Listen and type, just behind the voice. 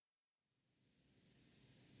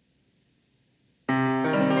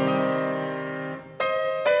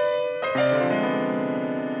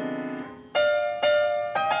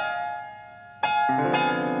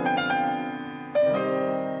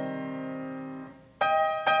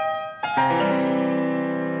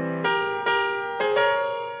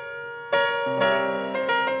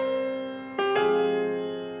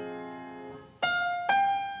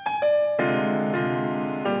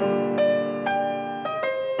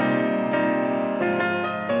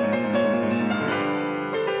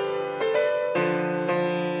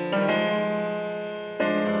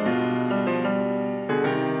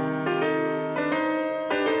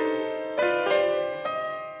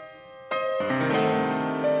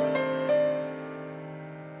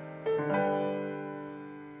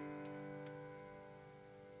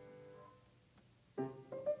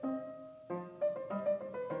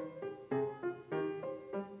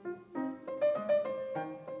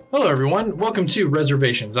Hello, everyone. Welcome to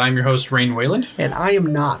Reservations. I'm your host, Rain Wayland. And I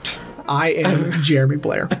am not. I am Jeremy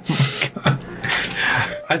Blair.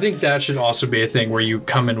 I think that should also be a thing where you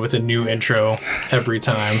come in with a new intro every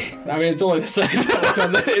time. I mean, it's only the second time I've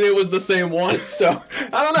done that, and it was the same one, so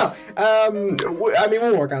I don't know. I mean,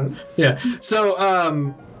 we'll work on it. Yeah.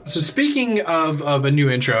 So speaking of a new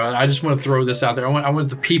intro, I just want to throw this out there. I want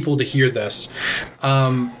the people to hear this.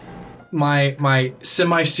 My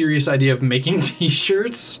semi-serious idea of making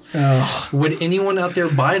T-shirts. Oh. Would anyone out there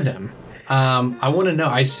buy them? I want to know.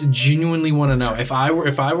 I genuinely want to know if I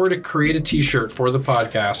were to create a T-shirt for the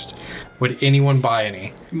podcast, would anyone buy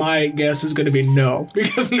any? My guess is going to be no,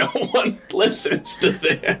 because no one listens to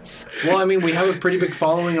this. Well, I mean, we have a pretty big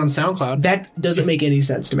following on SoundCloud. That doesn't make any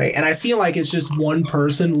sense to me, and I feel like it's just one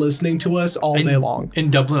person listening to us all day long.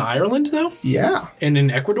 In Dublin, Ireland, though? Yeah. And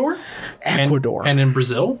in Ecuador? Ecuador. And in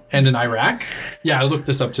Brazil? And in Iraq? Yeah, I looked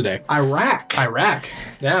this up today. Iraq.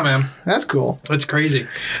 Yeah, man. That's cool. That's crazy.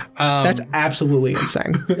 That's absolutely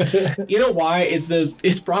insane. You know why?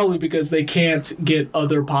 It's probably because they can't get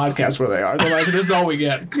other podcasts where they are. They're like, this is all we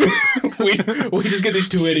get. we just get these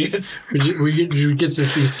two idiots. We get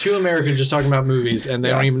these two Americans just talking about movies, and they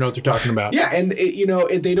don't even know what they're talking about. Yeah, and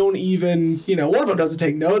they don't even, one of them doesn't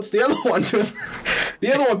take notes. The other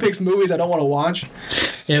one picks movies I don't want to watch.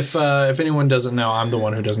 If anyone doesn't know, I'm the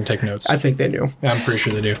one who doesn't take notes. I think they knew. Yeah, I'm pretty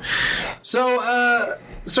sure they do. So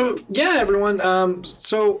yeah, everyone.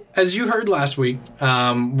 So as you heard last week,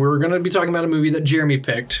 we're going to be talking about a movie that Jeremy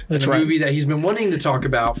picked. That's right. A movie that he's been wanting to talk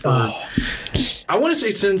about for, I want to say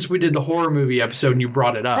since we did the horror movie episode and you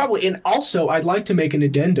brought it up. Probably. And also, I'd like to make an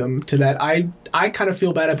addendum to that. I kind of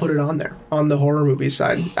feel bad I put it on there, on the horror movie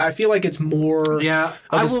side. I feel like it's more... Yeah,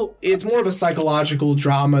 it's more of a psychological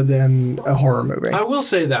drama than a horror movie. I will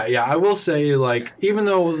say that, yeah. I will say, like, even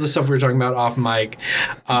though the stuff we were talking about off mic,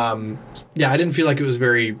 yeah, I didn't feel like it was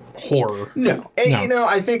very horror. No. And, No.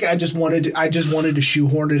 I think I just wanted to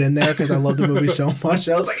shoehorn it in there because I love the movie so much.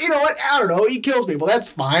 I was like, you know what? I don't know. He kills people. That's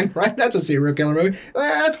fine, right? That's a serial killer movie.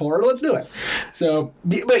 That's horror. Let's do it. So,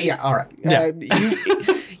 but yeah, all right. Yeah.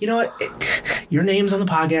 You know what? Your name's on the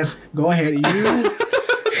podcast. Go ahead.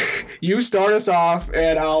 You start us off,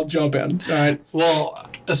 and I'll jump in. All right. Well,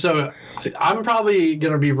 so I'm probably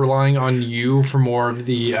going to be relying on you for more of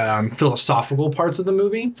the philosophical parts of the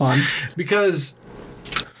movie. Fun. Because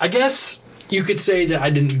I guess you could say that I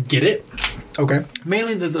didn't get it. Okay.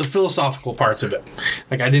 Mainly the philosophical parts of it.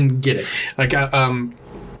 Like, I didn't get it. Like,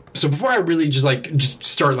 so before I really just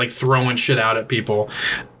start like throwing shit out at people,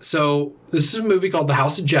 so this is a movie called The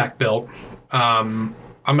House that Jack Built. I'm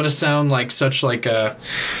gonna sound like such like a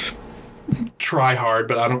try hard,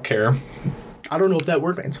 but I don't care. I don't know what that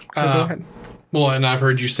word means. So go ahead. Well, and I've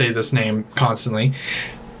heard you say this name constantly.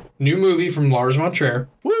 New movie from Lars von Trier.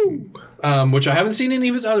 Woo! Which I haven't seen any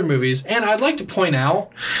of his other movies, and I'd like to point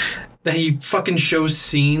out that he fucking shows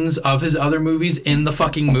scenes of his other movies in the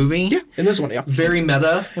fucking movie. Yeah, in this one, yeah. Very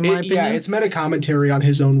meta, in my opinion. Yeah, it's meta commentary on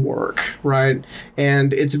his own work, right?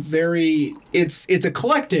 And it's it's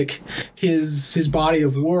eclectic, his body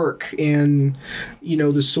of work and,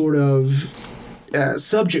 the sort of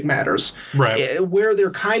subject matters. Right. Where they're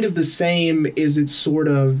kind of the same is its sort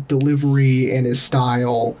of delivery and his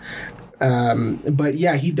style. But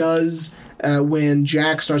yeah, he does... when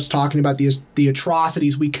Jack starts talking about the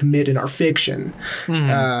atrocities we commit in our fiction,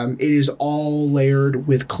 it is all layered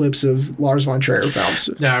with clips of Lars von Trier films.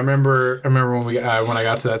 Yeah, I remember when I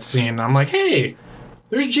got to that scene, I'm like, hey,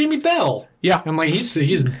 there's Jamie Bell. Yeah, I'm like, he's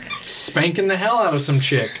spanking the hell out of some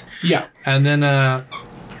chick. Yeah, and then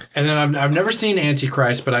I've never seen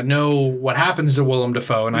Antichrist, but I know what happens to Willem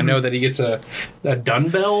Dafoe, and I know that he gets a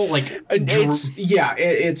dumbbell, like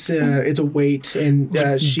it's a weight,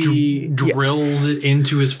 and she drills it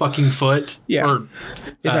into his fucking foot, or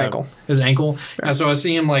his ankle. Yeah. And so I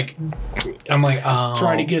see him I'm like, oh,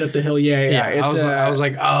 trying to get up the hill. Yeah. I was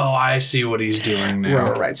like, oh, I see what he's doing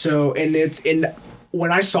now. Right. So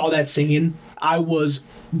when I saw that scene, I was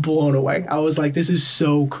blown away. I was like, this is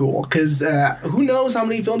so cool, because who knows how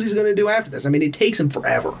many films he's going to do after this. I mean, it takes him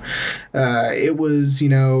forever. It was,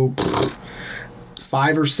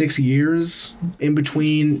 5 or 6 years in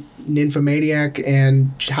between Nymphomaniac and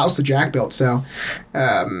House of Jack built. So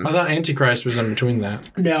I thought Antichrist was in between that.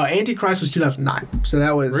 no, Antichrist was 2009. So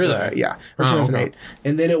that was Really? or 2008. Okay.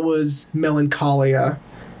 And then it was Melancholia,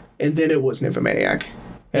 and then it was Nymphomaniac.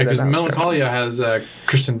 Yeah, And because then that was Melancholia has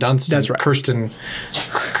Kirsten Dunst. That's right. Kirsten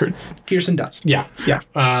Dunst. Yeah.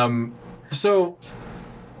 So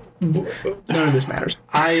None of this matters.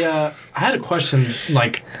 I had a question,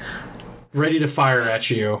 like, ready to fire at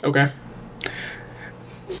you. Okay.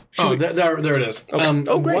 There it is.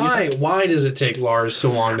 Oh, great. Why does it take Lars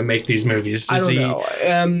so long to make these movies? I don't know.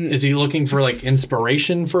 Is he looking for, like,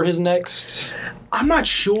 inspiration for his next? I'm not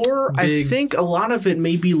sure. I think a lot of it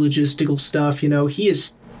may be logistical stuff. He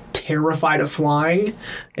is terrified of flying,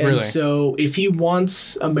 and Really? so if he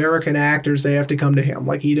wants American actors, they have to come to him.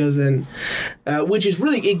 Like, he doesn't, which is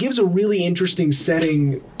really, it gives a really interesting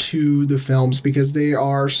setting to the films, because they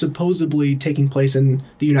are supposedly taking place in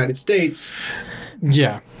the United States,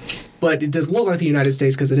 Yeah. but it doesn't look like the United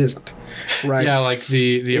States because it isn't, right? Yeah, like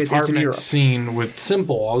the It's in apartment Europe. scene with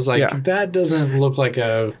Simple. I was like, Yeah. that doesn't look like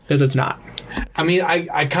a... Because it's not. I mean,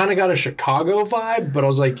 I kind of got a Chicago vibe, but I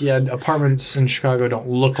was like, yeah, apartments in Chicago don't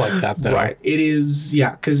look like that, though. Right. It is,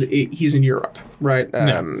 because he's in Europe, right?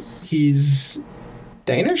 He's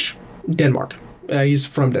Danish? Denmark. He's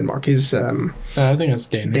from Denmark. He's I think it's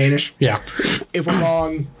Danish. Danish. Yeah. If I'm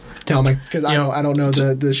wrong, tell me, because I don't know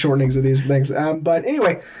the shortenings of these things. But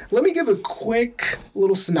anyway, let me give a quick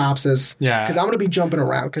little synopsis. Yeah. Because I'm going to be jumping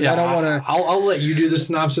around, because I don't want to. I'll let you do the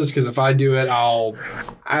synopsis, because if I do it, I'll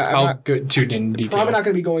go too in detail. Probably not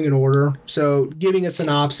going to be going in order. So giving a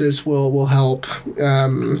synopsis will help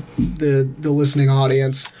the listening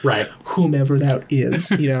audience, Right. whomever that is.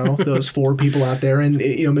 Those 4 people out there, and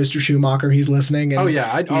Mr. Schumacher, he's listening. And Oh yeah,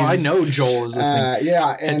 I know Joel is listening.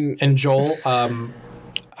 Yeah, and Joel,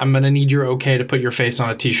 I'm gonna need your okay to put your face on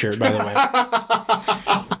a T-shirt, by the way,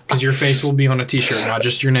 because your face will be on a T-shirt, not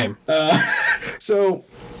just your name. So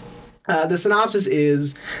the synopsis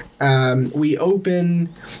is we open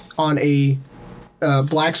on a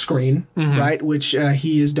black screen, right, which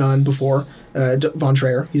he has done before. Von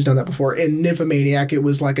Trier, he's done that before. In Nymphomaniac, it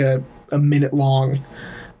was like a minute long,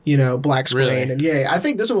 black screen. Really? And I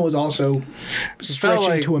think this one was also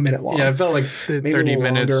stretching to a minute long. Yeah, it felt like 30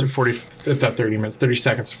 minutes longer. to 40, if not 30 minutes, 30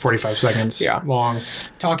 seconds to 45 seconds long.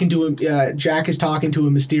 Talking to him, Jack is talking to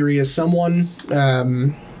a mysterious someone,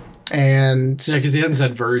 and Yeah, because he hadn't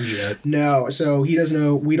said Verge yet. no, so he doesn't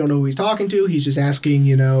know. We don't know who he's talking to. He's just asking,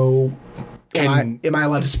 am I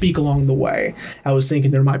allowed to speak along the way? I was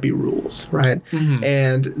thinking there might be rules, right? Mm-hmm.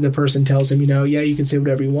 And the person tells him, you can say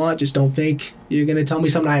whatever you want. Just don't think you're going to tell me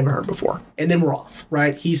something I haven't heard before. And then we're off,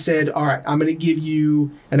 right? He said, all right, I'm going to give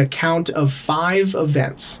you an account of 5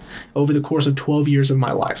 events over the course of 12 years of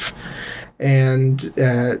my life. And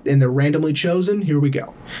they're randomly chosen. Here we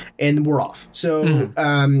go. And we're off. So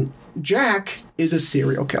Jack is a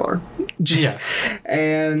serial killer. Yeah.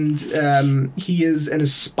 And he is an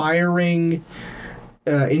aspiring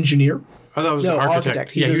engineer. Oh, that was an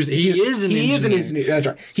architect. He is an engineer. That's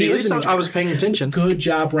right. See, at least I was paying attention. Good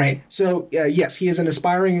job, Rain. So, yes, he is an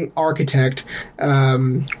aspiring architect,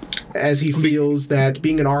 as he feels that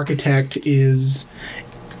being an architect is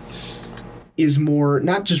more,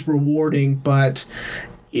 not just rewarding, but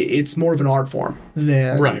it's more of an art form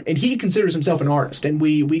than, right. And he considers himself an artist, and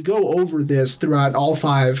we go over this throughout all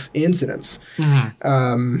 5 incidents.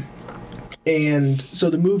 And so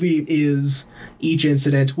the movie is each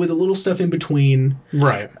incident with a little stuff in between,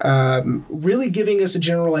 right? Really giving us a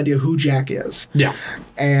general idea who Jack is,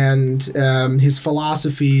 and his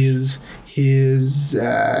philosophies, his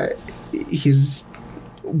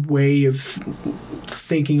way of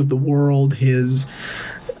thinking of the world, his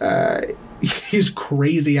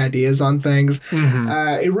crazy ideas on things.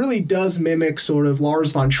 It really does mimic sort of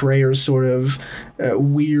Lars von Trier's sort of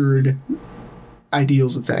weird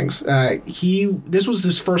ideals of things. This was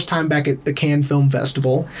his first time back at the Cannes Film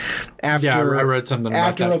Festival after I read something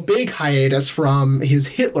about that. After a big hiatus from his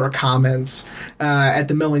Hitler comments at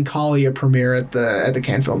the Melancholia premiere at the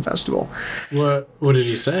Cannes Film Festival. What did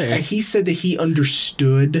he say? He said that he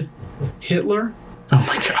understood Hitler. Oh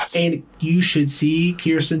my gosh. And you should see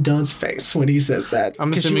Kirsten Dunst's face when he says that.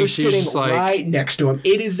 I'm assuming she's just like right next to him.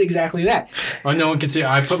 It is exactly that. Oh, no one can see.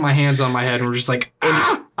 I put my hands on my head and we're just like,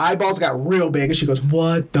 eyeballs got real big, and she goes,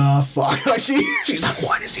 "What the fuck?" Like she's like,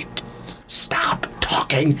 "What is he? Stop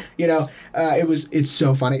talking? It's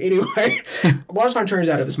so funny. Anyway, Lars von Trier is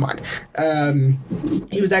out of his mind.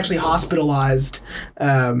 He was actually hospitalized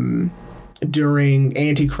during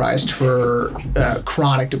Antichrist for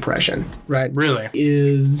chronic depression, right? Really?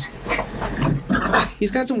 He's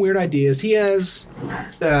got some weird ideas. He has,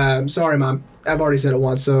 sorry, Mom, I've already said it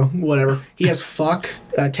once, so whatever. He has fuck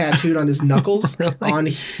tattooed on his knuckles, Really? on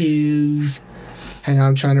his, hang on,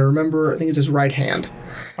 I'm trying to remember, I think it's his right hand.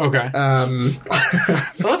 Okay. I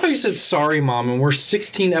love how you said sorry, Mom, and we're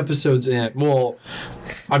 16 episodes in. Well,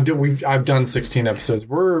 I've done 16 episodes.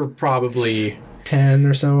 We're probably 10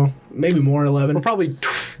 or so, maybe more, 11. We're probably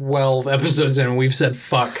 12 episodes in and we've said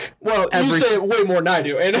fuck. Well, you say it way more than I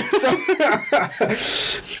do. And so,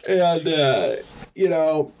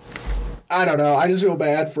 I don't know. I just feel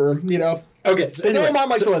bad for, Okay. So anyway, Mom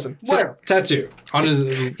likes to listen. Whatever. Tattoo on his.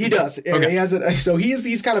 He does. Okay. He has it. So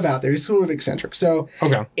he's kind of out there. He's sort of eccentric. So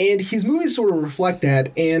okay. And his movies sort of reflect that.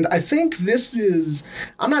 And I think this is.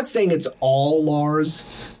 I'm not saying it's all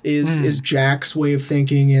Lars. Is Jack's way of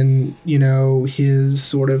thinking and his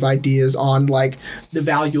sort of ideas on like the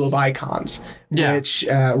value of icons, which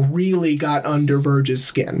really got under Verge's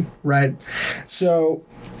skin, right? So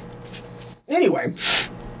anyway.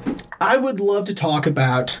 I would love to talk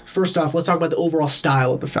about, first off, let's talk about the overall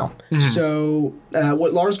style of the film. Mm-hmm. So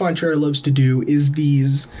what Lars von Trier loves to do is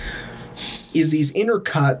these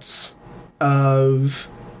intercuts of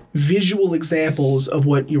visual examples of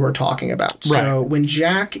what you are talking about. Right. So when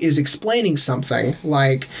Jack is explaining something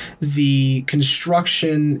like the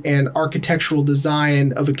construction and architectural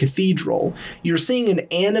design of a cathedral, you're seeing an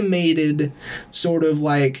animated sort of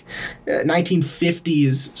like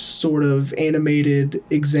 1950s sort of animated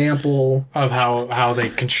example of how they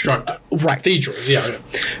construct cathedrals. Yeah.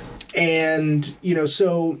 And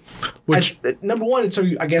so number one, and so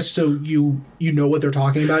I guess so you know what they're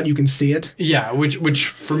talking about, you can see it. Yeah, which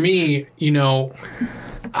for me,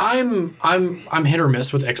 I'm hit or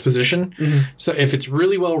miss with exposition. Mm-hmm. So if it's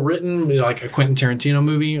really well written, like a Quentin Tarantino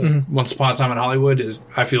movie, Once Upon a Time in Hollywood is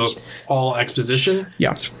all exposition.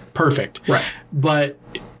 Yeah, it's perfect. Right, but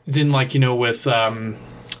then with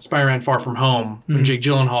Spider-Man: Far From Home, when Jake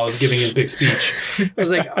Gyllenhaal is giving his big speech, I was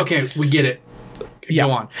like, okay, we get it.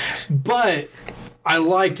 Go on. But I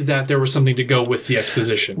liked that there was something to go with the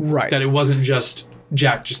exposition. Right. That it wasn't just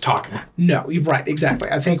Jack just talking. No, right, exactly.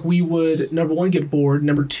 I think we would, number one, get bored.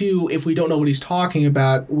 Number two, if we don't know what he's talking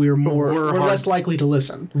about, we're less likely to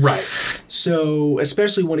listen. Right. So,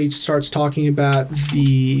 especially when he starts talking about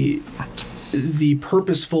the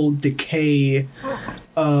purposeful decay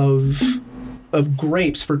of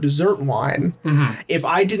grapes for dessert wine. Mm-hmm. If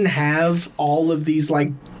I didn't have all of these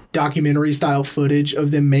like documentary style footage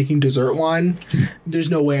of them making dessert wine,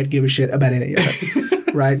 there's no way I'd give a shit about any of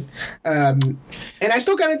it. Right. And I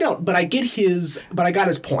still kind of don't, but I got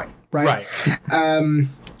his point. Right. And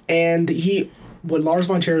what Lars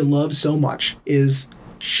von Trier loves so much is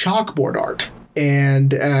chalkboard art.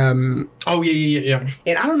 And yeah.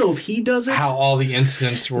 And I don't know if he does it. How all the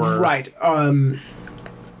incidents were right.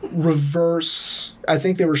 Reverse. I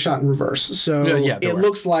think they were shot in reverse. So it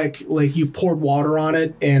looks like you poured water on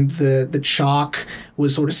it and the chalk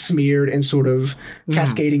was sort of smeared and sort of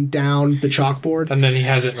cascading down the chalkboard. And then he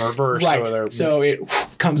has it in reverse. Right. So it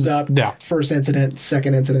comes up. Yeah. First incident,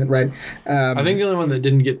 second incident, right? I think the only one that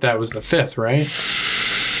didn't get that was the fifth, right?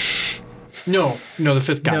 No, the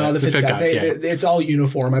fifth guy. No, the fifth guy. It's all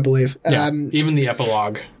uniform, I believe. Yeah, even the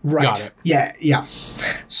epilogue. Right. Got it. Yeah.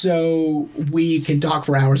 So we can talk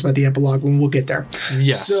for hours about the epilogue when we'll get there.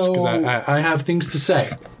 Yes, because I have things to say.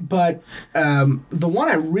 But the one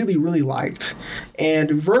I really, really liked, and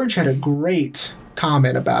Verge had a great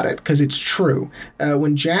comment about it because it's true.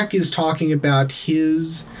 When Jack is talking about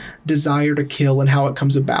his desire to kill and how it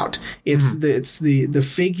comes about, it's the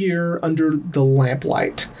figure under the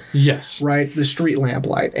lamplight. Yes. Right? The street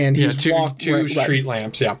lamplight. And he's two street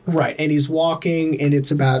lamps, yeah. Right. And he's walking, and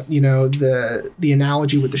it's about, the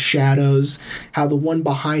analogy with the shadows, how the one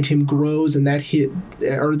behind him grows and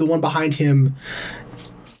the one behind him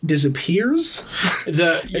disappears.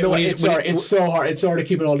 It's so hard. It's so hard to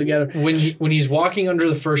keep it all together. When he's walking under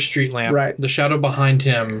the first street lamp, right, the shadow behind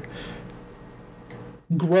him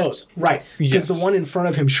grows. Right. Because the one in front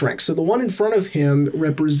of him shrinks. So the one in front of him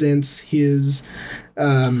represents his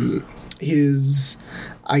I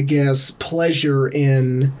guess pleasure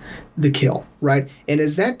in the kill, right? And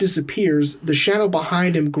as that disappears, the shadow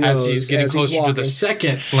behind him grows as he's getting closer to the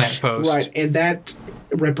second lamppost. Right. And that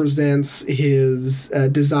represents his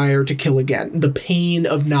desire to kill again, the pain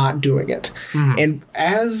of not doing it. Mm-hmm. And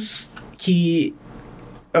as he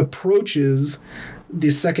approaches the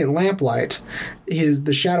second lamplight,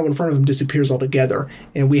 the shadow in front of him disappears altogether,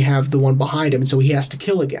 and we have the one behind him, and so he has to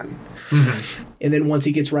kill again. Mm-hmm. And then once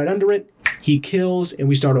he gets right under it, he kills, and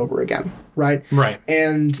we start over again, right? Right.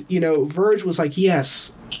 And, Verge was like,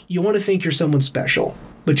 yes, you want to think you're someone special,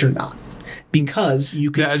 but you're not. Because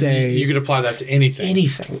you could say... You could apply that to anything.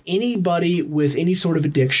 Anything. Anybody with any sort of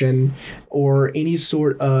addiction or any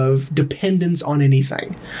sort of dependence on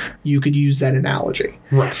anything, you could use that analogy.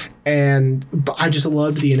 Right. And I just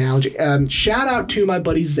loved the analogy. Shout out to my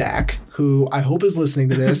buddy Zach, who I hope is listening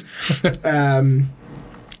to this.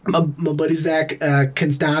 My buddy Zach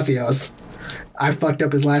Constancios. I fucked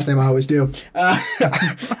up his last name. I always do.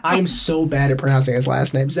 I'm so bad at pronouncing his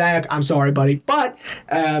last name. Zach, I'm sorry, buddy. But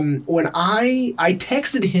when I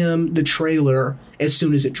texted him the trailer as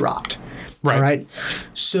soon as it dropped. Right. All right.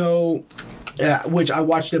 So, which I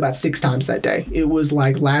watched it about 6 times that day. It was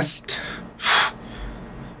like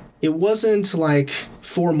it wasn't like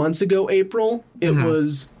 4 months ago, April. It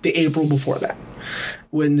was the April before that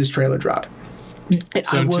when this trailer dropped. And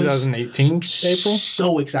so in 2018 April?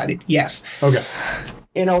 So excited. Yes. Okay.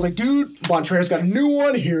 And I was like, dude, Von Trier's got a new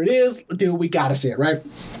one. Here it is. Dude, we got to see it, right?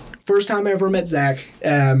 First time I ever met Zach,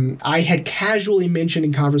 I had casually mentioned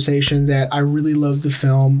in conversation that I really loved the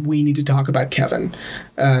film We Need to Talk About Kevin,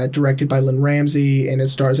 directed by Lynn Ramsey, and it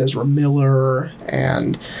stars Ezra Miller,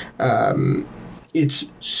 and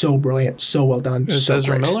it's so brilliant, so well done. Is so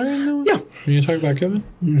Ezra great. Miller in there? Yeah. Are you talking about Kevin?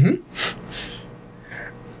 Mm-hmm.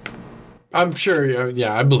 I'm sure,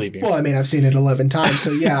 yeah, I believe you. Well, I mean, I've seen it 11 times,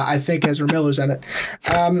 so yeah, I think Ezra Miller's in it.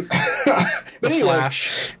 But anyway,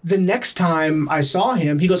 Flash. The next time I saw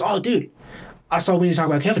him, he goes, "Oh, dude, I saw We Need to Talk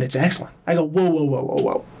About Kevin. It's excellent." I go,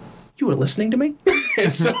 whoa. You were listening to me?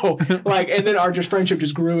 And so, and then our friendship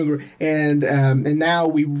just grew and grew. And now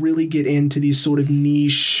we really get into these sort of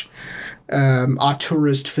niche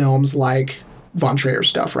auteurist films like Von Trier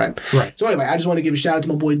stuff, right? Right. So anyway, I just want to give a shout out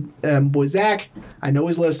to my boy Zach. I know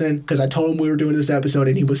he's listening because I told him we were doing this episode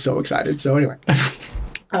and he was so excited. So anyway,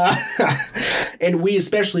 and we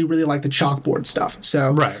especially really like the chalkboard stuff.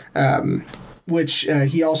 So right. Which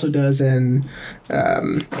he also does in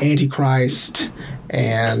Antichrist,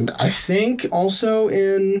 and I think also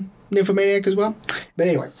in Nymphomaniac as well. But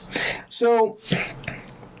anyway, so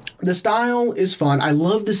the style is fun. I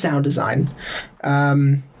love the sound design.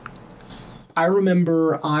 I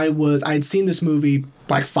remember I'd seen this movie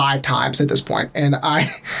like 5 times at this point, and I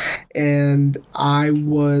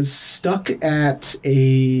was stuck at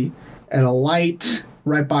a light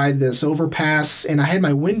right by this overpass, and I had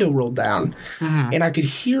my window rolled down, and I could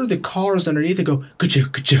hear the cars underneath it go ka-cha,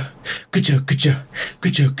 ka-cha, ka-cha, ka-cha,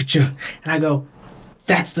 ka-cha, ka-cha, and I go,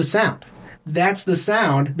 that's the sound. That's the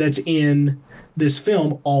sound that's in this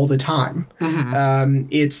film all the time.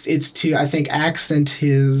 It's to, I think, accent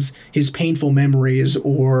his painful memories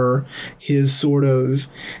or his sort of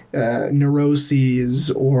neuroses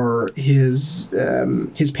or his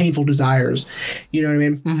painful desires. You know what I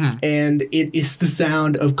mean? Mm-hmm. And it is the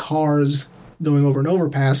sound of cars going over an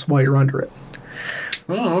overpass while you're under it.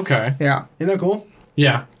 Oh, okay. Yeah. Isn't that cool?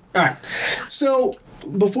 Yeah. All right. So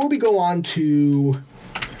before we go on to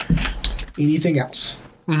anything else,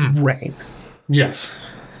 Rain. Yes.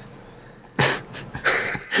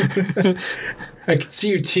 I can see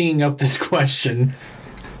you teeing up this question.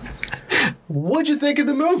 What'd you think of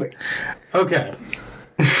the movie? Okay.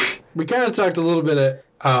 We kind of talked a little bit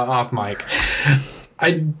off mic.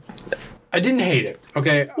 I didn't hate it.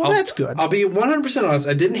 Okay. Well, that's good. I'll be 100% honest.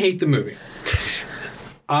 I didn't hate the movie.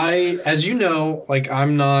 As you know,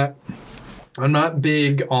 I'm not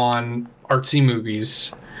big on artsy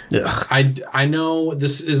movies. Ugh. I know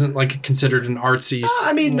this isn't considered an artsy.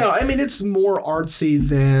 It's more artsy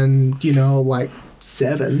than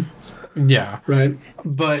Seven. Yeah. Right.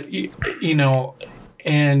 But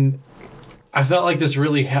and I felt like this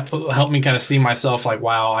really helped me kind of see myself.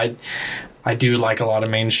 Wow, I do like a lot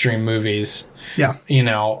of mainstream movies. Yeah.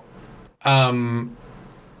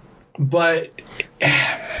 But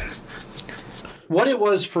what it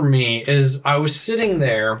was for me is I was sitting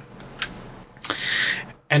there.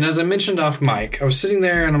 And as I mentioned off mic, I was sitting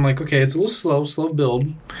there and I'm like, okay, it's a little slow build.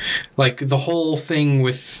 The whole thing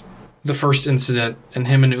with the first incident and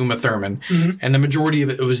him and Uma Thurman. Mm-hmm. And the majority of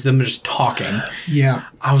it was them just talking. Yeah.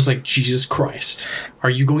 I was like, Jesus Christ, are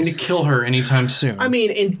you going to kill her anytime soon? I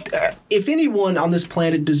mean, if anyone on this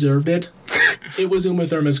planet deserved it, it was Uma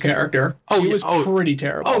Thurman's character. She was pretty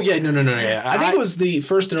terrible. Oh, yeah, no. Yeah. I think it was the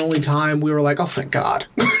first and only time we were like, oh, thank God.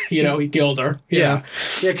 He killed her. Yeah.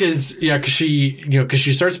 Yeah, because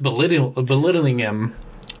she starts belittling him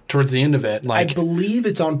towards the end of it. I believe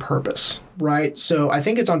it's on purpose, right? So I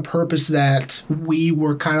think it's on purpose that we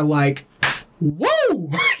were kind of like,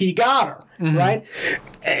 whoa, he got her, right?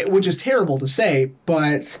 Which is terrible to say,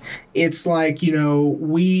 but it's like, you know,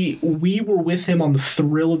 we were with him on the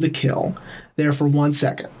thrill of the kill there for 1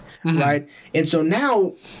 second, right? And so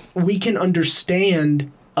now we can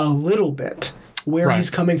understand a little bit where he's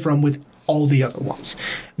coming from with all the other ones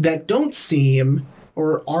that don't seem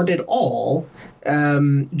or aren't at all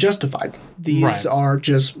justified. These are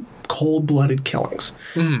just cold-blooded killings,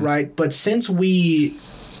 right? But since we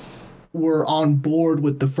were on board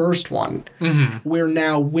with the first one, we're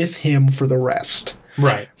now with him for the rest.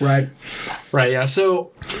 Right. Right. Yeah.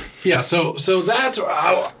 So that's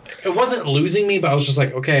it wasn't losing me, but I was just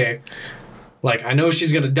like, okay, like I know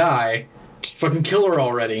she's gonna die. Just fucking kill her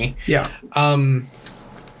already. Yeah.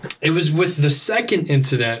 It was with the second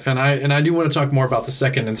incident, and I do want to talk more about the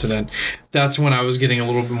second incident. That's when I was getting a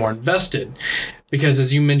little bit more invested, because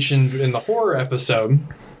as you mentioned in the horror episode,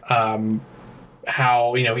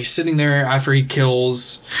 how, you know, he's sitting there after he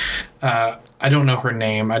kills, I don't know her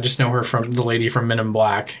name. I just know her from the lady from Men in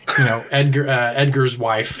Black, you know, Edgar's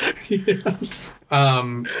wife. Yes.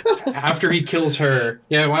 After he kills her,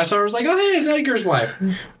 when I saw her, I was like, oh, hey, it's Edgar's wife.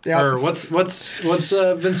 Yeah. Or what's Vince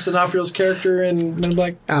D'Onofrio's character in Men in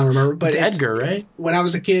Black? I don't remember, but it's Edgar, right? When I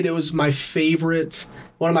was a kid, it was one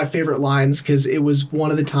of my favorite lines, because it was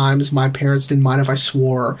one of the times my parents didn't mind if I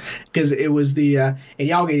swore, because it was the and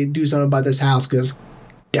y'all get to do something about this house, because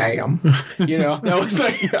damn, you know, that was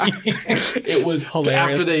like it was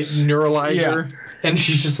hilarious. After they neuralize her, and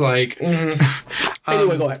she's just like,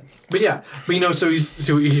 anyway, go ahead. But you know, so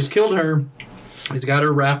he's killed her. He's got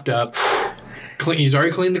her wrapped up. He's already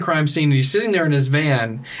cleaned the crime scene. And he's sitting there in his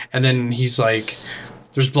van, and then he's like,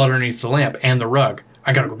 "There's blood underneath the lamp and the rug.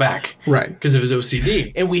 I gotta go back." Right. Because of his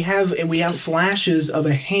OCD. And we have flashes of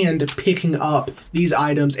a hand picking up these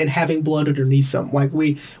items and having blood underneath them. Like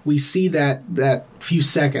we see that few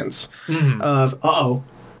seconds of,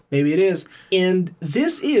 maybe it is. And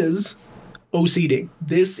this is OCD.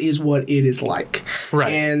 This is what it is like.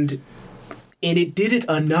 Right. And it did it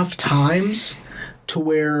enough times to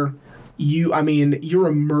where you're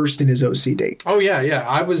immersed in his OCD. Oh yeah.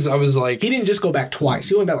 I was like, he didn't just go back twice.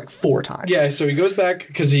 He went back like 4 times. Yeah, so he goes back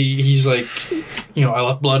because he's like, you know, I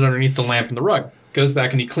left blood underneath the lamp and the rug. Goes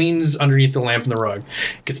back and he cleans underneath the lamp and the rug.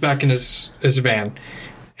 Gets back in his van,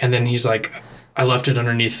 and then he's like, I left it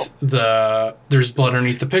underneath there's blood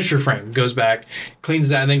underneath the picture frame. Goes back, cleans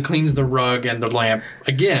that, and then cleans the rug and the lamp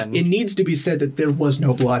again. It needs to be said that there was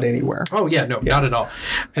no blood anywhere. Oh, yeah, no, not at all.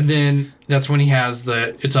 And then that's when he has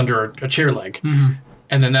it's under a chair leg. Mm-hmm.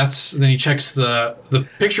 And then he checks the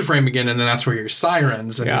picture frame again, and then that's where he hears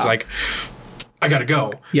sirens, and he's like, I gotta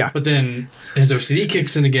go. Yeah. But then his OCD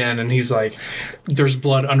kicks in again, and he's like, there's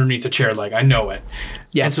blood underneath the chair leg. I know it.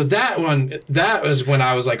 Yeah. And so that was when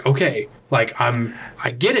I was like, okay, like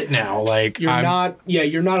I get it now. Like you're not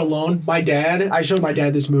alone. I showed my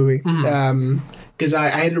dad this movie. Because I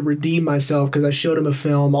had to redeem myself, because I showed him a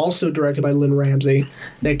film also directed by Lynn Ramsey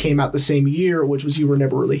that came out the same year, which was You Were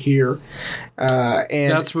Never Really Here.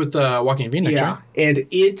 And that's with Joaquin Phoenix, right? And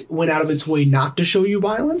it went out of its way not to show you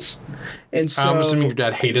violence. And so, I'm assuming your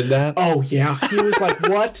dad hated that. Oh, yeah. He was like,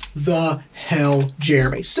 what the hell,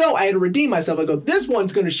 Jeremy? So I had to redeem myself. I go, this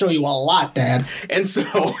one's going to show you a lot, Dad. And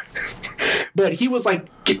so, but he was like,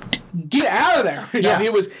 get out of there. You know,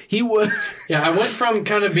 he was. Yeah, I went from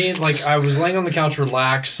kind of being like, I was laying on the couch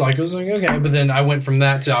relaxed, like I was like, okay, but then I went from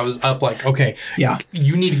that to I was up like, okay,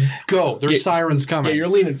 you need to go. There's sirens coming. Yeah, you're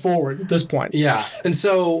leaning forward at this point. Yeah, and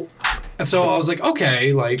so I was like,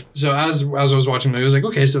 okay, like, so as I was watching the movie, I was like,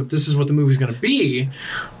 okay, so if this is what the movie's going to be,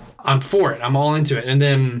 I'm for it. I'm all into it. And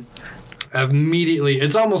then immediately,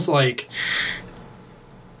 it's almost like,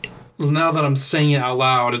 now that I'm saying it out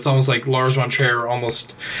loud, it's almost like Lars von Trier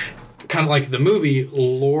almost kind of like the movie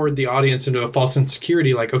lured the audience into a false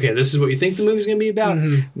insecurity. Like, okay, this is what you think the movie's going to be about?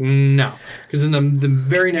 Mm-hmm. No. Because then the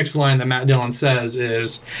very next line that Matt Dillon says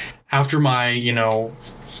is, after my, 6th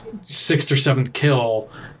or 7th kill,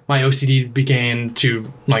 my OCD began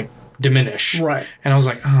to, diminish. Right. And I was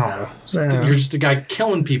like, you're just a guy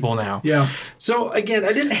killing people now. Yeah. So, again,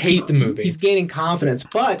 I didn't hate the movie. He's gaining confidence.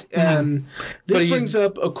 But this brings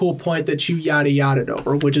up a cool point that you yada-yada'd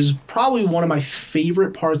over, which is probably one of my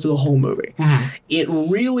favorite parts of the whole movie. Mm-hmm. It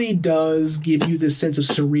really does give you this sense of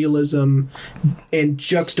surrealism and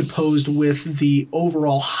juxtaposed with the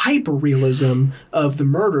overall hyper-realism of the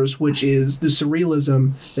murders, which is the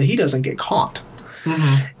surrealism that he doesn't get caught.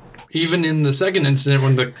 Mm-hmm. Even in the second incident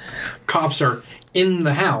when the cops are in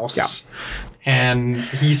the house and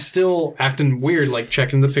he's still acting weird, like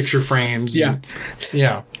checking the picture frames. Yeah.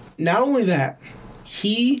 Yeah. Not only that,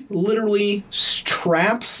 he literally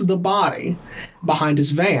straps the body behind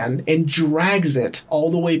his van and drags it all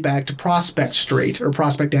the way back to Prospect Street or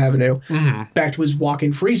Prospect Avenue, back to his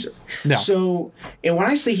walk-in freezer. Yeah. So, and when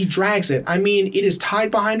I say he drags it, I mean it is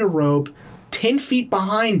tied behind a rope, 10 feet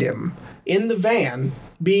behind him in the van,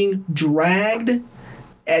 being dragged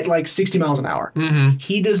at like 60 miles an hour.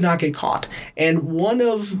 He does not get caught. And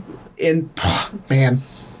man,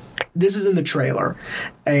 this is in the trailer,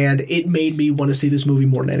 and it made me want to see this movie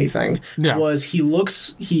more than anything. Yeah. Was he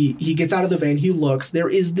gets out of the van, he looks, there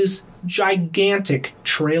is this gigantic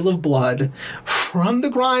trail of blood from the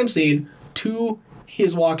crime scene to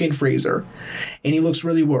his walk-in freezer, and he looks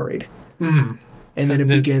really worried. And then it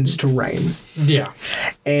begins to rain. Yeah.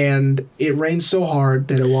 And it rains so hard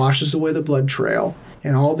that it washes away the blood trail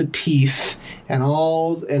and all the teeth and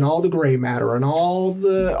all the gray matter and all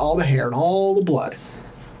the hair and all the blood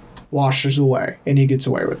washes away, and he gets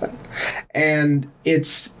away with it. And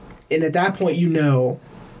at that point, you know,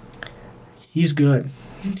 he's good.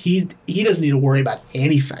 He doesn't need to worry about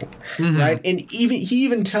anything, right? And he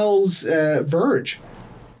even tells Verge.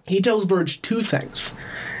 He tells Verge two things.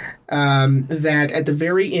 That at the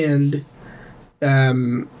very end,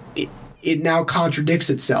 it now contradicts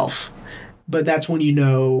itself. But that's when you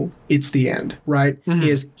know it's the end, right?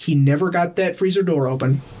 Is he never got that freezer door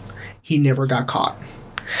open. He never got caught.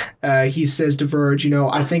 He says to Verge, you know,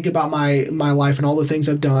 I think about my life and all the things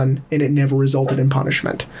I've done, and it never resulted in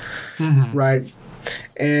punishment, right?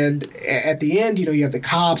 And at the end, you know, you have the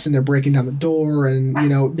cops, and they're breaking down the door, and, you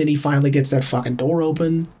know, then he finally gets that fucking door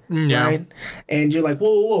open, right? And you're like,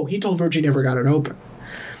 whoa, he told Verge he never got it open.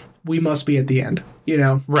 We must be at the end, you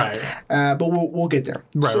know? Right. But we'll get there.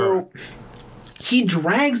 Right, so he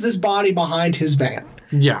drags this body behind his van.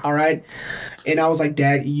 Yeah. All right? And I was like,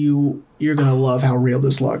 Dad, you're going to love how real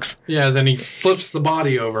this looks. Yeah, then he flips the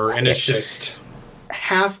body over, and it's just...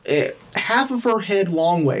 Half of her head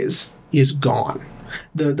long ways is gone.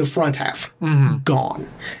 The front half, gone.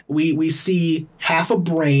 We see half a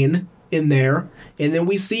brain in there, and then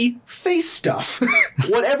we see face stuff.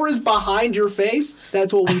 Whatever is behind your face,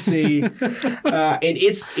 that's what we see. And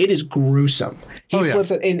it is gruesome. He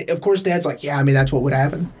flips it, and of course Dad's like, yeah, I mean, that's what would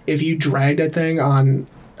happen. If you dragged that thing on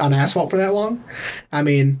asphalt for that long, I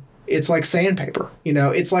mean, it's like sandpaper, you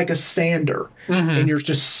know, it's like a sander, and you're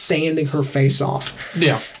just sanding her face off.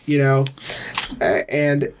 Yeah. You know,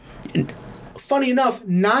 and funny enough,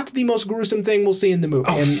 not the most gruesome thing we'll see in the movie.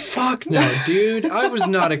 Oh, fuck no, dude. I was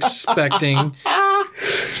not expecting...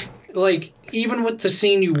 Like, even with the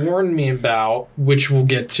scene you warned me about, which we'll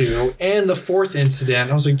get to, and the fourth incident,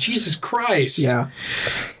 I was like, Jesus Christ. Yeah.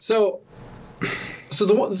 So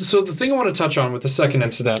the thing I want to touch on with the second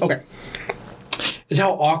incident... Okay. Is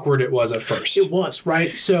how awkward it was at first. It was,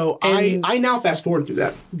 right? So I now fast forward through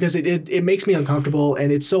that because it makes me uncomfortable,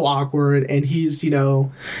 and it's so awkward, and he's, you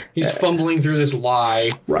know... He's fumbling through this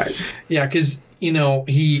lie. Right. Yeah, because, you know,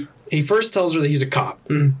 he first tells her that he's a cop.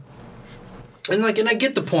 And I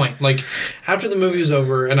get the point. Like, after the movie was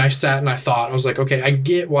over, and I sat and I thought, I was like, okay, I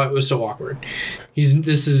get why it was so awkward.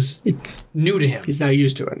 This is new to him. He's not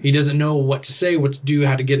used to it. He doesn't know what to say, what to do,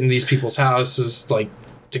 how to get in these people's houses, like,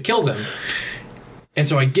 to kill them. And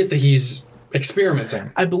so I get that he's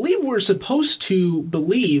experimenting. I believe we're supposed to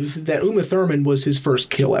believe that Uma Thurman was his first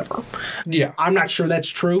kill ever. Yeah. I'm not sure that's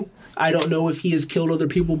true. I don't know if he has killed other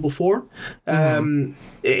people before.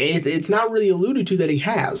 It's not really alluded to that he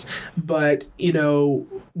has. But, you know,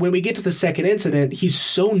 when we get to the second incident, he's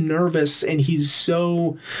so nervous and he's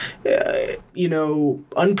so, you know,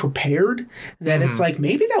 unprepared that it's like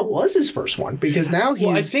maybe that was his first one. Because now he's...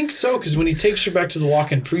 Well, I think so, because when he takes her back to the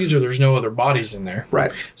walk-in freezer, there's no other bodies in there.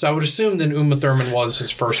 Right. So I would assume then Uma Thurman was his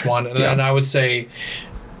first one. And I would say...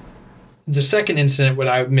 The second incident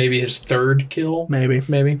would maybe his third kill.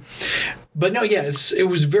 Maybe. But no, yeah, it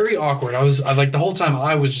was very awkward. I like the whole time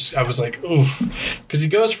I was like, oof. Because he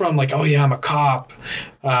goes from like, oh yeah, I'm a cop.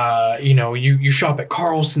 You know, you shop at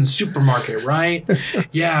Carlson's supermarket, right?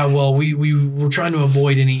 Yeah, well, we were trying to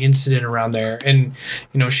avoid any incident around there. And,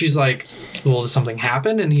 you know, she's like, well, does something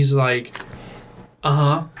happen? And he's like,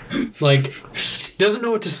 like, doesn't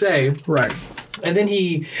know what to say. Right. And then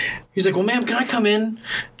he's like, well, ma'am, can I come in?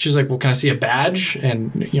 She's like, well, can I see a badge?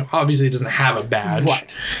 And, you know, obviously he doesn't have a badge.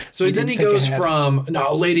 Right. So then he goes from,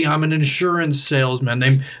 no, lady, I'm an insurance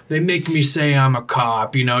salesman. They make me say I'm a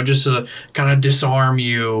cop, you know, just to kind of disarm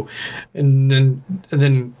you. And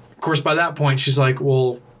then, of course, by that point, she's like,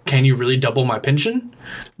 well, can you really double my pension?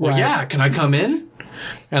 Well, yeah, can I come in?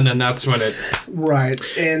 And then that's when it... Right.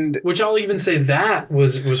 And... Which I'll even say that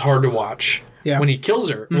was hard to watch. Yeah. When he kills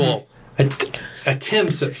her. Well...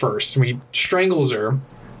 attempts at first. He strangles her,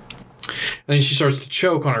 then she starts to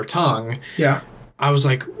choke on her tongue. Yeah. I was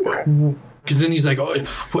like, because then he's like, oh,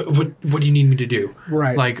 what do you need me to do?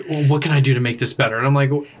 Right. Like, well, what can I do to make this better? And I'm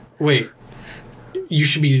like, wait, you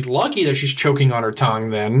should be lucky that she's choking on her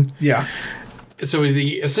tongue then. Yeah. So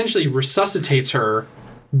he essentially resuscitates her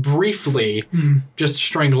briefly, just to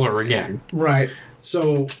strangle her again. Right.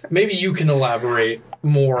 So maybe you can elaborate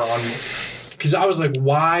more on, because I was like,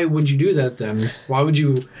 why would you do that then? Why would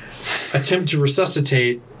you attempt to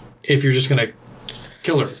resuscitate if you're just going to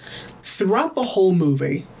kill her? Throughout the whole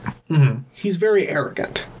movie, he's very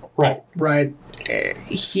arrogant. Right. Right.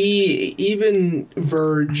 Even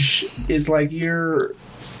Verge is like, your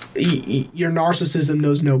narcissism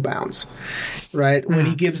knows no bounds. Right. When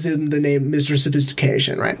he gives him the name Mr.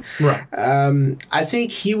 Sophistication. Right. Right. I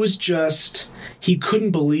think he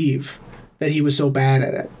couldn't believe that he was so bad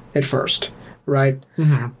at it at first. Right.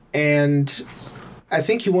 And I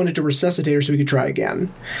think he wanted to resuscitate her so he could try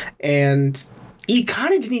again. And he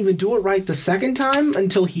kind of didn't even do it right the second time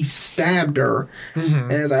until he stabbed her.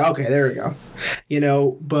 And it's like, okay, there we go.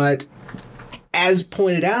 But as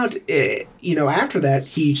pointed out, after that,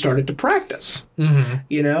 he started to practice.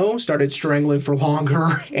 Started strangling for longer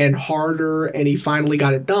and harder, and he finally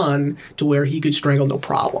got it done to where he could strangle no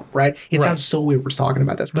problem, right? It sounds so weird we're talking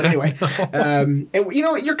about this, but anyway. And,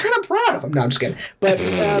 you're kind of proud of him. No, I'm just kidding. But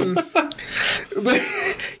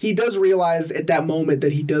he does realize at that moment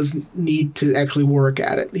that he does need to actually work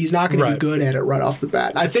at it. He's not going to be good at it right off the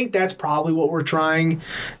bat. I think that's probably what we're trying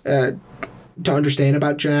to understand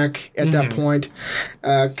about Jack at that point.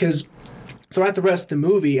 Because throughout the rest of the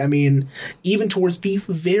movie, I mean, even towards the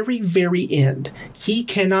very, very end, he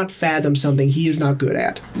cannot fathom something he is not good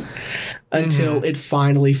at until it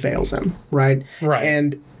finally fails him, right? Right.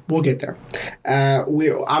 And we'll get there.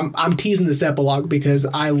 I'm teasing this epilogue because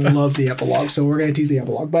I love the epilogue, so we're going to tease the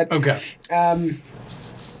epilogue. But okay.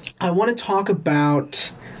 I want to talk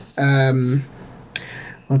about...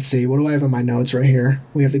 let's see. What do I have on my notes right here?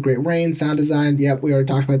 We have the Great Rain, sound design. Yep, we already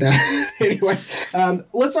talked about that. Anyway,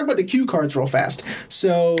 let's talk about the cue cards real fast.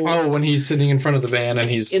 So, when he's sitting in front of the van and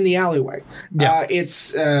he's in the alleyway. Yeah.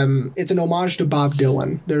 It's an homage to Bob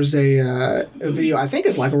Dylan. There's a video, I think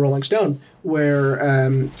it's like a Rolling Stone, where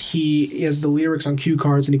he has the lyrics on cue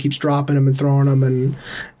cards and he keeps dropping them and throwing them, and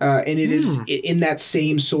it is in that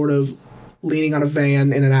same sort of leaning on a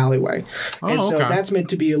van in an alleyway. And so that's meant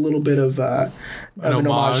to be a little bit of an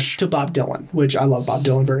homage to Bob Dylan, which I love Bob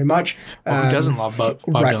Dylan very much. Who doesn't love Bob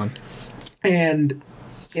Dylan? And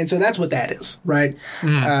so that's what that is, right?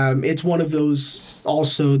 It's one of those,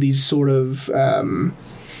 also these sort of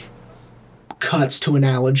cuts to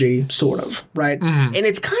analogy, sort of, right? And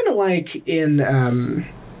it's kind of like in...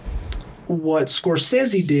 what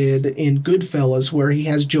Scorsese did in Goodfellas, where he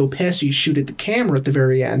has Joe Pesci shoot at the camera at the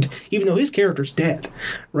very end, even though his character's dead,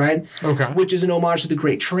 right? Okay. Which is an homage to the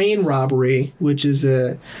Great Train Robbery, which is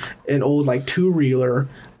an old like two-reeler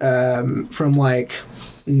from like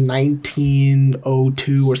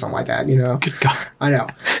 1902 or something like that. Good God. I know.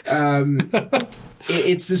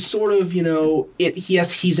 It's this sort of,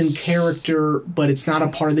 yes, he's in character, but it's not a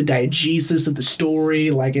part of the diegesis of the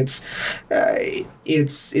story. Like it's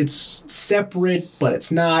separate, but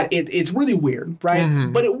it's not. It's really weird,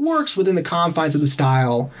 right? But it works within the confines of the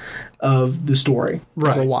style of the story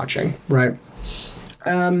that we're watching, right?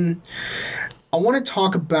 I want to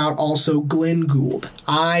talk about also Glenn Gould.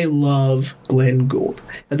 I love Glenn Gould.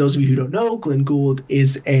 And those of you who don't know, Glenn Gould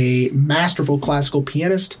is a masterful classical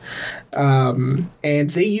pianist, and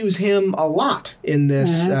they use him a lot in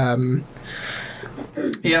this.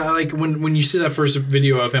 Yeah, like when you see that first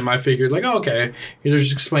video of him, I figured like, oh, okay, they're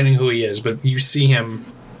just explaining who he is, but you see him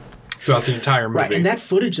throughout the entire movie. Right, and that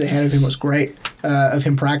footage they had of him was great, of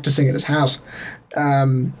him practicing at his house.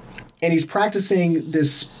 And he's practicing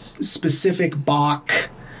this specific Bach.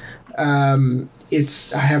 I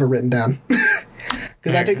have it written down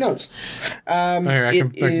because I take notes. I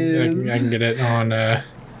can get it on.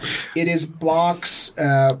 It is Bach's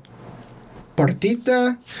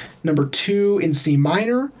Partita number 2 in C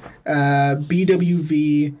minor,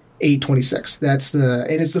 BWV 826.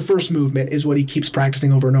 And it's the first movement is what he keeps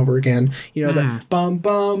practicing over and over again. The bum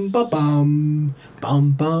bum ba bum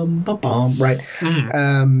bum bum ba bum, right?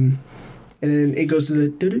 And then it goes to the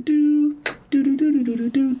do-do-do,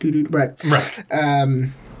 do-do-do-do-do-do-do, right.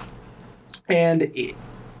 And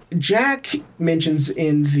Jack mentions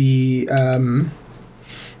in the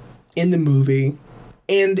movie,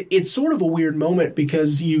 and it's sort of a weird moment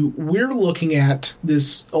because we're looking at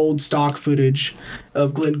this old stock footage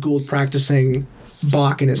of Glenn Gould practicing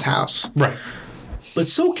Bach in his house. Right. But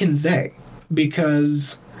so can they,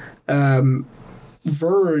 because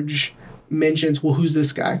Verge mentions, well, who's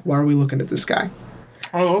this guy? Why are we looking at this guy?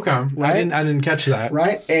 Oh, okay. Right? I didn't catch that.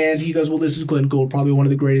 Right? And he goes, well, this is Glenn Gould, probably one of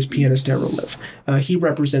the greatest pianists to ever live. He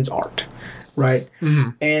represents art, right? Mm-hmm.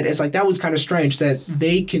 And it's like, that was kind of strange that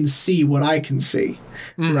they can see what I can see,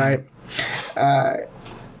 right?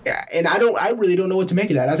 And I really don't know what to make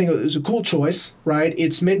of that. I think it was a cool choice, right?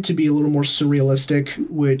 It's meant to be a little more surrealistic,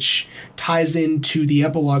 which ties into the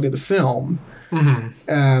epilogue of the film.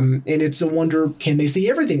 And it's a wonder, can they see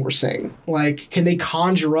everything we're seeing? Like, can they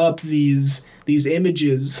conjure up these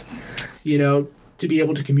images, you know, to be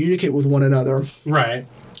able to communicate with one another? Right.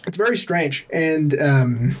 It's very strange, and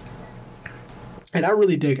I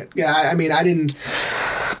really dig it. Yeah, I mean,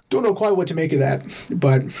 don't know quite what to make of that,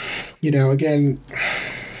 but you know, again,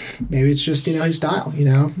 maybe it's just, you know, his style. You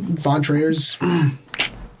know, Von Trier's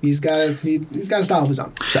he's got a style of his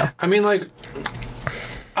own. So I mean, like,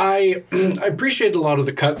 I appreciate a lot of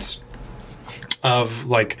the cuts of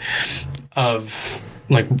the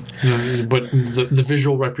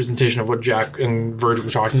visual representation of what Jack and Verge were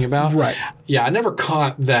talking about. Right. Yeah, I never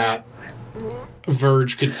caught that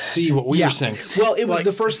Verge could see what we were saying. Well, it was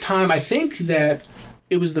the first time, I think, that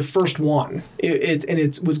it was the first one.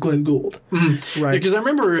 It was Glenn Gould. Right. Because I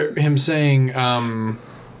remember him saying,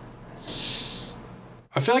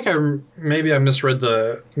 I feel like maybe I misheard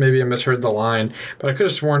the line, but I could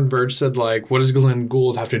have sworn Verge said, like, what does Glenn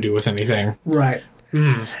Gould have to do with anything? Right.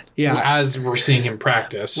 Yeah. As we're seeing him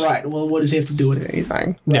practice. Right. Well, what does he have to do with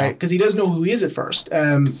anything? Right. Yeah. Because he doesn't know who he is at first.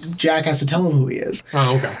 Jack has to tell him who he is.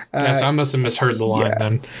 Oh, okay. Yeah, so I must have misheard the line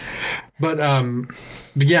then. But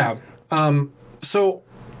yeah. So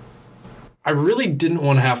I really didn't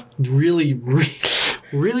want to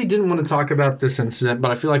really didn't want to talk about this incident, but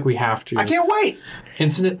I feel like we have to. I can't wait.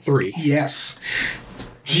 Incident 3. Yes.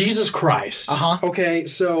 Jesus Christ. Uh-huh. Okay,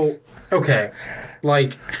 so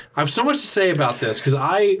like, I have so much to say about this because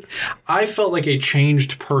I felt like a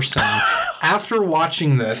changed person after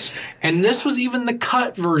watching this, and this was even the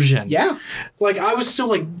cut version. Yeah. Like, I was still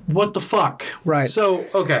like, what the fuck? Right. So,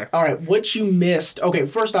 okay. All right, what you missed. Okay,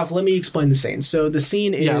 first off, let me explain the scene. So the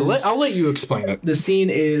scene is... Yeah, I'll let you explain it. The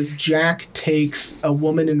scene is Jack takes a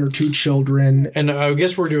woman and her 2 children. And I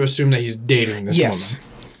guess we're to assume that he's dating this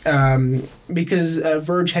woman. Because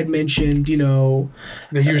Verge had mentioned, you know...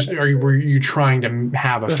 Were you trying to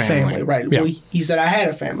have a family? Right. Yeah. Well, he said, I had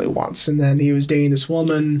a family once, and then he was dating this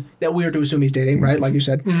woman that we are to assume he's dating, right? Like you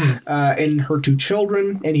said. And her 2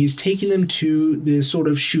 children, and he's taking them to this sort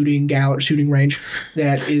of shooting range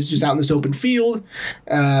that is just out in this open field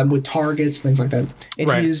with targets, things like that.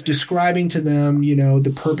 And he's describing to them, you know,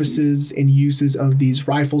 the purposes and uses of these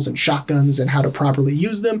rifles and shotguns and how to properly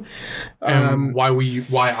use them.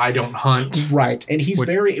 Why I don't hunt. Right. And he's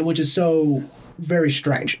which is so very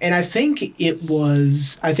strange. And I think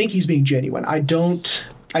he's being genuine. I do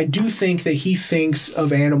think that he thinks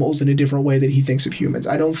of animals in a different way that he thinks of humans.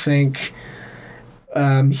 I don't think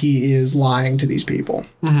he is lying to these people.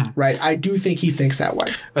 Right. I do think he thinks that way.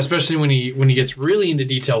 Especially when he gets really into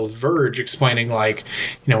detail with Verge explaining, like,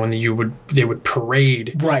 you know, when they would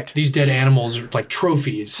parade these dead animals like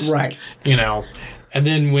trophies. Right. You know. And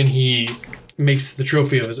then when he makes the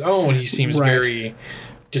trophy of his own, he seems very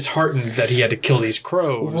disheartened that he had to kill these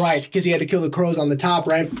crows. Right, because he had to kill the crows on the top,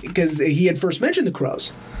 right? Because he had first mentioned the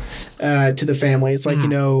crows to the family. It's like, you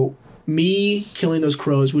know, me killing those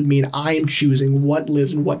crows would mean I am choosing what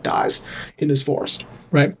lives and what dies in this forest,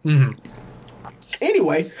 right?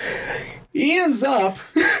 Anyway, he ends up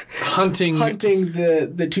hunting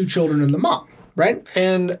the 2 children and the mom, right?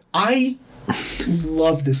 And I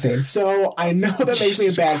love this scene. So I know that makes me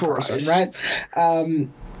a bad person, right?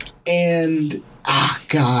 And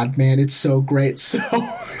God, man, it's so great. So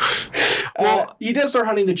he does start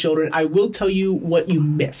hunting the children. I will tell you what you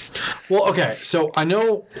missed. Well, okay, so I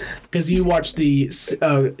know because you watched the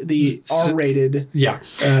R-rated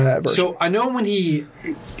version. So I know when he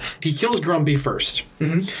kills Grumpy first.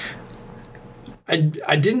 I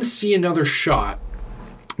didn't see another shot.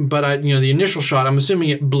 But the initial shot, I'm assuming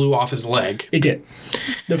it blew off his leg. It did.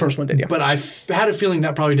 The first one did, yeah. But I had a feeling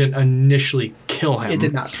that probably didn't initially kill him. It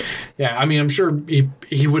did not. Yeah, I mean, I'm sure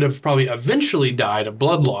he would have probably eventually died of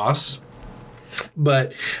blood loss.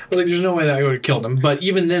 But I was like, there's no way that I would have killed him. But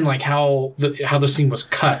even then, like how the scene was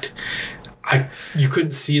cut, you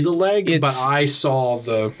couldn't see the leg, but I saw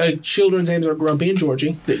the children's names are Grumpy and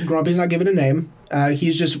Georgie. Grumpy's not given a name.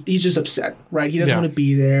 He's just upset, right? He doesn't want to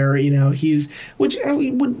be there, you know. You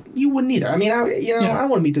wouldn't either. I mean, I don't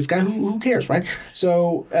want to meet this guy. Who cares, right?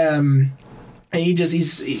 So,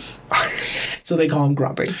 so so they call him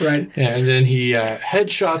Grumpy, right? Yeah, and then he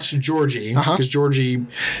headshots Georgie because Georgie,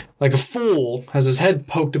 like a fool, has his head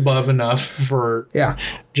poked above enough for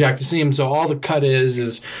Jack to see him. So all the cut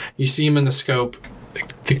is you see him in the scope.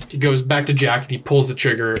 He goes back to Jack and he pulls the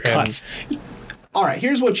trigger. Cuts. All right,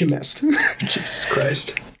 here's what you missed. Jesus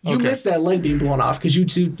Christ. You missed that leg being blown off because you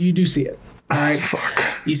do see it. All right.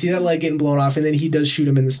 Fuck. You see that leg getting blown off, and then he does shoot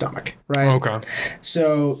him in the stomach, right? Okay.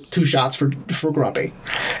 So 2 shots for Grumpy.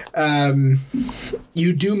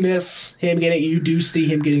 You do miss him getting. You do see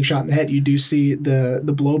him getting shot in the head. You do see the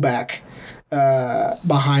blowback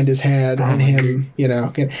behind his head and him. You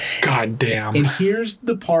know. God damn. And here's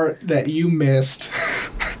the part that you missed.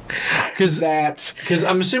 Because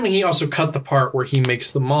I'm assuming he also cut the part where he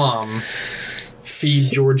makes the mom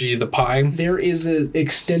feed Georgie the pie. There is an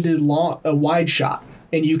extended a wide shot,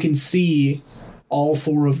 and you can see all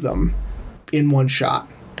 4 of them in one shot.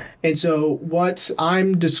 And so what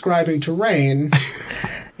I'm describing to Rain,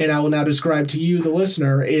 and I will now describe to you, the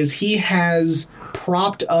listener, is he has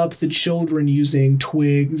propped up the children using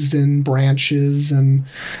twigs and branches and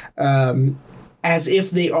as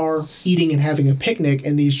if they are eating and having a picnic,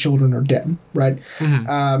 and these children are dead, right?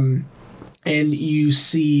 Mm-hmm. And you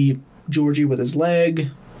see Georgie with his leg,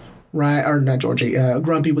 right? Or not Georgie,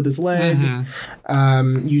 Grumpy with his leg.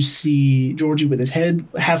 Mm-hmm. You see Georgie with his head,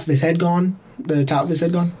 half of his head gone, the top of his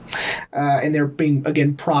head gone. And they're being,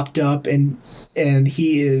 again, propped up, and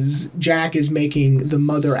Jack is making the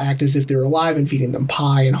mother act as if they're alive and feeding them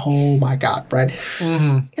pie, and oh my God, right?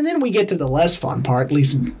 Mm-hmm. And then we get to the less fun part, at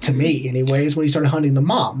least to me anyways, when he started hunting the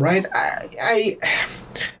mom, right?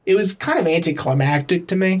 It was kind of anticlimactic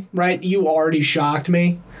to me, right? You already shocked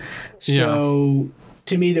me. So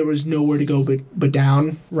to me, there was nowhere to go but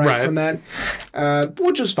down right from that,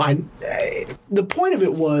 which was fine. The point of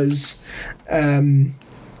it was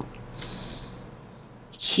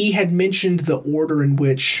he had mentioned the order in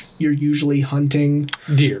which you're usually hunting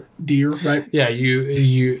deer, right? Yeah,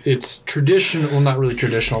 you. It's traditional. Well, not really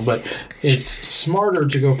traditional, but it's smarter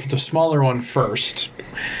to go for the smaller one first,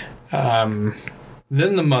 then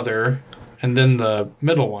the mother, and then the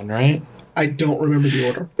middle one, right? I don't remember the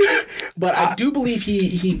order, but I do believe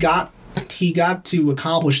he got to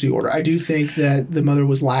accomplish the order. I do think that the mother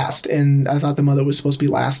was last, and I thought the mother was supposed to be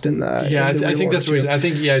last in the. Yeah, I think that's what. I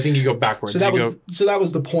think you go backwards. So that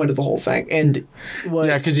was the point of the whole thing, and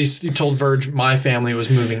because he told Verge my family was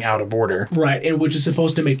moving out of order, right, and which is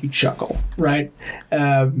supposed to make you chuckle, right,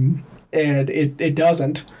 and it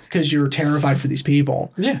doesn't because you're terrified for these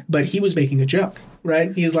people. Yeah, but he was making a joke.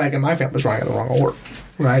 Right? He's like, and my family's running in the wrong order.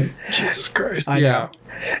 Right? Jesus Christ. I know.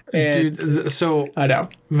 And dude, so I know.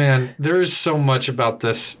 Man, there's so much about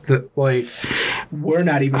this that, like... We're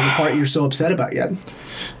not even to the part you're so upset about yet.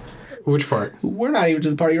 Which part? We're not even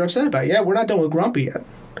to the part you're upset about yet. We're not done with Grumpy yet.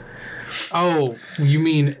 Oh, you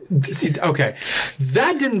mean... See, okay.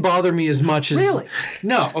 That didn't bother me as much as... Really?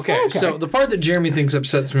 No, okay. So the part that Jeremy thinks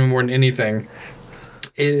upsets me more than anything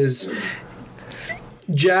is...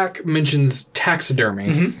 Jack mentions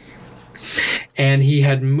taxidermy, and he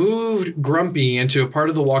had moved Grumpy into a part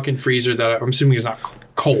of the walk-in freezer that I'm assuming is not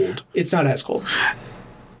cold. It's not as cold.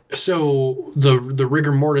 So the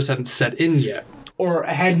rigor mortis hadn't set in yet. Or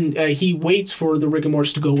hadn't. He waits for the rigor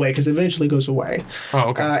mortis to go away, because it eventually goes away. Oh,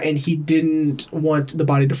 okay. And he didn't want the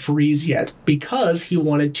body to freeze yet, because he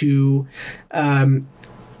wanted to...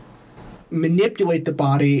 manipulate the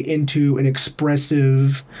body into an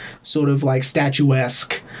expressive, sort of like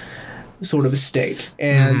statuesque sort of a state.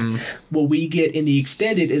 And what we get in the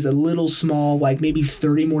extended is a little small, like maybe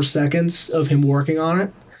 30 more seconds of him working on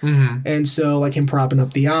it. And so like him propping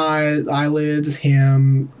up the eyelids,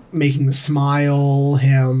 him making the smile,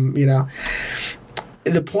 him,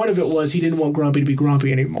 the point of it was he didn't want Grumpy to be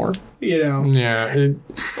grumpy anymore, Yeah.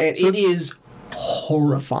 It is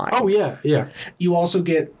horrifying. Oh, yeah. You also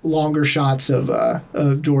get longer shots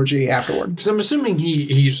of Georgie afterward. Because I'm assuming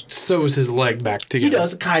he sews his leg back together. He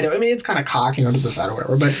does, kind of. I mean, it's kind of cocking onto the side or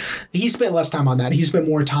whatever, but he spent less time on that. He spent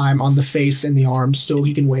more time on the face and the arms so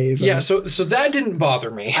he can wave. Yeah, so that didn't bother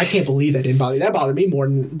me. I can't believe that didn't bother you. That bothered me more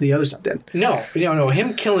than the other stuff did. No.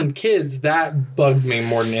 Him killing kids, that bugged me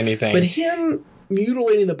more than anything. But him...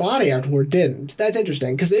 mutilating the body afterward didn't. That's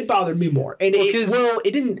interesting because it bothered me more. And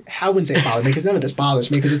it didn't. I wouldn't say it bothered me because none of this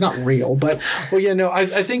bothers me because it's not real. But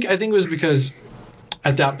I think it was because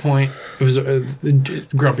at that point it was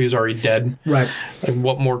Grumpy was already dead. Right. Like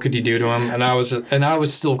what more could he do to him? And I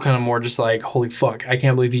was still kind of more just like, holy fuck! I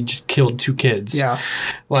can't believe he just killed 2 kids. Yeah.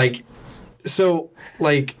 So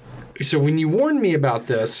when you warned me about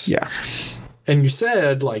this. Yeah. And you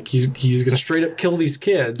said, like, he's going to straight up kill these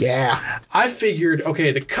kids. Yeah. I figured,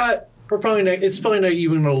 okay, the cut or probably not, it's probably not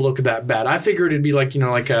even going to look that bad. I figured it'd be like, you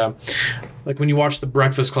know, like when you watch The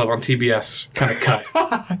Breakfast Club on TBS kind of cut.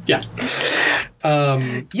 Yeah.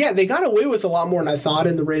 Yeah, they got away with a lot more than I thought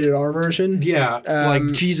in the rated R version. Yeah,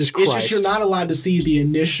 like Jesus Christ. It's just you're not allowed to see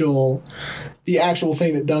the actual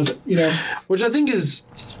thing that does it, you know? Which I think is,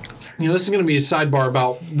 you know, this is going to be a sidebar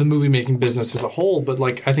about the movie making business as a whole, but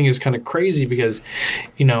like I think is kind of crazy because,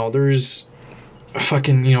 you know, there's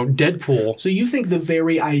fucking, you know, Deadpool. So you think the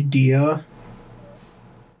very idea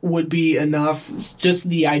would be enough? Just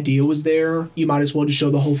the idea was there. You might as well just show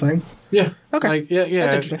the whole thing. Yeah. Okay. Like, yeah.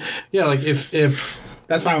 That's interesting. Yeah. Like if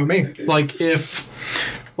that's fine with me. Like it's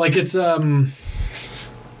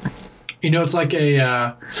you know, it's like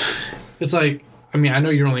it's like, I mean, I know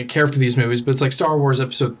you don't really care for these movies, but it's like Star Wars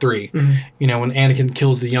Episode 3, you know, when Anakin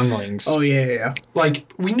kills the younglings. Oh, yeah.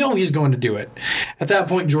 Like, we know he's going to do it. At that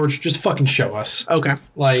point, George, just fucking show us. Okay.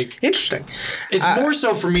 Like... Interesting. It's more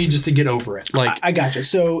so for me just to get over it. Like, I gotcha.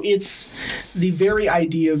 So it's... The very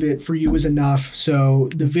idea of it for you is enough, so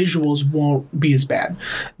the visuals won't be as bad.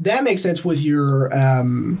 That makes sense with your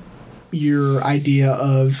idea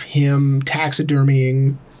of him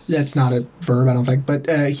taxidermying... That's not a verb, I don't think, but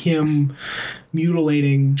him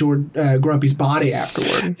mutilating Grumpy's body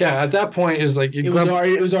afterward. Yeah, at that point, it was like... It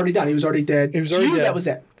was already done. He was already dead. It was already dead. That was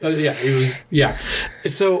it. Yeah, it was... Yeah.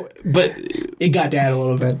 So, but... It got Dad a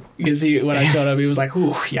little bit. Because when I showed up, he was like,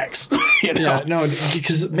 ooh, yikes. You know? Yeah, no,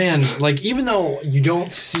 because, man, like, even though you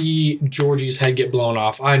don't see Georgie's head get blown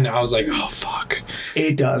off, I was like, oh, fuck.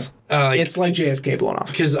 It does. It's like JFK blown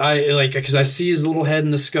off. Because I see his little head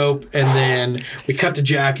in the scope, and then we cut to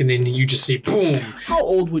Jack, and then you just see, boom. How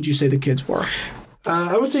old would you say the kids were?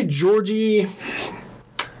 I would say Georgie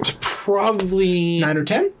was probably... 9 or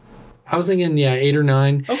 10? I was thinking, 8 or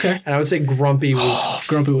 9. Okay. And I would say Grumpy was...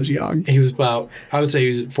 Grumpy was young. He was about... I would say he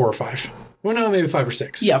was 4 or 5. Well, no, maybe 5 or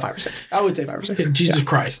 6. Yeah, 5 or 6. I would say 5 or 6. Jesus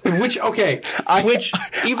Christ. Which, okay.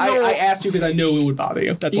 Even though I asked you because I knew it would bother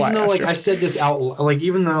you. That's why I asked you. I said this out... Like,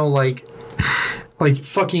 even though, like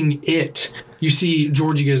fucking It, you see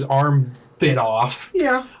Georgie get his arm bit off.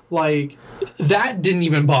 Yeah. Like, that didn't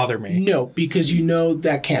even bother me. No, because you know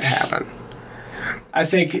that can't happen. I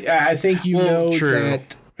think you know true.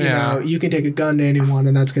 that... You know, you can take a gun to anyone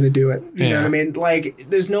and that's going to do it. You know what I mean? Like,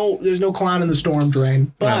 there's no clown in the storm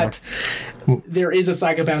drain, but there is a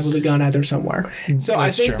psychopath with a gun out there somewhere. So I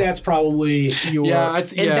think that's probably your...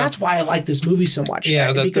 that's why I like this movie so much.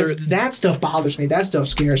 Yeah, because that stuff bothers me. That stuff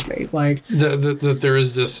scares me. Like that there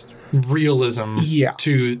is this realism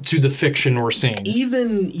to the fiction we're seeing.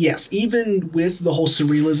 Even with the whole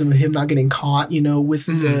surrealism of him not getting caught, you know, with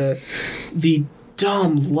the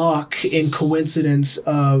dumb luck and coincidence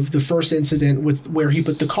of the first incident with where he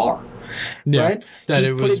put the car, right? That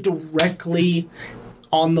he put it directly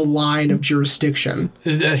on the line of jurisdiction.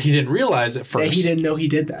 He didn't realize at first. He didn't know he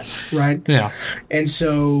did that, right? Yeah. And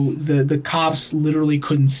so the cops literally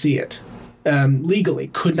couldn't see it. Legally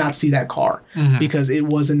could not see that car because it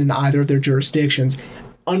wasn't in either of their jurisdictions.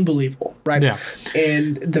 Unbelievable, right? Yeah.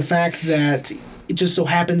 And the fact that it just so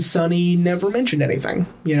happens Sonny never mentioned anything.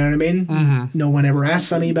 You know what I mean? No one ever asked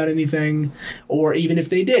Sonny about anything. Or even if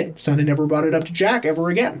they did, Sonny never brought it up to Jack ever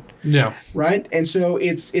again. Yeah. Right? And so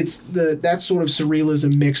it's that sort of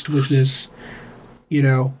surrealism mixed with this, you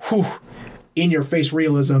know, in-your-face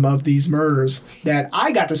realism of these murders that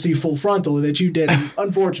I got to see full frontal that you didn't.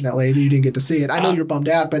 Unfortunately, that you didn't get to see it. I know you're bummed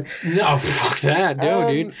out, but... No, fuck that.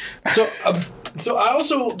 No, dude. So I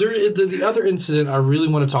also... The other incident I really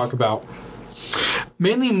want to talk about...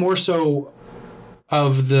 Mainly more so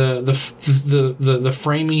of the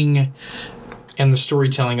framing and the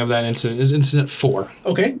storytelling of that incident is incident 4.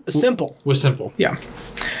 Okay, Simple. Was Simple. Yeah.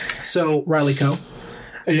 So Riley Coe.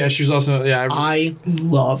 Yeah, she was also I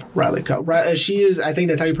love Riley Coe. She is. I think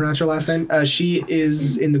that's how you pronounce her last name. She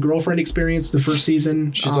is in the Girlfriend Experience, the first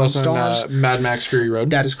season. She's also Stars. in Mad Max Fury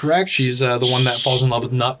Road. That is correct. She's the one that falls in love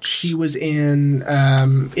with Nux. She was in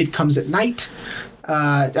It Comes at Night.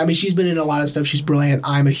 I mean, she's been in a lot of stuff. She's brilliant.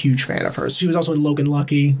 I'm a huge fan of hers. She was also in Logan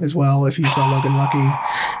Lucky as well, if you saw Logan Lucky.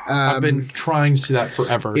 I've been trying to see that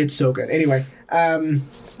forever. It's so good. Anyway. I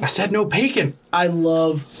said no bacon. I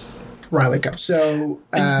love Riley Coe. So,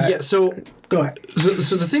 so go ahead.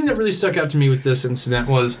 So the thing that really stuck out to me with this incident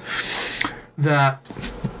was that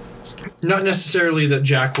not necessarily that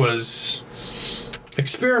Jack was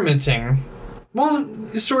experimenting. Well,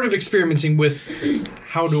 sort of experimenting with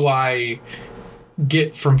how do I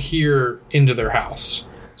get from here into their house.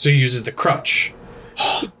 So he uses the crutch.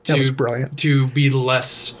 That was brilliant. To be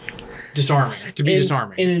less disarming.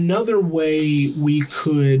 Disarming. In another way, we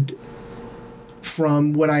could,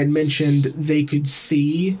 from what I had mentioned, they could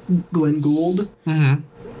see Glenn Gould.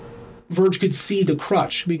 Verge could see the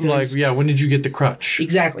crutch because Like, yeah, when did you get the crutch?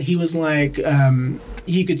 exactly, he was like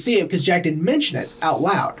he could see it because Jack didn't mention it out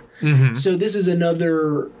loud. So this is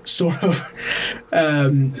another sort of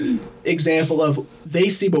example of they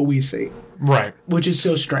see what we see, Right. which is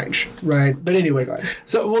so strange, right? But anyway, go ahead.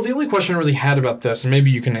 So, well, the only question I really had about this, and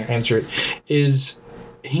maybe you can answer it, is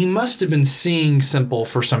he must have been seeing Simple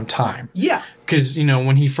for some time. Yeah. Because, you know,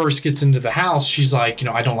 when he first gets into the house, she's like, you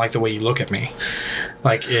know, I don't like the way you look at me.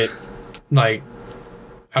 Like, I don't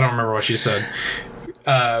remember what she said.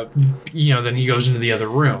 You know, then he goes into the other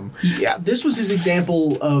room. Yeah, this was his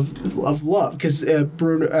example of love because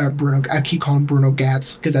Bruno, I keep calling him Bruno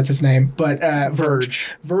Gatz because that's his name, but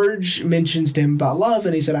Verge mentions to him about love,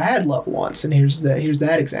 and he said, "I had love once," and here's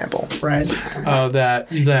that example, right?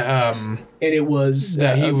 And it was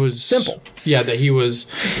that he was Simple. Yeah, that he was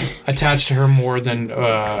attached to her more than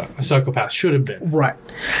a psychopath should have been. Right.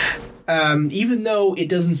 Even though it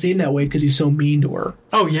doesn't seem that way because he's so mean to her.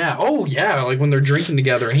 Oh yeah. Like when they're drinking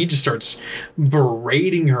together, and he just starts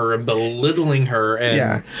berating her and belittling her,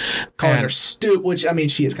 and calling her stupid. Which, I mean,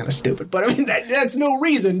 she is kind of stupid, but I mean that's no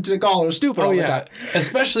reason to call her stupid all the time.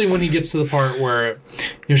 Especially when he gets to the part where, you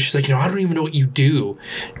know, she's like, you know, I don't even know what you do,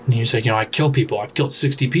 and he's like, you know, I kill people. I've killed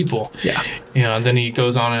 60 people. Yeah. You know, and then he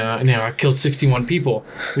goes on, and you know, I killed 61 people.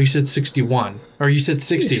 Well, you said 61, or you said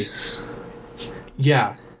 60.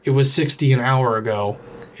 Yeah. It was 60 an hour ago.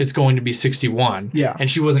 It's going to be 61. Yeah. And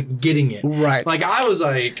she wasn't getting it. Right. Like, I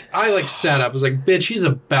sat up. I was like, bitch, he's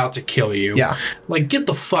about to kill you. Yeah. Like, get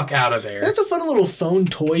the fuck out of there. That's a fun little phone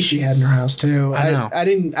toy she had in her house, too. I know.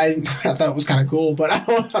 I thought it was kind of cool, but I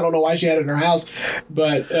don't know why she had it in her house.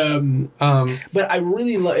 But I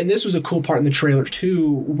really love, and this was a cool part in the trailer,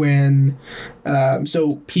 too, when,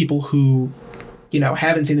 so people who, you know,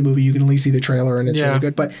 haven't seen the movie, you can at least see the trailer, and it's really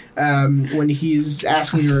good. But when he's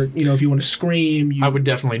asking her, you know, if you want to scream, I would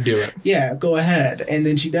definitely do it. Yeah, go ahead. And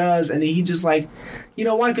then she does, and he just like, you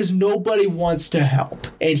know why? Because nobody wants to help,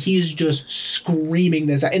 and he's just screaming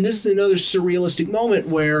this. And this is another surrealistic moment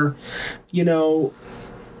where, you know,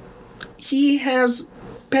 he has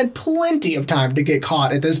had plenty of time to get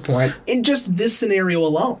caught at this point in just this scenario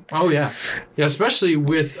alone. Oh yeah, especially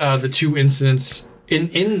with the two incidents.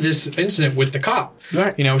 In this incident with the cop,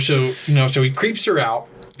 right? You know, so he creeps her out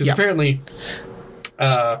because apparently,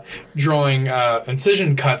 drawing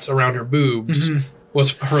incision cuts around her boobs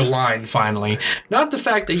was her line. Finally, not the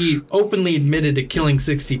fact that he openly admitted to killing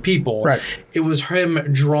 60 people. Right. It was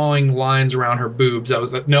him drawing lines around her boobs. That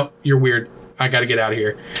was like, nope, you're weird. I got to get out of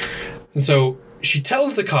here. And so she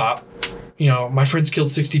tells the cop, you know, my friend's killed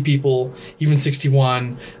 60 people, even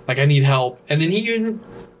 61. Like, I need help. And then he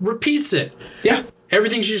repeats it. Yeah.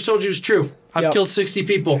 Everything she just told you is true. I've killed 60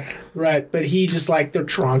 people. Right, but he just like, they're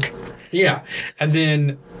drunk. Yeah. And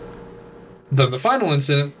then the final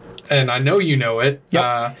incident, and I know you know it,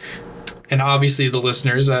 and obviously the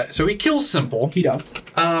listeners, so he kills Simple. He does.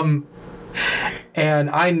 And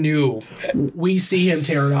I knew. We see him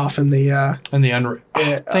tear it off in the...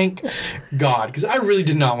 thank God, because I really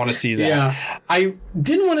did not want to see that. Yeah. I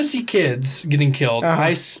didn't want to see kids getting killed.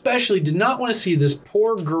 I especially did not want to see this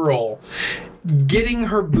poor girl getting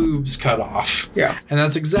her boobs cut off. Yeah. And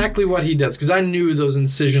that's exactly what he does, because I knew those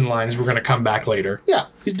incision lines were going to come back later. Yeah,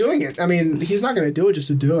 he's doing it. I mean, he's not going to do it just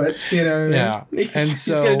to do it, you know? Yeah. He's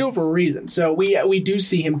going to do it for a reason. So we do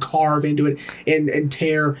see him carve into it and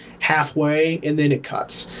tear halfway, and then it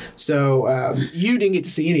cuts. So you didn't get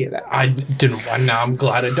to see any of that. I didn't. Now I'm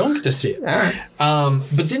glad I don't get to see it. All right.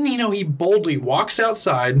 But then, you know, he boldly walks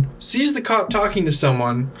outside, sees the cop talking to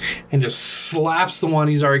someone, and just slaps the one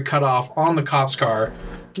he's already cut off on the cop's car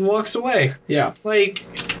and walks away. Yeah. Like,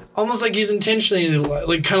 almost like he's intentionally,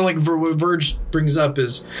 like, kind of like what Verge brings up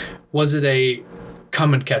is, was it a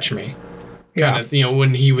come and catch me? Yeah. Kind of, you know,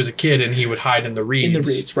 when he was a kid and he would hide in the reeds. In the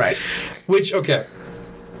reeds, right. Which, okay.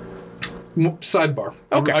 Sidebar.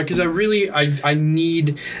 Okay. Because I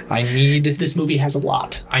need... This movie has a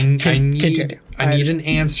lot. I need continue. I need an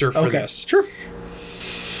answer for this. Sure.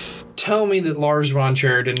 Tell me that Lars von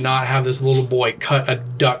Trier did not have this little boy cut a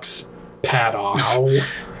duck's pad off. No.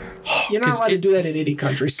 You're not allowed to do that in any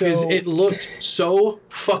country. Because it looked so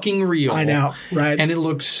fucking real. I know, right? And it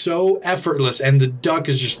looked so effortless, and the duck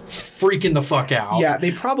is just freaking the fuck out. Yeah,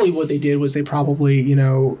 what they did was they probably, you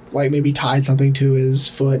know, like maybe tied something to his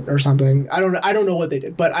foot or something. I don't know what they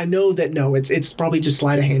did, but I know that it's probably just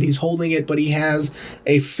sleight of hand. He's holding it, but he has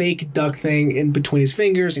a fake duck thing in between his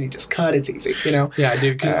fingers, and he just cut. It's easy, you know. Yeah,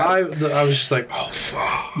 dude. Because I was just like, oh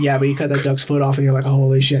fuck. Yeah, but he cut that duck's foot off, and you're like,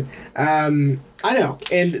 holy shit. I know,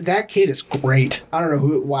 and that kid is great. I don't know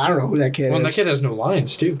who that kid is. Well, that kid has no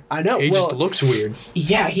lines too. I know. He just looks weird.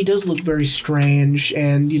 Yeah, he does look very strange,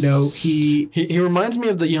 and he reminds me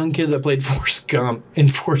of the young kid that played Forrest Gump in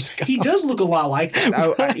Forrest Gump. He does look a lot like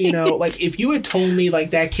that. Like if you had told me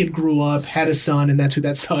like that kid grew up, had a son, and that's who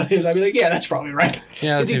that son is, I'd be like, yeah, that's probably right.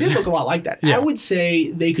 Yeah, because he did look a lot like that. Yeah. I would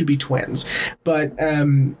say they could be twins, but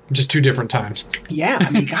just two different times. Yeah, I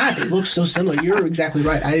mean, God, they look so similar. You're exactly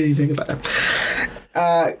right. I didn't even think about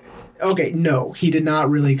that. Okay, no, he did not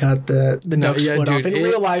really cut the duck's foot off. In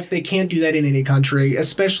real life, they can't do that in any country,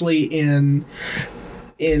 especially in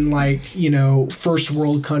like, first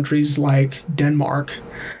world countries like Denmark.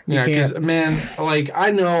 Yeah, because, man, like,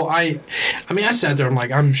 I sat there,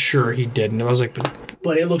 I'm sure he did, and I was like,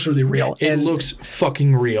 but it looks really real. It looks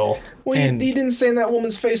fucking real. Well, he didn't sand that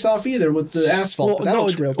woman's face off either with the asphalt, but that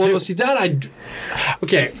looks real, too. Well, see,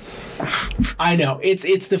 okay. I know.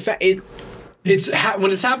 It's the fact...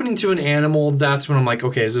 when it's happening to an animal, that's when I'm like,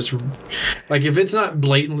 okay, is this... Like, if it's not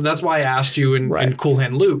blatant... That's why I asked you in Cool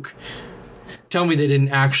Hand Luke, tell me they didn't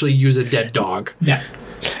actually use a dead dog. Yeah.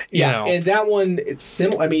 Yeah, and that one, it's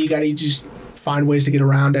similar. I mean, you got to just find ways to get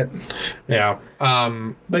around it. Yeah.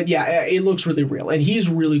 But yeah, it looks really real, and he's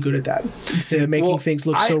really good at that, to making things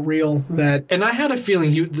look so real that... And I had a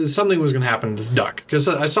feeling something was going to happen to this duck, because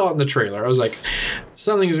I saw it in the trailer. I was like,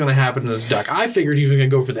 something is going to happen to this duck. I figured he was going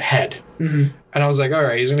to go for the head. Mm-hmm. And I was like, all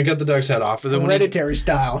right, he's going to cut the duck's head off. But then Hereditary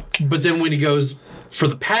style. But then when he goes for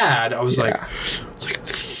the pad, I was like,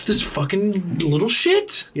 this fucking little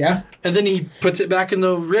shit. Yeah. And then he puts it back in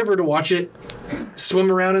the river to watch it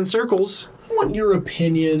swim around in circles. I want your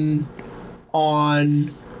opinion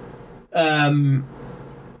on...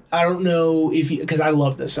 I don't know if because I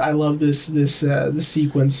love this. I love this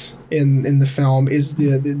sequence in the film is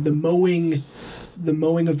the mowing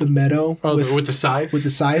of the meadow with the scythe. With the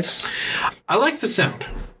scythes. I like the sound.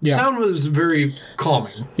 Yeah. Sound was very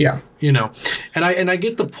calming. Yeah. And I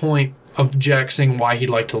get the point of Jack saying why he'd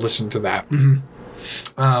like to listen to that.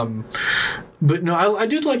 Mm-hmm. But no, I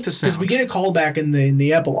did like the sound. Because we get a callback in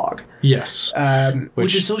the epilogue. Yes.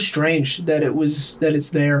 Which is so strange that it's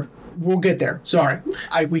there. We'll get there. Sorry.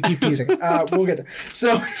 We keep teasing. We'll get there.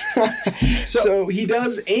 So he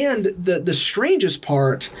does, and the strangest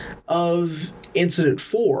part of Incident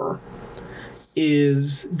 4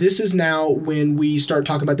 is this is now when we start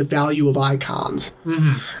talking about the value of icons.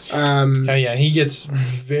 Mm-hmm. He gets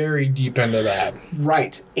very deep into that.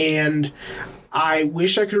 Right. And I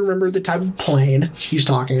wish I could remember the type of plane he's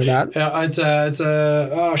talking about. It's a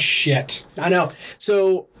oh shit. I know.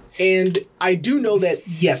 So, and I do know that,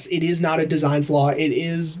 yes, it is not a design flaw. It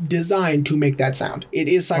is designed to make that sound. It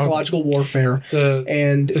is psychological warfare.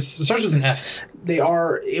 And it starts with an S.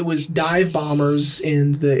 It was dive bombers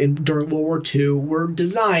during World War II were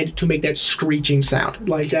designed to make that screeching sound.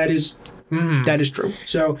 Like, that is true.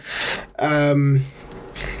 So, and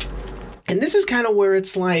this is kind of where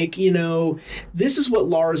it's like, this is what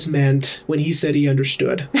Lars meant when he said he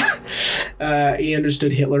understood. He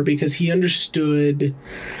understood Hitler because he understood,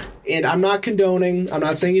 and I'm not condoning, I'm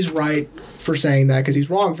not saying he's right for saying that because he's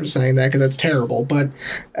wrong for saying that because that's terrible. But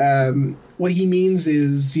what he means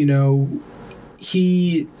is,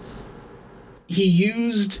 he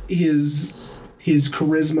used his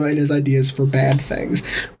charisma and his ideas for bad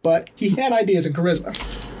things, but he had ideas and charisma.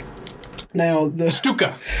 Now the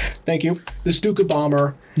Stuka. Thank you. The Stuka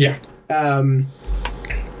bomber. Yeah. And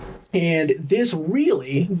this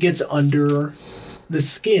really gets under the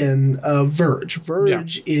skin of Verge.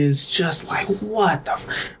 Verge is just like, what the...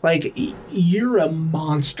 Like, you're a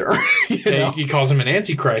monster. He calls him an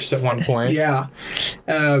antichrist at one point. Yeah.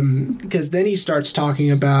 Because then he starts talking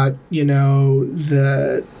about, and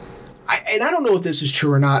I don't know if this is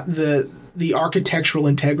true or not, the architectural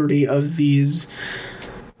integrity of these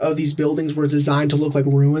buildings were designed to look like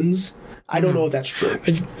ruins. I don't know if that's true.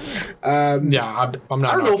 I'm not. I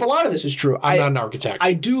don't know if a lot of this is true. I'm not an architect.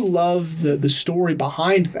 I do love the story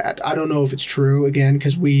behind that. I don't know if it's true, again,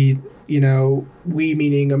 because we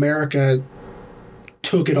meaning America,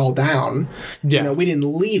 took it all down. Yeah. We didn't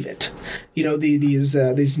leave it.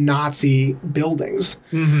 These Nazi buildings.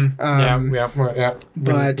 Mm-hmm. Yeah.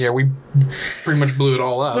 But we pretty much blew it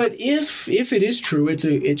all up. But if it is true,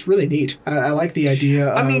 it's really neat. I like the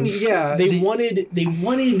idea. They wanted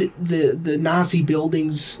the Nazi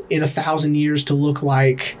buildings in 1,000 years to look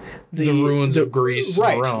like the ruins of Greece,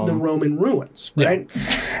 right? and Rome. The Roman ruins, right?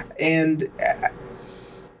 Yeah. And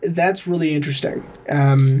that's really interesting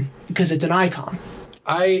because it's an icon.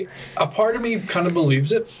 A part of me kind of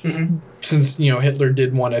believes it, since Hitler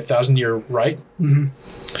did want 1,000-year Reich,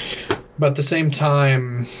 but at the same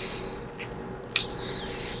time,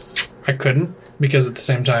 I couldn't, because at the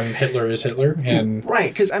same time, Hitler is Hitler. And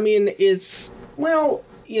Right, because, I mean, it's, well,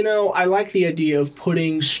 you know, I like the idea of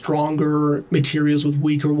putting stronger materials with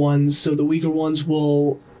weaker ones, so the weaker ones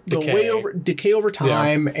will decay over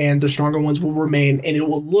time, and the stronger ones will remain, and it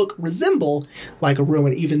will resemble like a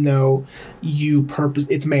ruin, even though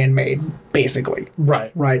it's man-made, basically.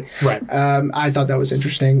 Right. I thought that was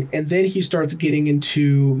interesting, and then he starts getting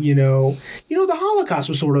into the Holocaust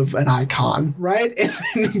was sort of an icon, right?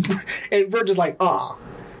 And Verge is like,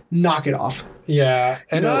 knock it off. Yeah,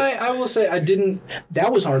 and I will say I didn't.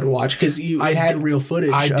 That was hard to watch because it had real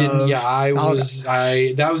footage. I didn't.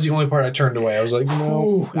 That was the only part I turned away. I was like,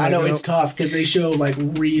 no. I know it's tough because they show like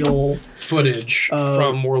real footage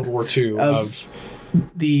from World War II of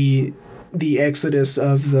the exodus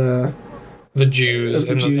of the Jews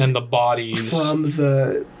and the bodies from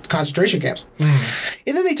the concentration camps.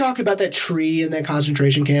 And then they talk about that tree in that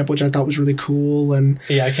concentration camp, which I thought was really cool. And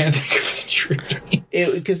yeah, I can't think of the tree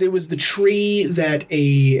because it was the tree that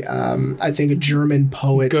I think a German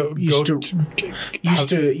poet used to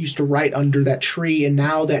write under that tree, and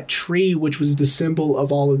now that tree, which was the symbol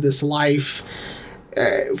of all of this life.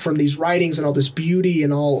 From these writings and all this beauty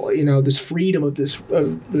and all this freedom of this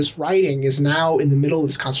writing is now in the middle of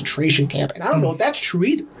this concentration camp, and I don't know if that's true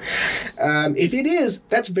either. If it is,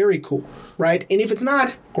 that's very cool, right? And if it's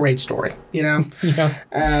not, great story, Yeah.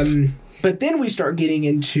 But then we start getting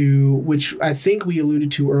into, which I think we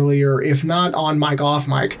alluded to earlier, if not on mic, off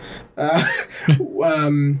mic.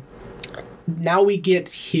 Now we get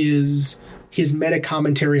his meta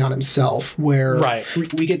commentary on himself, where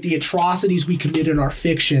we get the atrocities we commit in our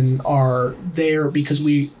fiction are there because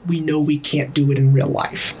we know we can't do it in real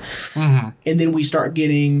life. Mm-hmm. And then we start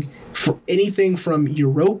getting anything from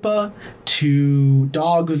Europa to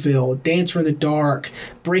Dogville, Dancer in the Dark,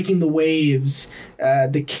 Breaking the Waves,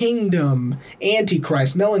 The Kingdom,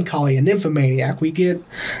 Antichrist, Melancholia, Nymphomaniac. We get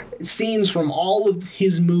scenes from all of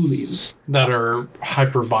his movies that are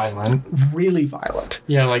hyper violent, really violent.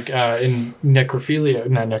 Yeah, like in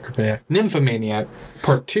Nymphomaniac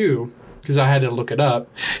Part 2, because I had to look it up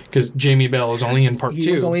because Jamie Bell is only in Part 2.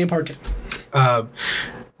 He was only in Part 2.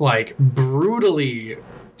 Like brutally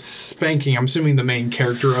spanking, I'm assuming the main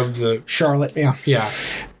character of the Charlotte, yeah.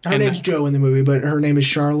 Her name's Joe in the movie, but her name is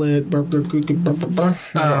Charlotte. I don't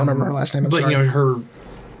remember her last name. I'm sorry. Her,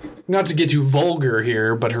 not to get too vulgar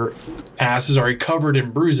here, but her ass is already covered in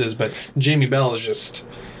bruises. But Jamie Bell is just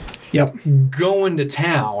going to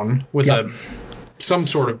town with some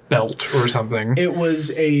sort of belt or something. It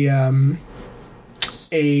was a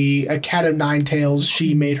cat of nine tails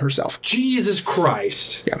she made herself. Jesus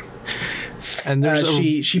Christ! Yeah. And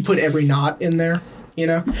she put every knot in there,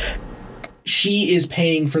 She is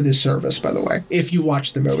paying for this service, by the way, if you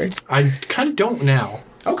watch the movie. I kind of don't now.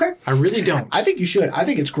 Okay. I really don't. I think you should. I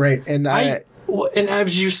think it's great. And and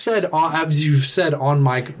as you've said on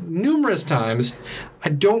mic numerous times, I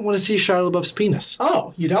don't want to see Shia LaBeouf's penis.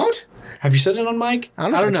 Oh, you don't? Have you said it on mic?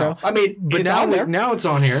 I don't know. So. I mean, but it's on there. Now it's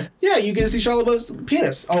on here. Yeah, you get to see Shia LaBeouf's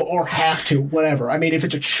penis. Oh, or have to, whatever. I mean, if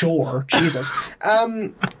it's a chore, Jesus.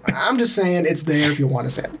 I'm just saying it's there if you want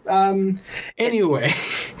to say it. Anyway.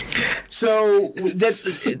 So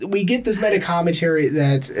we get this meta commentary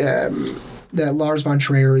that Lars von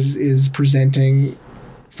Trier is presenting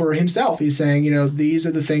for himself. He's saying, these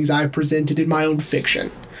are the things I've presented in my own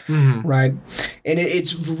fiction, right? And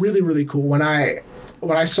it's really, really cool. When I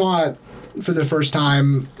saw it for the first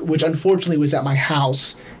time, which unfortunately was at my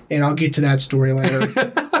house, and I'll get to that story later.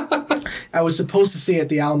 I was supposed to see it at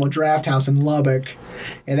the Alamo Draft House in Lubbock,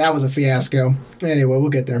 and that was a fiasco. Anyway, we'll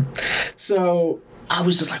get there. So I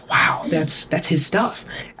was just like, wow, that's his stuff.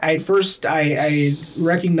 I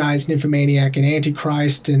recognized Nymphomaniac and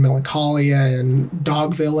Antichrist and Melancholia and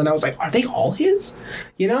Dogville, and I was like, are they all his?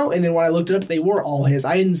 And then when I looked it up, they were all his.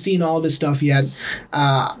 I hadn't seen all of his stuff yet.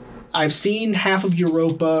 I've seen half of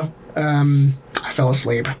Europa. I fell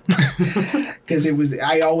asleep because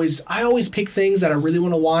I always pick things that I really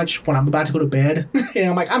want to watch when I'm about to go to bed, and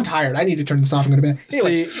I'm like, I'm tired. I need to turn this off and go to bed.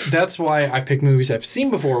 Anyway. See, that's why I pick movies I've seen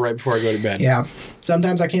before right before I go to bed. Yeah,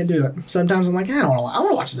 sometimes I can't do it. Sometimes I'm like, I want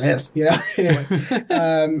to watch this. Anyway,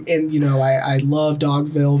 and I love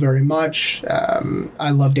Dogville very much.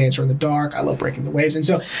 I love Dancer in the Dark. I love Breaking the Waves, and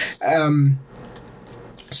so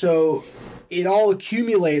it all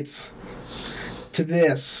accumulates to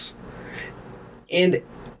this. And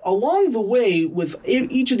along the way with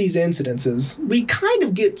each of these incidences, we kind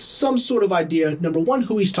of get some sort of idea, number one,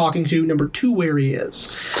 who he's talking to, number two, where he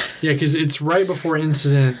is. Yeah, because it's right before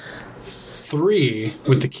incident 3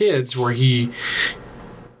 with the kids where he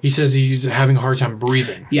says he's having a hard time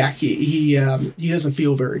breathing. Yeah, he doesn't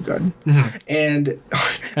feel very good. Mm-hmm. And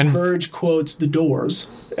And Verge quotes The Doors.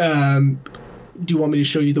 Do you want me to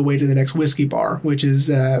show you the way to the next whiskey bar, which is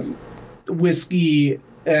whiskey?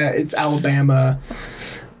 It's Alabama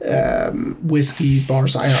whiskey bar.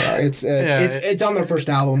 So I don't know. It's on their first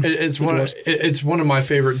album. It's one of my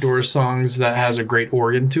favorite Doors songs that has a great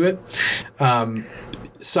organ to it.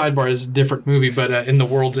 Sidebar is a different movie, but in The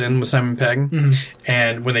World's End with Simon Pegg,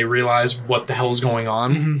 and when they realize what the hell's going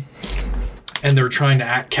on, and they're trying to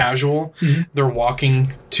act casual, they're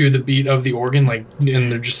walking to the beat of the organ, like,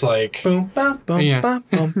 and they're just like, boom, ba, boom, Yeah. ba,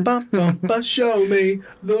 boom, ba, boom, ba, show me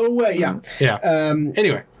the way. Yeah.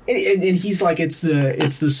 Anyway, And he's like, it's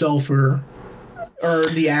the sulfur or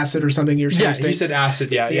the acid or something you're tasting. yeah, he said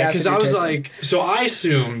acid, yeah, because acid I you're was tasting. like, so I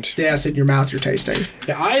assumed, The acid in your mouth you're tasting.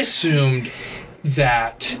 I assumed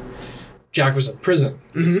that Jack was in prison.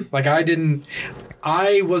 Like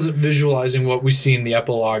I wasn't visualizing what we see in the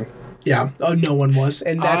epilogue. Yeah. Oh, no one was,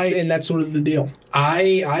 and that's sort of the deal.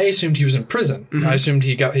 I assumed he was in prison. I assumed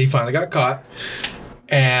he finally got caught,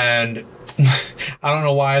 and I don't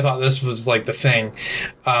know why I thought this was like the thing,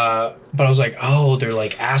 but I was like, oh, they're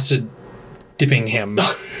like acid dipping him.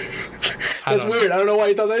 That's weird. I don't know why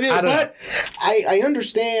you thought that either, but I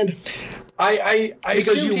understand I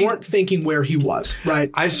because you weren't thinking where he was, right?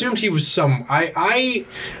 I assumed he was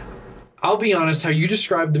I'll be honest, how you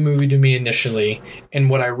described the movie to me initially, and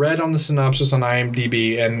what I read on the synopsis on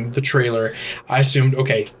IMDb and the trailer, I assumed,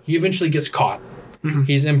 okay, he eventually gets caught.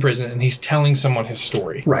 He's in prison, and he's telling someone his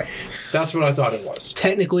story. Right. That's what I thought it was.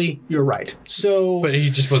 Technically, you're right. So, But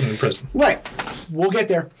he just wasn't in prison. right. We'll get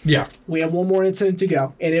there. Yeah. We have one more incident to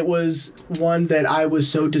go, and it was one that I was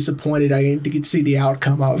so disappointed I didn't see the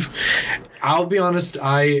outcome of. I'll be honest,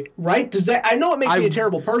 Right? Does that? I know it makes me a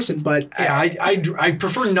terrible person, but I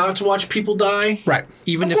prefer not to watch people die. Right.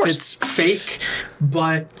 Even Of if course. it's fake,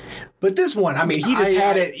 but... But this one, I mean, he just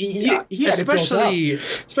had it. He had it built up.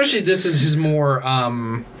 Especially this is his more.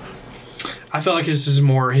 I felt like this is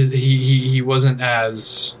more his. He wasn't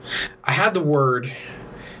as. I had the word.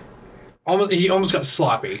 He almost got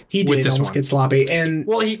sloppy. He with did this almost one. get sloppy, and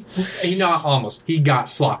Well, he not almost. He got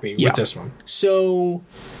sloppy Yeah. with this one. so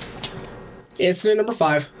incident number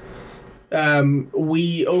 5.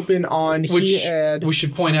 We open on Which we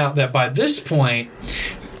should point out that by this point,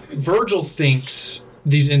 Virgil thinks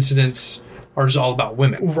these incidents are just all about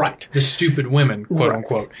women. right. The stupid women, quote Right.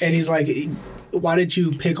 unquote. And he's like, why did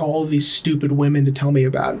you pick all of these stupid women to tell me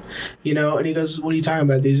about? You know, and he goes, what are you talking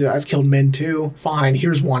about? I've killed men too. Fine,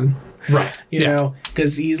 here's one. Right. You know,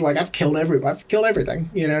 because he's like, I've killed everything.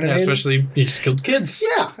 You know what I mean? Especially he's killed kids.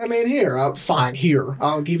 Yeah, I mean, fine, here,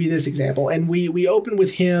 I'll give you this example. And we open with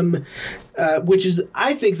him, which is,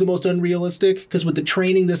 I think, the most unrealistic, because with the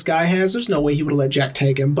training this guy has, there's no way he would have let Jack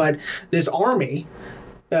take him. But this army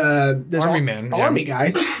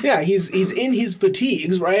guy, yeah, he's in his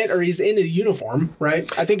fatigues, right? Or he's in a uniform, right?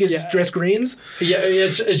 I think his dress greens. Yeah,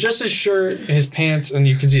 it's just his shirt, his pants, and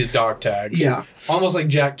you can see his dog tags. Yeah. Almost like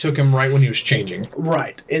Jack took him right when he was changing.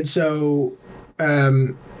 Right. And so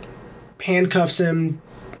handcuffs him,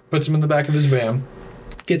 Puts him in the back of his van.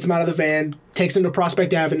 gets him out of the van, takes him to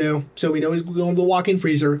Prospect Avenue, so we know he's going to the walk-in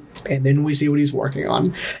freezer, and then we see what he's working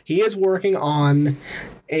on. He is working on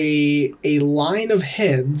a line of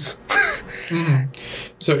heads.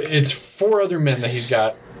 So it's 4 other men that he's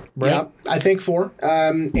got, right? Yeah, I think 4.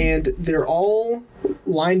 And they're all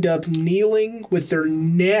lined up, kneeling with their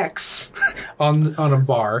necks On a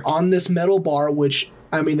bar. on this metal bar, which,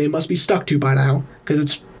 I mean, they must be stuck to by now, because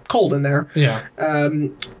it's cold in there. Yeah.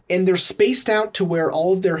 And they're spaced out to where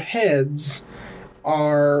all of their heads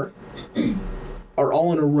are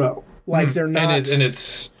all in a row. Like they're not. And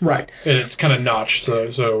it's right. And it's kind of notched.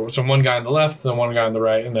 So one guy on the left, then one guy on the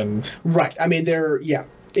right, and then Right. I mean, yeah,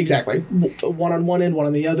 exactly. One on one end, one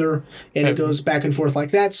on the other, and it goes back and forth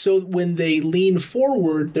like that. So when they lean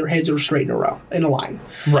forward, their heads are straight in a row, in a line.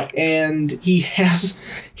 right. And he has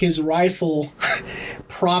his rifle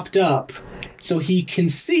propped up so he can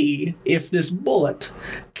see if this bullet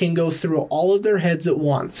can go through all of their heads at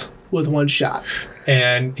once with one shot.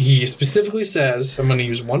 And he specifically says, "I'm going to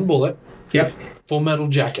use one bullet, Yep, Full Metal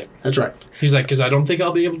Jacket." that's right. He's like, "Because I don't think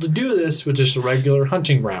I'll be able to do this with just a regular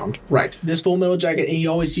hunting round." Right. This Full Metal Jacket, and he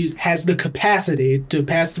always has the capacity to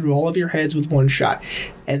pass through all of your heads with one shot.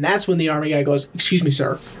 And that's when the army guy goes, "Excuse me,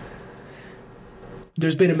 sir.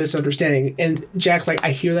 There's been a misunderstanding." And Jack's like,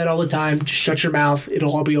 "I hear that all the time. Just shut your mouth.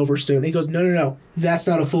 It'll all be over soon." And he goes, No. That's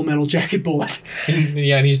not a Full Metal Jacket bullet. And,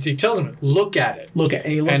 and he tells him, "Look at it." Look at it.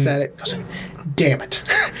 And he looks at it and goes, damn it.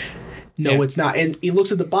 No, Yeah. it's not. And he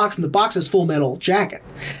looks at the box, and the box is Full Metal Jacket.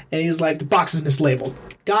 And he's like, the box is mislabeled.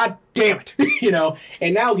 God damn it.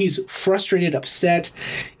 And now he's frustrated, upset,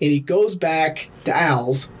 and he goes back to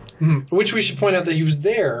Al's. Which we should point out that he was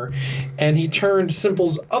there, and he turned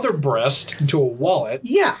Simple's other breast into a wallet.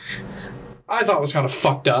 Yeah. I thought was kind of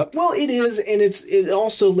fucked up. Well, it is, and it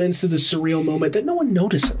also lends to the surreal moment that no one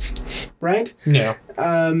notices, right? Yeah.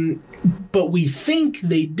 But we think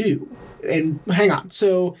they do. And hang on.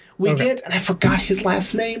 So we get, and I forgot his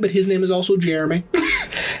last name, but his name is also Jeremy.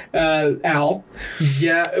 Al.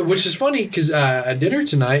 Yeah, which is funny because at dinner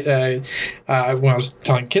tonight, when I was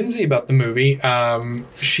telling Kinsey about the movie,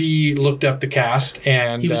 she looked up the cast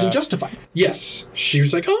and He was in Justified. Yes, she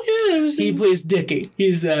was like, "Oh yeah, he plays Dickie.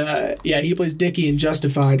 He plays Dickie in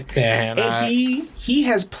Justified." And he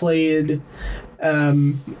has played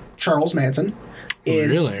Charles Manson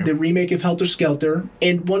in the remake of Helter Skelter,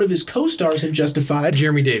 and one of his co-stars in Justified,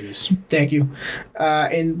 Jeremy Davies. Thank you.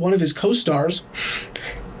 And one of his co-stars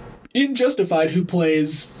in Justified, who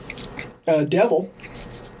plays Devil,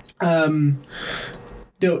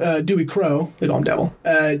 Dewey Crow. They call him Devil.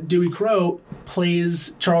 Dewey Crow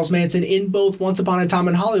plays Charles Manson in both Once Upon a Time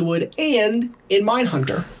in Hollywood and in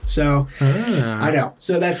Mindhunter. So I know.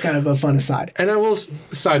 So that's kind of a fun aside. And I will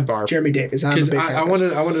sidebar Jeremy Davies. I'm a big fan. I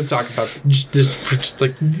wanted to talk about just this for just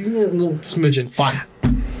like a little smidgen. Fun.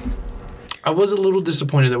 I was a little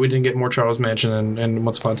disappointed that we didn't get more Charles Manson and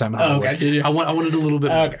Once Upon a Time in Hollywood. Okay, did you? I wanted a little bit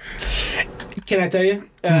more. Okay. Can I tell you?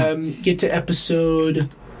 Get to episode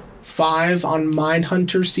 5 on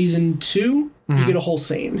Mindhunter season 2. You get a whole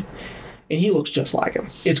scene. And he looks just like him.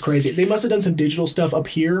 It's crazy. They must have done some digital stuff up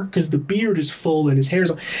here because the beard is full and his hair's...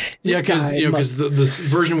 Because this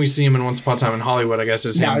version we see him in Once Upon a Time in Hollywood, I guess,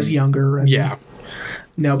 is now him. he's younger. And Yeah.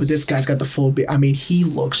 No, but this guy's got the full beard. I mean, he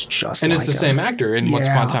looks just And like it's the him. same actor in Once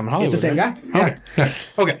Upon a Time in Hollywood. It's the same right? guy. Yeah. Okay.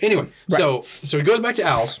 Okay. Anyway, so he goes back to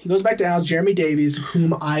Al's. He goes back to Al's, Jeremy Davies,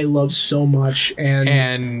 whom I love so much.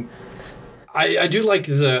 And I do like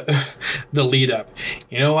the lead up.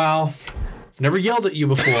 You know, Al, I've never yelled at you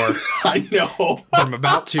before. I know. But I'm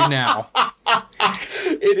about to now.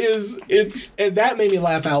 And that made me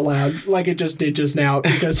laugh out loud like it just did just now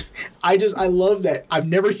because I love that I've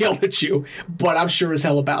never yelled at you, but I'm sure as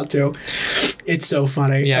hell about to. It's so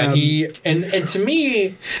funny. Yeah, and to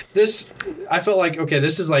me, this, I felt like, okay,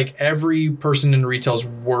 this is like every person in retail's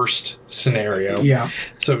worst scenario. Yeah.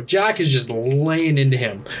 So Jack is just laying into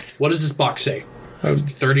him. What does this box say?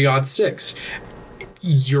 30-06.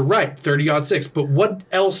 You're right, 30-06. But what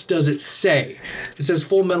else does it say? It says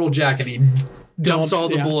Full Metal Jacket. He dumps all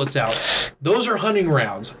the bullets out. Those are hunting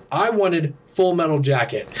rounds. I wanted Full Metal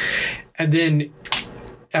Jacket. And then,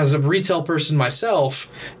 as a retail person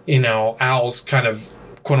myself, Al's kind of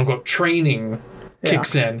quote-unquote training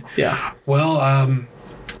kicks in. Yeah. Well, I'm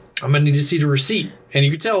going to need to see the receipt. And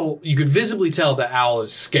you could visibly tell that Al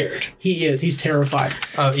is scared. He is. He's terrified.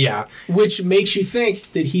 Yeah. Which makes you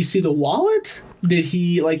think, did he see the wallet? Did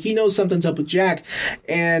he knows something's up with Jack?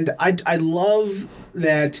 And I love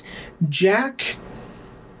that Jack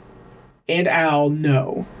and Al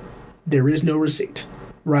know there is no receipt,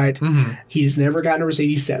 right? Mm-hmm. He's never gotten a receipt.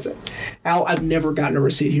 He says it. Al, I've never gotten a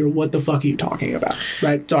receipt here. What the fuck are you talking about?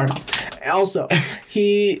 Right? Sorry, Mom. Also,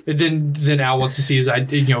 Then Al wants to see his,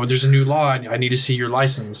 there's a new law. I need to see your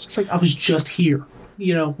license. It's like, I was just here.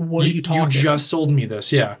 What are you talking about? You just sold me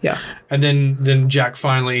this, yeah. Yeah. And then Jack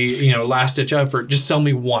finally, last ditch effort, just sell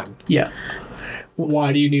me one. Yeah.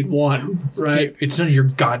 Why do you need one, right? It's none of your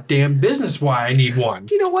goddamn business why I need one.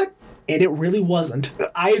 You know what? And it really wasn't.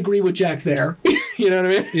 I agree with Jack there. You know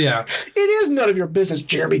what I mean? Yeah. It is none of your business,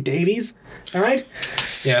 Jeremy Davies. All right?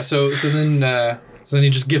 Yeah, so then he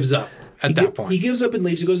just gives up at that point. He gives up and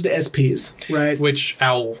leaves. He goes to SP's, right? Which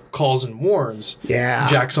Al calls and warns. Yeah.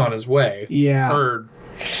 Jack's on his way. Yeah.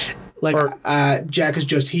 Jack is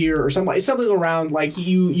just here or something. It's something around like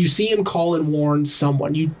you see him call and warn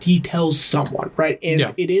someone. He tells someone, right?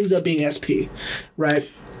 And it ends up being SP,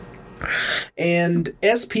 right? And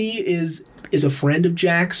SP is a friend of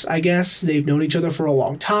Jack's, I guess. They've known each other for a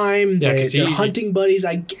long time. They're hunting buddies,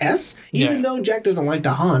 I guess. Even though Jack doesn't like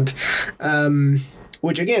to hunt.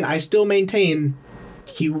 Which, again, I still maintain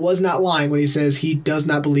he was not lying when he says he does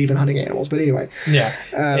not believe in hunting animals. But anyway.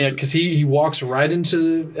 Yeah. Because he walks right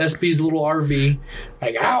into SP's little RV.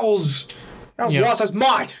 Like, Owl's lost his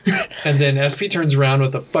mind. And then SP turns around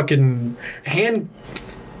with a fucking hand...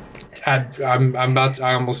 I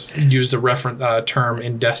almost used a referent term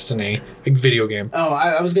in Destiny, like video game. Oh,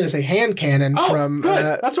 I was going to say hand cannon from...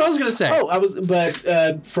 Good. That's what I was going to say.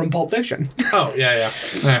 But from Pulp Fiction. Oh, yeah.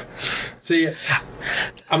 See,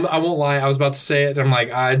 I won't lie. I was about to say it. And I'm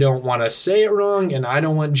like, I don't want to say it wrong, and I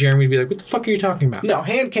don't want Jeremy to be like, "What the fuck are you talking about?" No,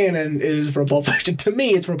 hand cannon is from Pulp Fiction. To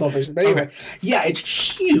me, it's from Pulp Fiction. But anyway, yeah, it's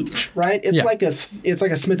huge, right? It's like a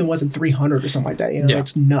Smith and Wesson 300 or something like that. You know,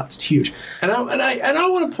 it's nuts. It's huge. And I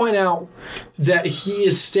want to point out that he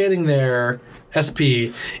is standing there,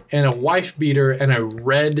 SP, in a wife beater and a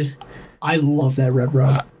red. I love that red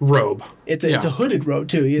robe. It's a hooded robe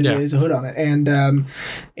too. There's a hood on it, and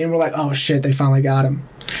we're like, oh shit, they finally got him.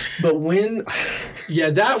 But when,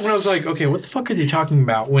 when I was like, okay, what the fuck are they talking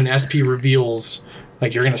about? When SP reveals,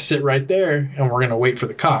 like, you're gonna sit right there, and we're gonna wait for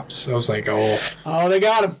the cops. I was like, oh, they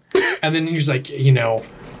got him. And then he's like,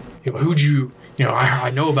 who'd you,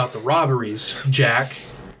 I know about the robberies, Jack.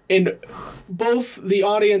 And both the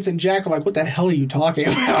audience and Jack are like, what the hell are you talking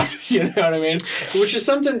about? You know what I mean? Which is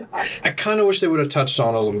something I kind of wish they would have touched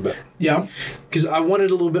on a little bit. Yeah. Because I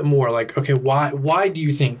wanted a little bit more. Like, okay, why do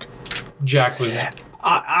you think Jack was...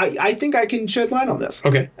 I think I can shed light on this.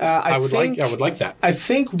 Okay. I would like that. I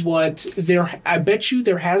think I bet you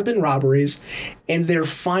there has been robberies, and they're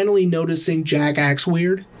finally noticing Jack acts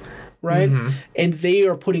weird. Right? Mm-hmm. And they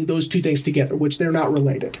are putting those two things together, which they're not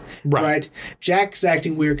related. Right? Jack's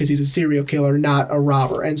acting weird because he's a serial killer, not a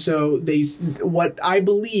robber. And so what I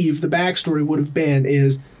believe the backstory would have been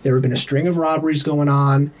is there have been a string of robberies going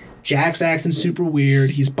on. Jack's acting super weird.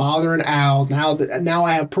 He's bothering Al. Now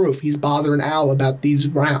I have proof. He's bothering Al about these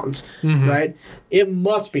rounds. Mm-hmm. Right? It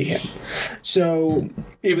must be him. So...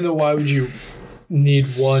 Even though, why would you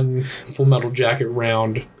need one Full Metal Jacket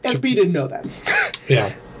round? SB didn't know that.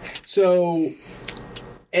 Yeah. So,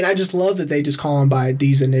 and I just love that they just call him by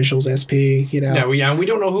these initials, SP, Yeah, and we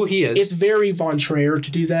don't know who he is. It's very Von Trier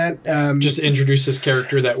to do that. Just introduce this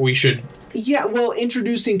character that we should... Yeah, well,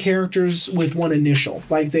 introducing characters with one initial.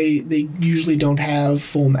 Like, they usually don't have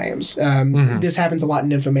full names. This happens a lot in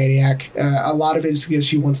Nymphomaniac. A lot of it is because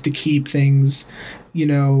she wants to keep things,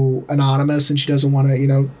 anonymous, and she doesn't want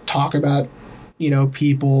to, talk about...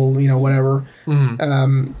 people, whatever.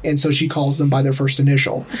 Mm-hmm. And so she calls them by their first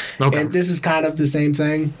initial. Okay. And this is kind of the same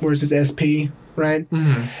thing, where it's just SP, right?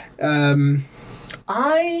 Mm-hmm.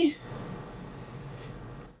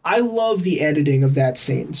 I love the editing of that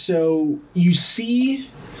scene. So you see...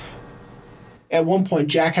 At one point,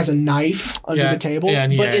 Jack has a knife under the table,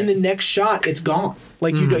 but in the next shot, it's gone.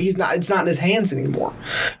 Like he's not. It's not in his hands anymore,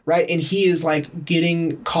 right? And he is like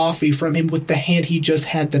getting coffee from him with the hand he just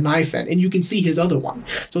had the knife in, and you can see his other one.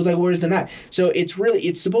 So it's like, where's the knife? So it's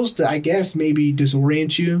supposed to, I guess, maybe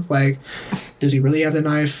disorient you. Like, does he really have the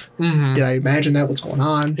knife? Mm-hmm. Did I imagine that? What's going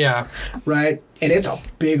on? Yeah, right. And it's a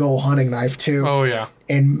big old hunting knife too. Oh yeah.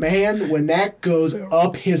 And man, when that goes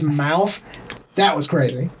up his mouth. That was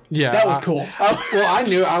crazy. Yeah, that was cool. Well, I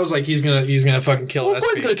knew. I was like, he's gonna fucking kill SP.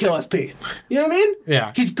 He's gonna kill SP. You know what I mean?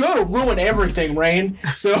 Yeah. He's gonna ruin everything, Rain.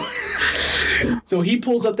 So he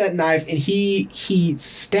pulls up that knife and he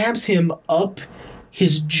stabs him up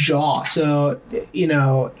his jaw. So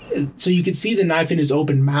so you could see the knife in his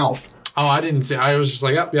open mouth. Oh, I didn't see. I was just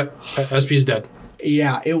like, yep, SP's dead.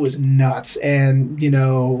 Yeah, it was nuts, and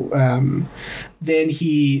then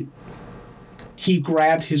he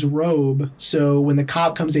grabbed his robe, so when the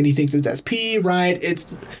cop comes in, he thinks it's SP, right?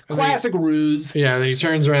 It's classic ruse. Yeah, then he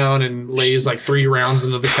turns around and lays like 3 rounds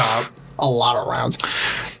into the cop. A lot of rounds.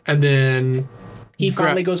 And then... He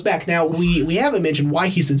finally goes back. Now, we haven't mentioned why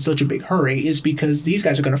he's in such a big hurry is because these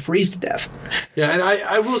guys are going to freeze to death. Yeah, and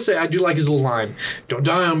I will say, I do like his little line. Don't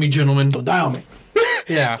die on me, gentlemen. Don't die on me.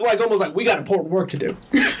 Yeah. Like almost like, we got important work to do.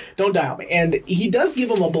 Don't die on me. And he does give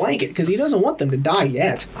them a blanket because he doesn't want them to die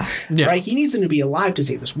yet. Yeah. Right? He needs them to be alive to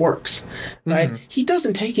see this works. Right? Mm-hmm. He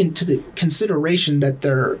doesn't take into the consideration that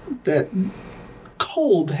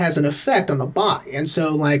cold has an effect on the body. And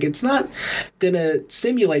so, like, it's not going to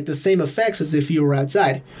simulate the same effects as if you were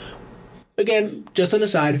outside. Again, just an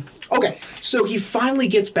aside. Okay, so he finally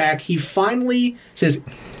gets back. He finally says...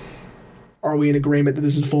 Are we in agreement that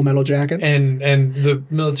this is Full Metal Jacket? And the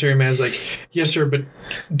military man's like, yes, sir, but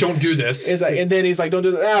don't do this. And then he's like, don't do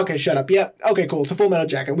that. Okay, shut up. Yep. Okay, cool. It's a Full Metal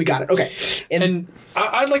Jacket. We got it. Okay. And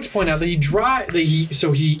I'd like to point out that he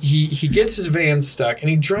gets his van stuck and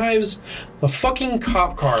he drives a fucking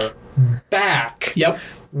cop car back. Yep.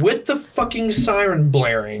 With the fucking siren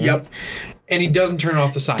blaring. Yep. And he doesn't turn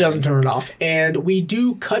off the siren. Doesn't turn it off. And we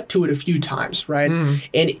do cut to it a few times, right? Mm.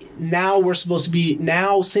 And now we're supposed to be,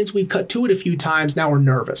 since we've cut to it a few times, now we're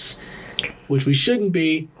nervous. Which we shouldn't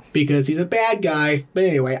be, because he's a bad guy. But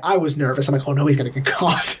anyway, I was nervous. I'm like, oh no, he's going to get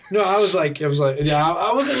caught. No, I was like, yeah,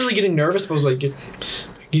 I wasn't really getting nervous, but I was like,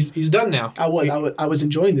 he's done now. I was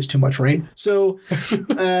enjoying this too much, Rain. So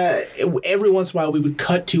every once in a while we would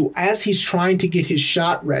cut to as he's trying to get his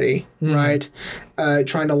shot ready, right?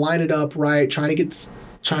 Trying to line it up right, trying to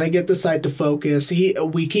get the sight to focus.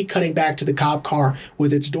 We keep cutting back to the cop car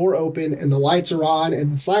with its door open and the lights are on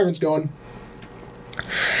and the sirens going.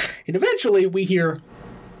 And eventually we hear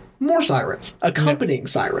more sirens, accompanying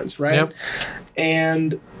sirens, right? Yep.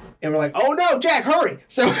 And we're like, oh no, Jack, hurry!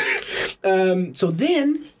 So, so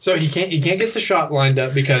he can't get the shot lined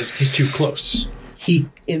up because he's too close.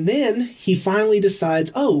 Then he finally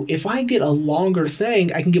decides, oh, if I get a longer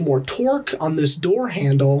thing, I can get more torque on this door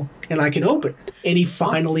handle and I can open it. And he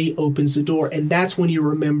finally opens the door. And that's when you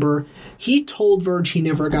remember he told Verge he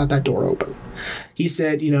never got that door open. He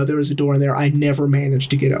said, there was a door in there I never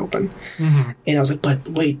managed to get open. Mm-hmm. And I was like, but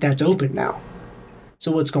wait, that's open now.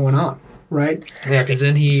 So what's going on? Right? Yeah, because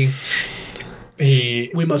then we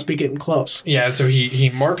must be getting close. Yeah, so he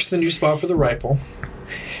marks the new spot for the rifle.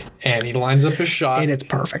 And he lines up his shot. And it's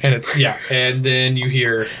perfect. And then you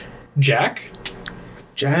hear Jack.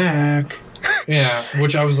 Yeah,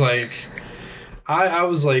 which I was like, I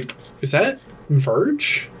was like, is that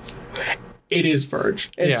Verge? It is Verge.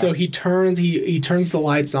 And so he turns the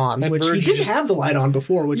lights on, and which Verge he didn't have the light on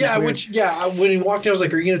before, when he walked in, I was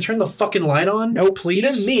like, are you going to turn the fucking light on? No, please. He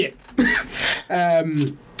doesn't need it.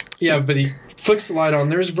 Yeah, but he flicks the light on.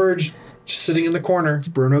 There's Verge just sitting in the corner. It's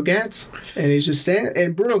Bruno Gatz. And he's just standing.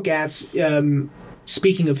 And Bruno Gatz,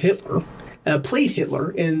 speaking of Hitler, played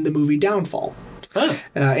Hitler in the movie Downfall. Huh.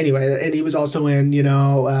 Anyway, and he was also in,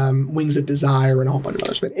 Wings of Desire and a whole bunch of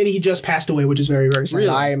others. And he just passed away, which is very, very sad.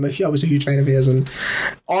 Really? I was a huge fan of his. And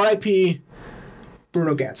R.I.P.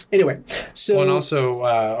 Bruno Gatz. Anyway, so... Well, and also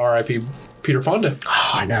R.I.P. Peter Fonda.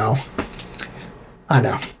 Oh, I know.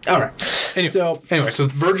 All right. Anyway, so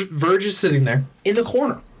Verge is sitting there. In the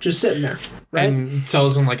corner, just sitting there. Right? And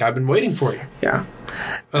tells him, I've been waiting for you. Yeah.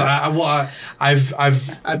 I've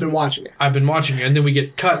been watching it. And then we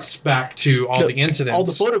get cuts back to all the incidents. All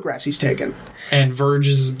the photographs he's taken. And Verge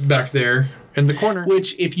is back there in the corner.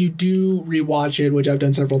 Which, if you do rewatch it, which I've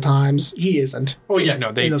done several times, he isn't. Oh, yeah, no.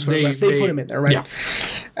 In those photographs. They put him in there, right? Yeah.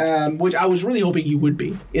 Which I was really hoping he would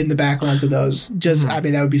be in the backgrounds of those. That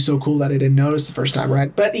would be so cool that I didn't notice the first time,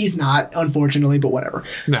 right? But he's not, unfortunately, but whatever.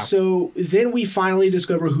 No. So then we finally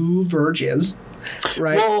discover who Verge is,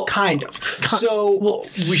 right? Well, kind of.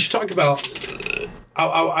 We should talk about...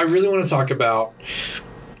 I really want to talk about...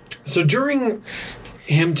 So during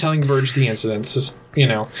him telling Verge the incidents,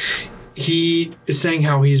 he is saying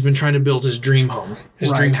how he's been trying to build his dream home,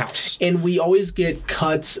 his dream house. And we always get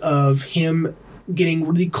cuts of him getting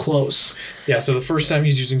really close. Yeah, so the first time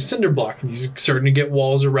he's using cinder block, and he's starting to get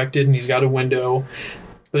walls erected, and he's got a window,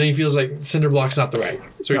 but then he feels like cinder block's not the right,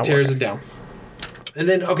 so he tears it down. And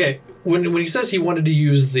then, when he says he wanted to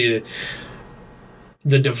use the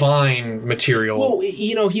divine material. Well,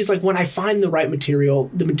 he's like, when I find the right material,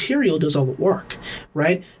 the material does all the work,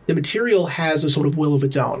 right? The material has a sort of will of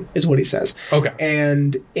its own, is what he says. Okay.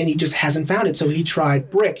 And he just hasn't found it. So he tried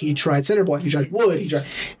brick, he tried cinder block, he tried wood,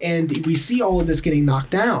 and we see all of this getting knocked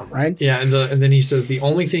down, right? Yeah, and then he says the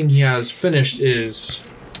only thing he has finished is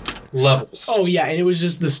levels. Oh, yeah, and it was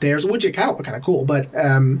just the stairs, which it kind of looked kind of cool, but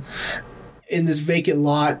in this vacant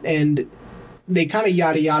lot, and they kind of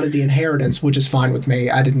yada the inheritance, which is fine with me.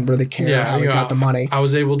 I didn't really care how he got the money. I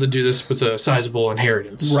was able to do this with a sizable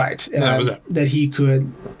inheritance. Right. That was it. That he could,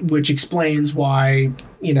 which explains why,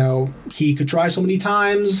 he could try so many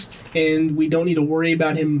times, and we don't need to worry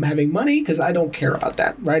about him having money, because I don't care about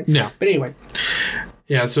that, right? No. But anyway.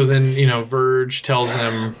 Yeah, so then, Verge tells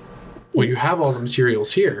him, well, you have all the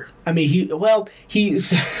materials here. I mean, he goes,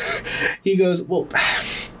 well,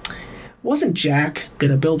 wasn't Jack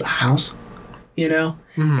going to build a house?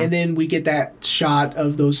 Mm-hmm. And then we get that shot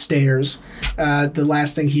of those stairs, the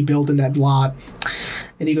last thing he built in that lot,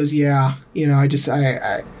 and he goes, I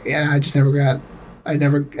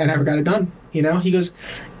never got it done. He goes,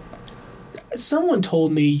 someone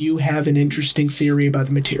told me you have an interesting theory about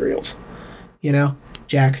the materials.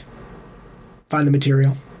 Jack, find the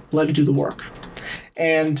material, let it do the work.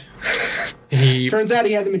 And turns out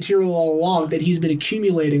he had the material all along that he's been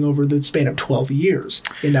accumulating over the span of 12 years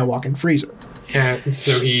in that walk-in freezer. And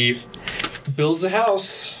so he builds a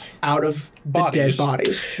house out of the dead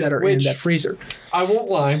bodies that are in that freezer. I won't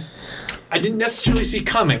lie, I didn't necessarily see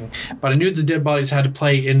coming, but I knew the dead bodies had to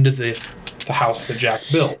play into the house that Jack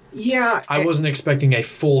built. Yeah. I wasn't expecting a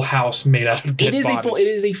full house made out of dead bodies. It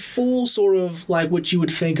is a full sort of like what you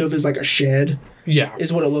would think of as like a shed. Yeah.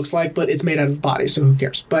 Is what it looks like, but it's made out of bodies, so who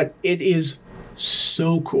cares? But it is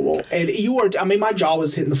so cool. And my jaw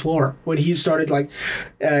was hitting the floor when he started like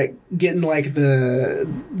getting like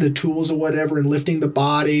the tools or whatever and lifting the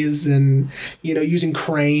bodies and using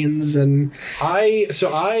cranes and I'll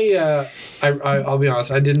be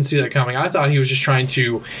honest, I didn't see that coming. I thought he was just trying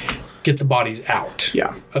to get the bodies out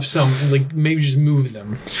of some, like maybe just move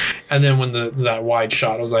them. And then when that wide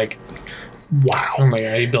shot, I was like, wow. Oh my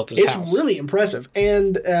God, he built his house. It's really impressive.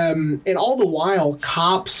 And all the while,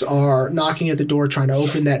 cops are knocking at the door trying to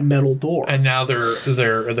open that metal door. And now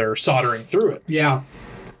they're soldering through it. Yeah.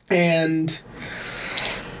 And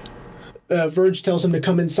Verge tells him to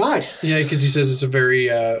come inside. Yeah, because he says it's a very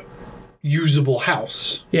usable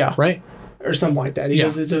house. Yeah. Right? Or something like that. He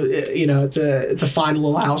goes, it's a fine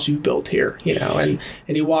little house you've built here, and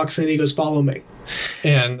he walks in, he goes, follow me.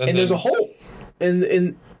 And there's a hole.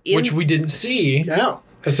 Which we didn't see a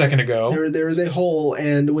second ago. There is a hole,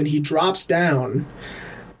 and when he drops down,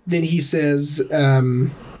 then he says, and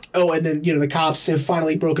then the cops have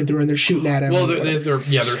finally broken through and they're shooting at him. Well,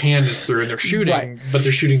 their hand is through and they're shooting, but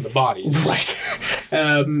they're shooting the bodies. Right.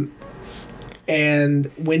 And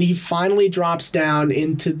when he finally drops down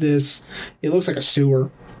into this, it looks like a sewer,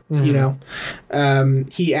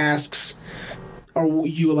 he asks, are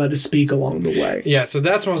you allowed to speak along the way? Yeah, so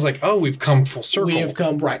that's when I was like, oh, we've come full circle. We have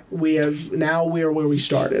come, right. We are where we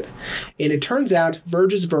started. And it turns out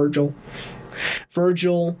Verge is Virgil.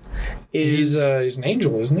 Virgil is... He's an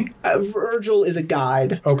angel, isn't he? Virgil is a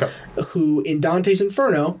guide. Okay. Who, in Dante's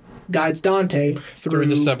Inferno, guides Dante through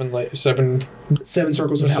the seven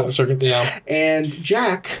circles of hell. Yeah. And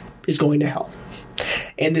Jack is going to hell.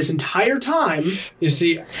 And this entire time, you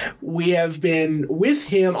see, we have been with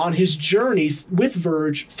him on his journey with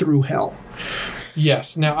Verge through hell.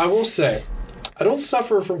 Yes. Now, I will say, I don't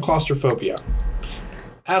suffer from claustrophobia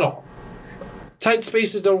at all. Tight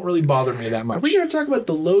spaces don't really bother me that much. Are we going to talk about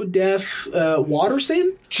the low-def water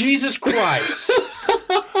scene? Jesus Christ.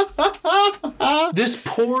 This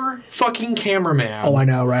poor fucking cameraman. Oh, I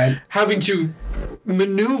know, right? Having to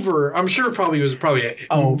maneuver. I'm sure it was probably a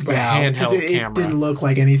handheld camera. It didn't look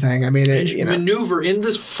like anything. I mean, maneuver in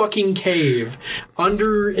this fucking cave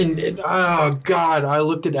oh God, I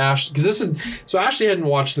looked at Ashley so Ashley hadn't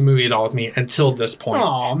watched the movie at all with me until this point.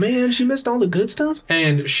 Oh man, she missed all the good stuff.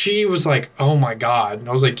 And she was like, "Oh my God!" And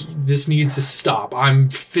I was like, "This needs to stop. I'm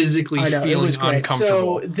physically feeling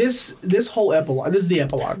uncomfortable." So this whole epilogue. This is the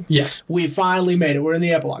epilogue. Yes, we finally made it. We're in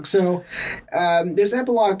the epilogue. So this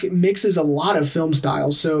epilogue mixes a lot of film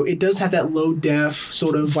styles. So it does have that low def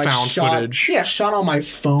sort of like found footage. Yeah, shot on my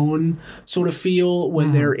phone sort of feel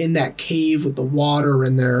when they're in that cave with the water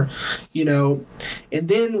and they're, and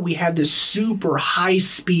then we have this super high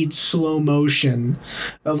speed slow motion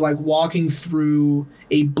of like walking through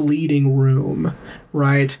a bleeding room,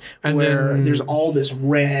 right? And where there's all this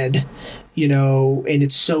red, and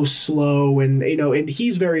it's so slow and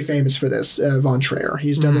he's very famous for this, Von Trier.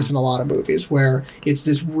 He's done this in a lot of movies where it's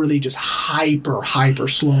this really just hyper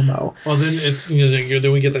slow-mo. Well, then it's,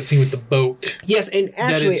 then we get that scene with the boat. Yes, and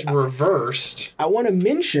actually... that it's reversed. I want to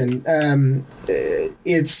mention,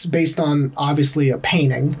 it's based on, obviously, a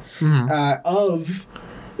painting of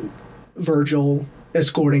Virgil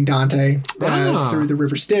escorting Dante through the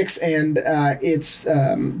river Styx, and it's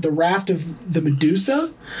the Raft of the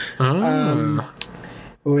Medusa.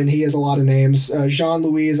 And he has a lot of names: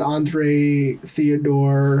 Jean-Louis, Andre,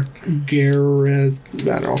 Theodore, Garrett. I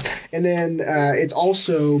don't know. And then it's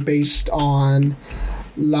also based on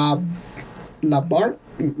oh,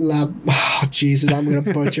 Jesus, I'm going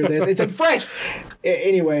to butcher this. It's in French.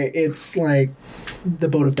 Anyway, it's like the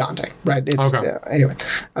boat of Dante, right? It's anyway.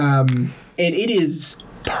 And it is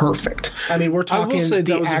perfect. I mean, we're talking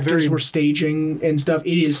the actors were staging and stuff.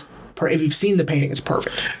 It is if you've seen the painting, it's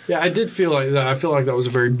perfect. Yeah, I did feel like that. I feel like that was a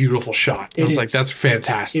very beautiful shot. I was like, that's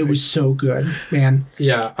fantastic. It was so good, man.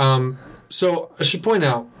 Yeah. So I should point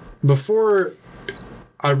out, before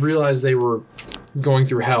I realized they were going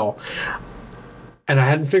through hell, and I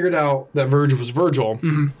hadn't figured out that Verge was Virgil.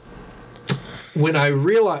 When I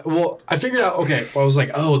realized, I figured out. Okay, I was like,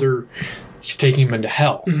 he's taking him into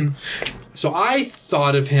hell. So I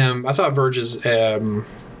thought of him. I thought Verge is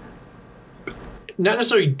not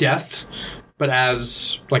necessarily death, but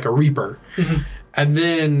as like a reaper. And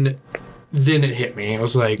then it hit me. I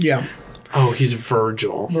was like, oh, he's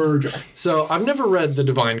Virgil. So I've never read The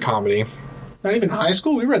Divine Comedy. Not even high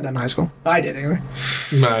school? We read that in high school. I did, anyway.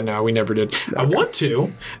 No, we never did. Okay. I want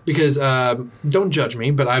to, because, don't judge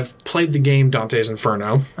me, but I've played the game Dante's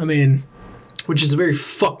Inferno. I mean... which is a very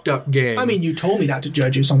fucked up game. I mean, you told me not to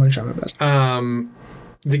judge you, so I'm going to try my best.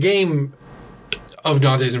 The game of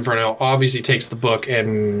Dante's Inferno obviously takes the book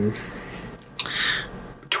and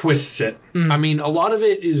twists it. I mean, a lot of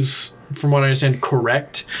it is, from what I understand,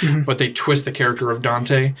 correct, but they twist the character of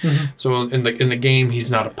Dante. So in the game,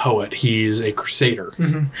 he's not a poet; he's a crusader,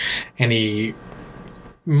 and he,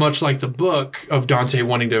 much like the book of Dante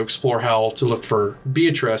wanting to explore hell to look for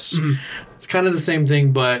Beatrice, it's kind of the same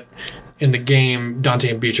thing, but in the game, Dante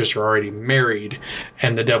and Beatrice are already married,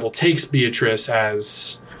 and the devil takes Beatrice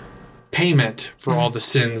as payment for all the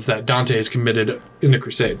sins that Dante has committed in the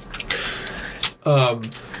Crusades.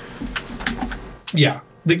 Yeah.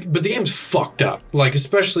 But the game's fucked up. Like,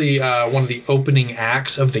 especially one of the opening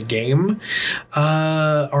acts of the game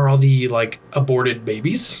are all the, like, aborted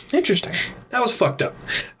babies. Interesting. That was fucked up.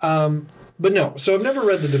 But no, so I've never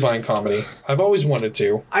read the Divine Comedy. I've always wanted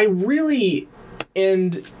to. I really...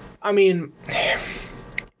 And, I mean,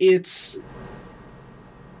 it's...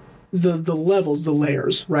 The levels, the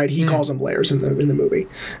layers, right? He calls them layers in the movie.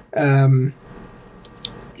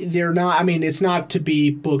 They're not. I mean, it's not to be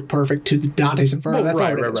booked perfect to the Dante's Inferno. That's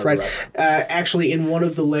not what it is, right? Actually, in one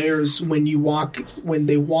of the layers, when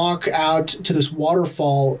they walk out to this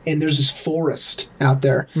waterfall, and there's this forest out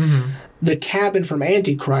there, the cabin from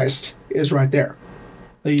Antichrist is right there.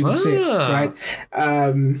 You can see it, right?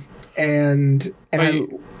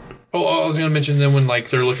 I was going to mention then when like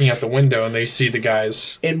they're looking out the window and they see the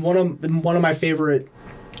guys. And one of my favorite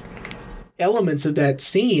elements of that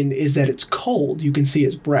scene is that it's cold. You can see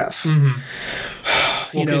his breath.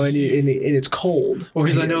 You know, and it's cold. Well,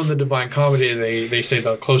 because I know in the Divine Comedy they say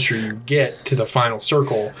the closer you get to the final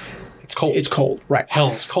circle, it's cold. It's cold, right?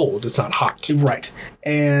 Hell is cold. It's not hot, right?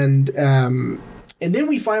 And then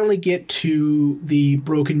we finally get to the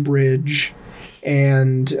broken bridge.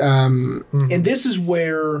 And and this is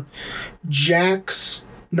where Jack's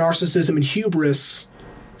narcissism and hubris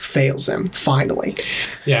fails him, finally.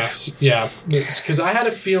 Yes, yeah. Because I had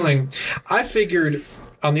a feeling, I figured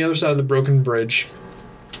on the other side of the broken bridge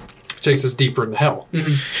takes us deeper into hell.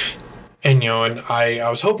 And, you know, and I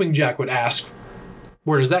was hoping Jack would ask,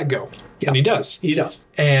 where does that go? Yep. And he does. He does.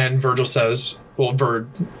 And Virgil says, well, Virgil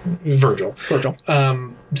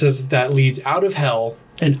says that leads out of hell.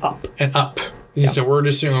 And up. And up. Yeah. So we're to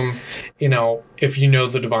assume, you know, if you know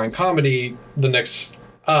the Divine Comedy, the next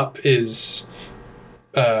up is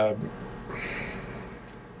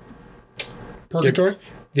Purgatory?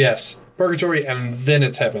 Yes. Purgatory, and then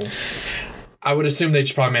it's heaven. I would assume they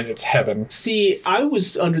just probably meant it's heaven. See, I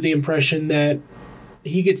was under the impression that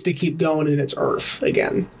he gets to keep going and it's Earth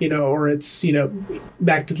again, you know, or it's, you know,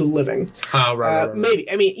 back to the living. Oh, right. Maybe.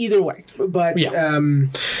 I mean, either way. But yeah.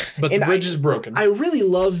 But the bridge is broken. I really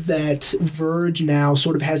love that Verge now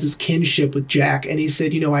sort of has this kinship with Jack, and he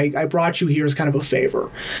said, you know, I brought you here as kind of a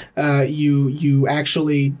favor. You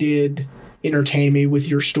actually did entertain me with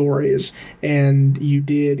your stories, and you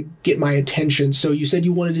did get my attention. So you said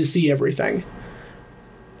you wanted to see everything.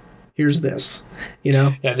 Here's this, you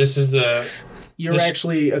know? Yeah, this is the... You're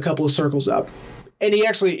actually a couple of circles up. And he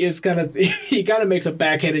actually is he kind of makes a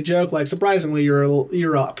backhanded joke, like, surprisingly, you're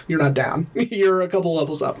up. You're not down. You're a couple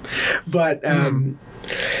levels up. But, and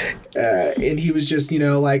he was just, you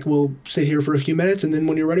know, like, we'll sit here for a few minutes, and then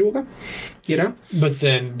when you're ready, we'll go. You know?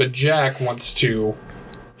 But Jack wants to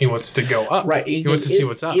go up. Right. He wants to see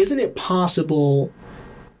what's up. Isn't it possible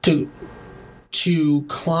to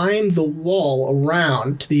climb the wall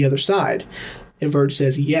around to the other side? And Verge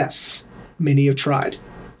says, yes, many have tried.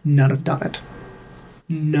 None have done it.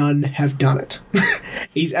 None have done it.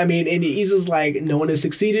 He's just like, no one has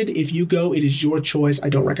succeeded. If you go, it is your choice. I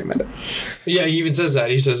don't recommend it. Yeah, he even says that.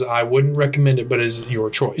 He says, I wouldn't recommend it, but it's your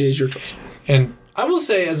choice. It is your choice. And I will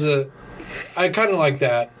say, I kind of like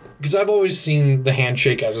that, because I've always seen the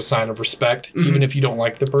handshake as a sign of respect, even if you don't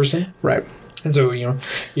like the person. Right. And so, you know,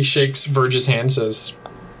 he shakes Verge's hand, says,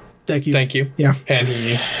 Thank you. Thank you. Yeah. And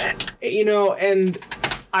he... You know, and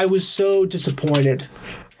I was so disappointed.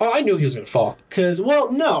 Oh, I knew he was going to fall. Because,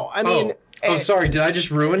 well, no. I mean... Oh, sorry. Did I just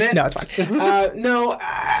ruin it? No, it's fine. No,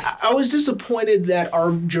 I was disappointed that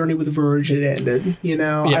our journey with Verge had ended. You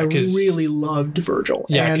know, I really loved Virgil.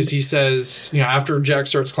 Yeah, because he says, you know, after Jack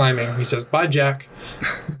starts climbing, he says, bye, Jack.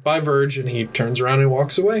 Bye, Verge. And he turns around and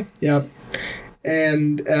walks away. Yep.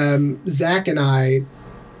 And Zach and I,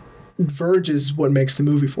 Verge is what makes the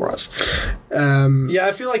movie for us. Yeah,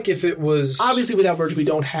 I feel like if it was... Obviously, without Verge, we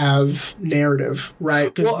don't have narrative,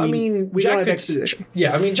 right? Well, we don't have exposition.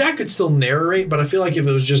 Yeah, I mean, Jack could still narrate, but I feel like if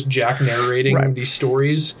it was just Jack narrating these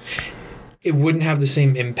stories, it wouldn't have the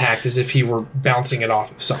same impact as if he were bouncing it off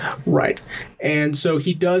of someone. Right. And so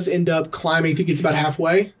he does end up climbing. I think it's about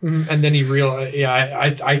halfway. And then he realized...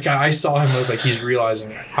 Yeah, I saw him. I was like, he's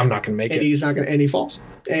realizing, I'm not going to make it. And he's not going to... And he falls.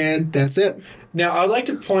 And that's it. Now, I'd like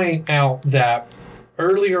to point out that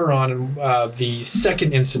earlier on in the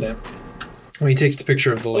second incident, when he takes the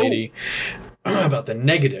picture of the lady about the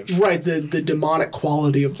negative. Right, the demonic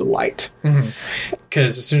quality of the light.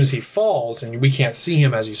 Because as soon as he falls, and we can't see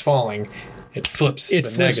him as he's falling, it flips to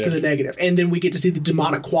the negative. And then we get to see the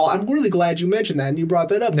demonic quality. I'm really glad you mentioned that and you brought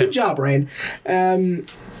that up. Good job, Rain.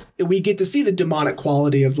 We get to see the demonic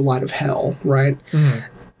quality of the light of hell, right?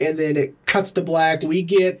 And then it cuts to black. We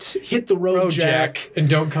get Hit the Road Jack. And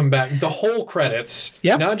Don't Come Back. The whole credits.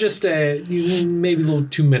 Yep. Not just maybe a little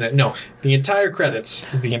 2 minute. No, the entire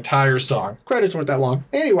credits is the entire song. Credits weren't that long.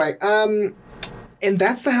 Anyway, and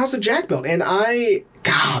that's the house that Jack built. And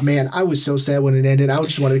God, man, I was so sad when it ended. I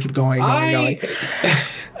just wanted to keep going.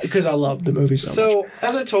 Because I love the movie so much. So,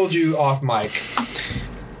 as I told you off mic,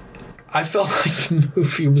 I felt like the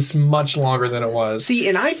movie was much longer than it was. See,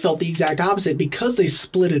 and I felt the exact opposite because they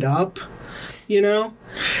split it up. You know,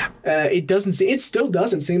 it still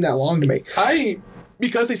doesn't seem that long to me.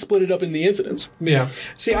 Because they split it up in the incidents. Yeah.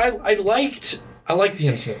 See, I liked the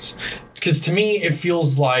incidents because to me it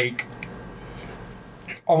feels like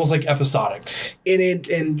almost like episodics.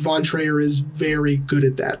 And Von Trier is very good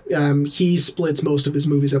at that. He splits most of his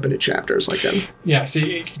movies up into chapters like that. Yeah,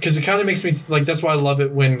 see, because it kind of makes me like that's why I love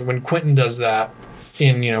it when Quentin does that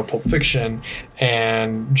in Pulp Fiction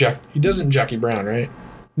and he doesn't Jackie Brown, right?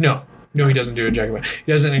 No, he doesn't do a Jackie Brown.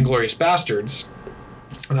 He does it in Inglourious Bastards,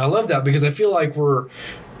 and I love that because I feel like we're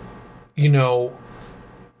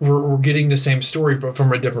getting the same story but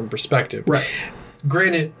from a different perspective. Right.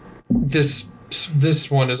 Granted, this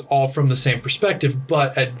one is all from the same perspective,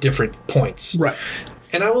 but at different points. Right.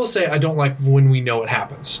 And I will say I don't like when we know it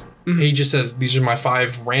happens. He just says, these are my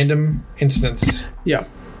 5 random incidents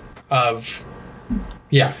of...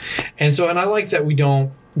 Yeah. And I like that we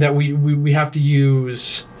have to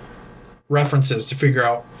use references to figure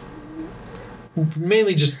out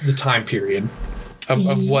mainly just the time period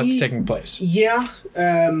of what's taking place. Yeah.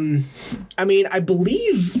 I mean, I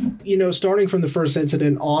believe, starting from the first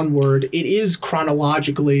incident onward, it is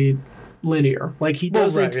chronologically linear. Like he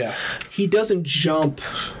doesn't jump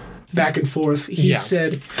back and forth. He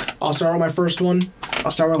said, I'll start with my first one.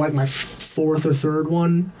 I'll start with like my 4th or 3rd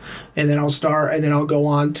one. And then I'll go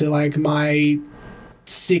on to like my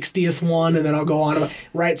 60th one. And then I'll go on.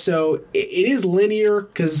 Right. So it is linear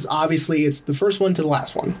because obviously it's the first one to the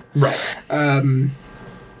last one. Right.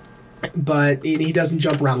 But he doesn't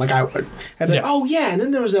jump around like I would. I'd be like, oh yeah, and then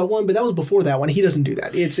there was that one, but that was before that one. He doesn't do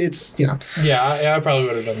that. It's Yeah, I probably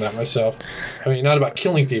would have done that myself. I mean, not about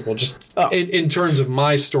killing people, just in terms of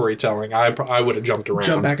my storytelling, I would have jumped around.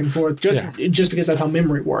 Jump back and forth, just because that's how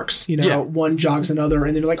memory works. One jogs another,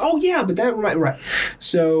 and then you're like, oh yeah, but that right.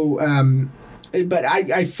 So, but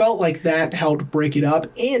I felt like that helped break it up,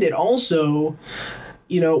 and it also...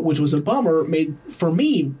 which was a bummer, made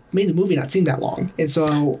the movie not seem that long. And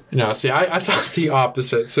so... No, see, I thought the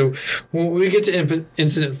opposite. So when we get to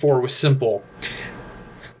Incident 4 with Simple,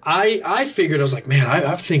 I figured, I was like, man,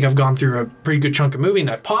 I think I've gone through a pretty good chunk of movie, and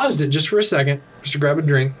I paused it just for a second, just to grab a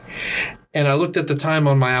drink. And I looked at the time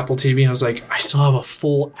on my Apple TV, and I was like, I still have a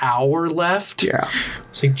full hour left? Yeah.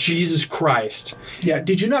 It's like, Jesus Christ. Yeah,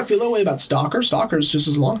 did you not feel that way about Stalker? Stalker's just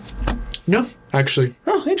as long. No, actually.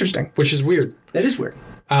 Oh, interesting. Which is weird. That is weird.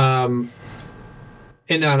 And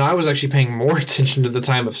I was actually paying more attention to the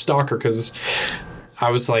time of Stalker because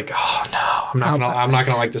I was like, oh no, I'm not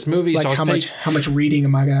gonna like this movie. Like so how much reading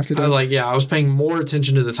am I gonna have to do? I was paying more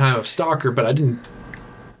attention to the time of Stalker, but I didn't.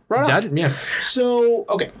 Right on. Yeah. So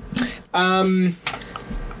okay,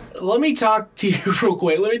 let me talk to you real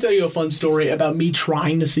quick. Let me tell you a fun story about me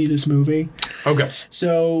trying to see this movie. Okay.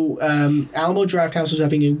 So Alamo Drafthouse was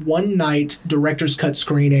having a one-night director's cut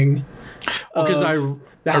screening. Because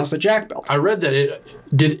the house that Jack built. I read that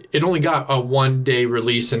it only got a 1-day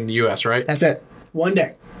release in the U.S., right? That's it. 1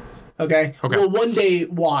 day. Okay? Well, 1 day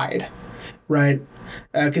wide, right?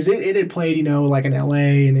 Because it had played, like in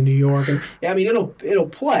L.A. and in New York. And I mean, it'll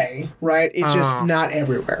play, right? It's just not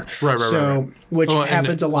everywhere. Right. Which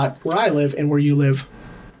happens a lot where I live and where you live.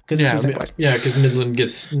 Because it's the same place. Yeah, because Midland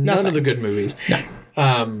gets none of the good movies. No.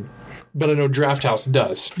 But I know Drafthouse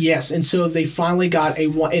does. Yes, and so they finally got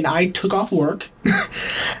and I took off work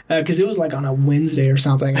because it was like on a Wednesday or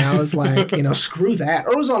something. And I was like, screw that.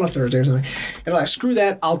 Or it was on a Thursday or something. And like, screw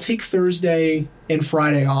that. I'll take Thursday and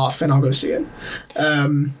Friday off and I'll go see it.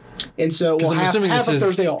 And so we'll have a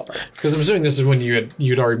Thursday off. Because I'm assuming this is when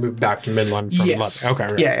you'd already moved back to Midland from yes. Lubbock.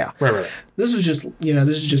 Okay, right. Yeah. Right. This was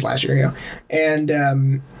just last year,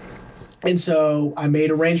 And so I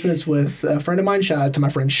made arrangements with a friend of mine. Shout out to my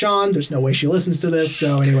friend Sean. There's no way she listens to this.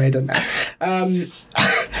 So anyway, it doesn't matter.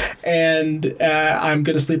 and I'm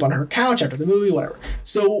going to sleep on her couch after the movie, whatever.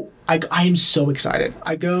 So I am so excited.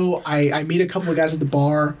 I meet a couple of guys at the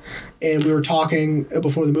bar, and we were talking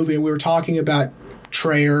before the movie, and we were talking about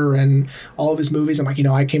Treyer and all of his movies. I'm like,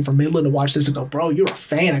 I came from Midland to watch this and go, bro, you're a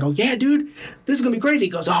fan. I go, yeah, dude, this is going to be crazy.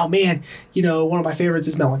 He goes, oh, man, one of my favorites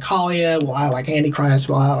is Melancholia. Well, I like Antichrist.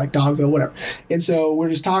 Well, I like Dogville, whatever. And so we're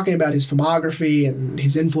just talking about his filmography and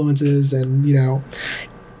his influences and,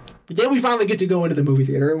 then we finally get to go into the movie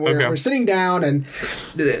theater, and we're sitting down, and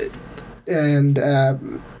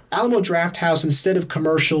Alamo Drafthouse, instead of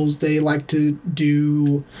commercials, they like to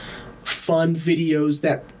do fun videos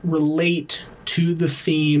that relate to the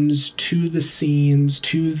themes, to the scenes,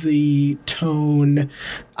 to the tone,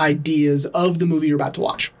 ideas of the movie you're about to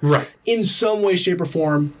watch. Right. In some way, shape, or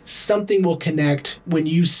form, something will connect when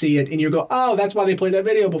you see it, and you go, oh, that's why they played that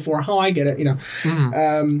video before. Oh, I get it,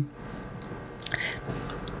 Mm-hmm.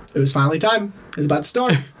 It was finally time. It was about to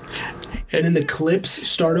start. And then the clips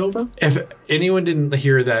start over. If anyone didn't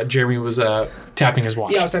hear that, Jeremy was tapping his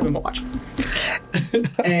watch. Yeah, I was tapping my watch.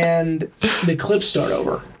 And the clips start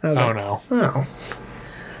over. No. Oh.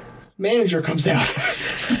 Manager comes out.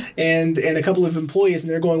 and a couple of employees,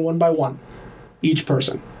 and they're going one by one. Each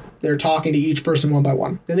person. They're talking to each person one by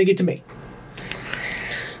one. Then they get to me.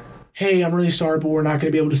 Hey, I'm really sorry, but we're not going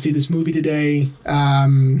to be able to see this movie today.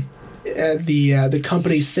 The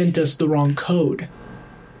company sent us the wrong code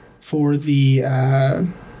for the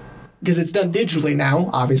because it's done digitally now,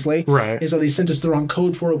 obviously, right? And so they sent us the wrong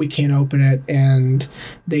code for it. We can't open it, and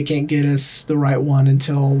they can't get us the right one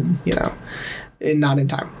until not in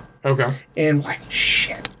time. Okay. And like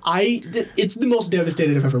shit, it's the most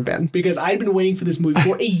devastated I've ever been because I'd been waiting for this movie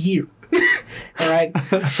for a year. All right,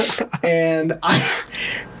 and I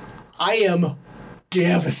am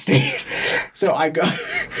devastated. So I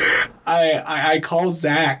call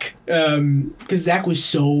Zach because Zach was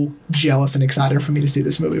so jealous and excited for me to see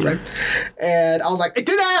this movie, right? And I was like, it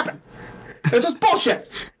didn't happen. This is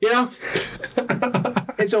bullshit,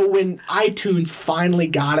 And so when iTunes finally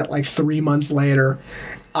got it, like 3 months later,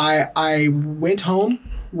 I went home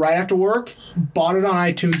right after work, bought it on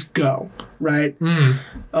iTunes Go, right? Mm.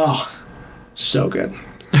 Oh, so good.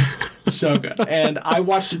 So good. And I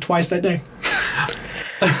watched it twice that day.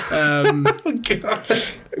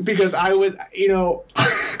 Because I was,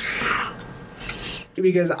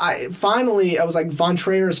 because I was like, Von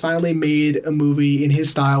Trier has finally made a movie in his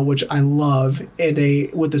style, which I love, and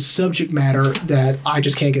with a subject matter that I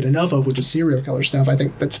just can't get enough of, which is serial killer stuff. I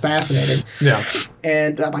think that's fascinating. Yeah.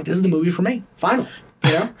 And I'm like, this is the movie for me, finally.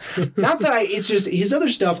 Not that it's just his other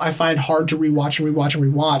stuff I find hard to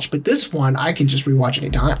rewatch, but this one I can just rewatch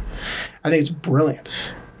anytime. I think it's brilliant.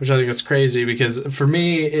 Which I think is crazy because for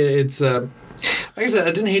me, it's like I said,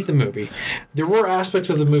 I didn't hate the movie. There were aspects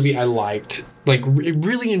of the movie I liked, like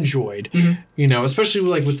really enjoyed, especially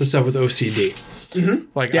like with the stuff with OCD. Mm-hmm.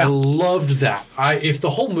 Like I loved that. If the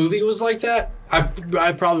whole movie was like that,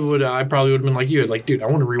 I probably would have been like you, like, dude, I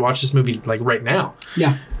want to rewatch this movie like right now.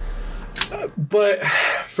 Yeah. But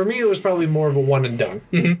for me, it was probably more of a one and done.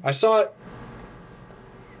 Mm-hmm. I saw it.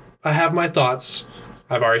 I have my thoughts.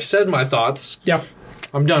 I've already said my thoughts. Yeah.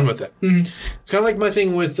 I'm done with it. Mm-hmm. It's kind of like my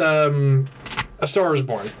thing with A Star Is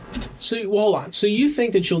Born. So, hold on. So you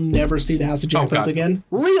think that you'll never see The House of Jack Built again?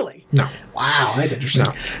 Really? No. Wow, that's interesting.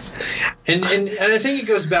 No. And I think it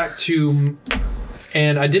goes back to,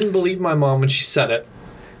 and I didn't believe my mom when she said it,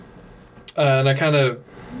 and I kind of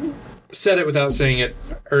said it without saying it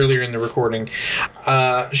earlier in the recording.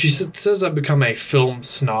 She says I've become a film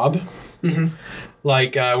snob. Mm-hmm.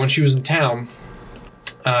 Like when she was in town,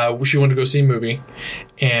 she wanted to go see a movie,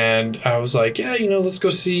 and I was like, yeah, let's go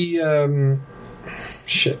see what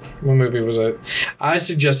movie was it? I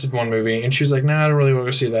suggested one movie, and she was like, nah, I don't really want to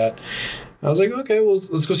go see that. I was like, okay, well,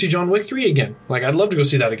 let's go see John Wick 3 again. Like, I'd love to go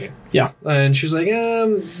see that again. Yeah. And she was like,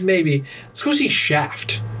 maybe. Let's go see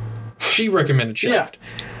Shaft. She recommended Shaft. Yeah.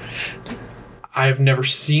 I've never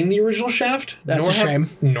seen the original Shaft. That's a shame.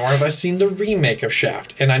 Nor have I seen the remake of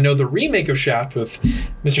Shaft. And I know the remake of Shaft with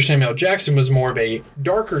Mr. Samuel L. Jackson was more of a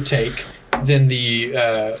darker take than the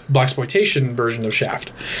blaxploitation version of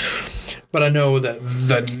Shaft. But I know that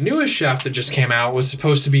the newest Shaft that just came out was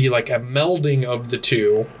supposed to be like a melding of the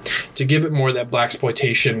two to give it more of that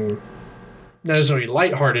blaxploitation, not necessarily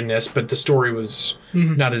lightheartedness, but the story was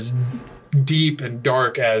not as deep and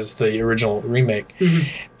dark as the original remake. Mm-hmm.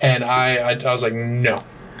 And I was like, no,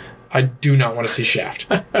 I do not want to see Shaft.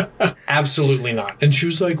 Absolutely not. And she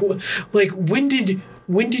was like, when did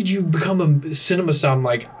you become a cinema snob? I'm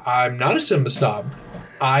like, I'm not a cinema snob.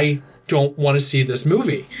 I don't want to see this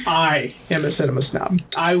movie. I am a cinema snob.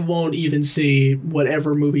 I won't even see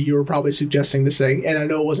whatever movie you were probably suggesting to see. And I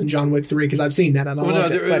know it wasn't John Wick 3 because I've seen that and I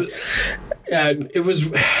loved it. But it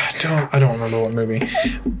was. I don't remember what movie.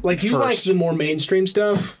 Like you like the more mainstream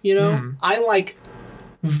stuff, you know. Mm-hmm. I like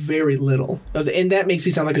very little of the, and that makes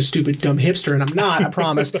me sound like a stupid dumb hipster, and I'm not. I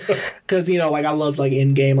promise, because you know, like I loved like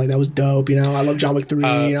Endgame, like that was dope. You know, I love John Wick 3.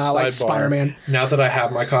 You know, I like Spider-Man. Now that I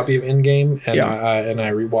have my copy of Endgame and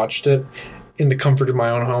I rewatched it in the comfort of my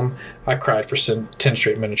own home, I cried for 10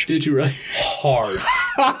 straight minutes. Did you really?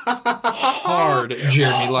 Hard,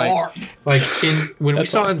 Jeremy. Like when we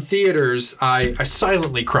saw it in theaters, I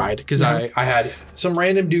silently cried because I had some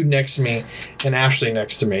random dude next to me and Ashley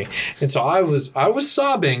next to me, and so I was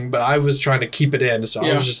sobbing, but I was trying to keep it in. So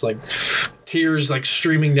I was just like tears like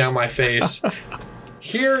streaming down my face.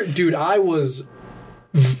 Here, dude, I was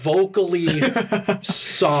vocally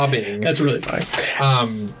sobbing. That's really funny.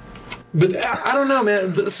 But I don't know,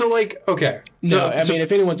 man. So, like, okay. So, I mean,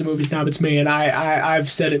 if anyone's a movie snob, it's me, and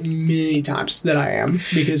I've said it many times that I am,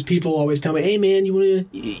 because people always tell me, "Hey, man,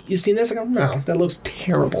 you seen this?" I go, "No, that looks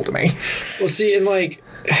terrible to me." Well, see,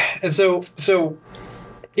 and so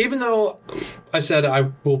even though I said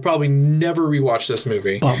I will probably never rewatch this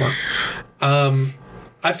movie, bummer.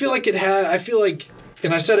 I feel like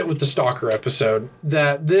and I said it with the Stalker episode,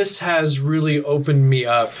 that this has really opened me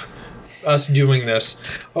up. Us doing this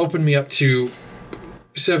opened me up to,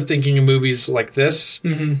 instead of thinking of movies like this,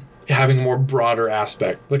 having a more broader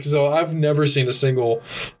aspect. Like, so I've never seen a single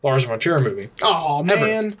Lars von Trier movie. Oh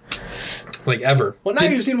man, like ever. Well, now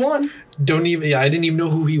you've seen one. I didn't even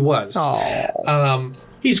know who he was. Oh,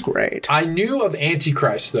 he's great. I knew of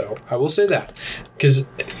Antichrist though. I will say that, because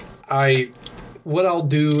what I'll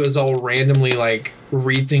do is I'll randomly like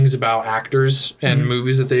read things about actors and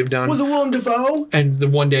movies that they've done. Was it Willem Dafoe? And the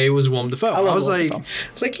one day it was Willem Dafoe. I was like,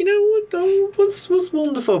 it's like, you know what? What's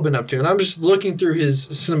Willem Dafoe been up to? And I'm just looking through his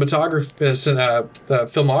filmography,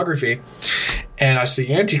 and I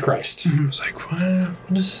see Antichrist. I was like, what is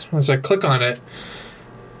this? So I click on it.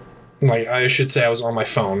 Like, I should say I was on my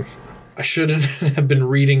phone. I shouldn't have been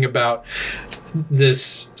reading about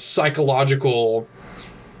this psychological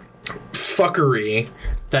fuckery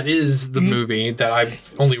that is the movie that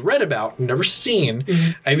I've only read about and never seen.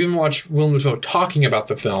 I've even watched Willem Dafoe talking about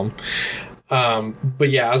the film. But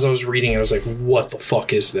yeah, as I was reading it, I was like, what the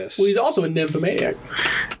fuck is this? Well, he's also a nymphomaniac.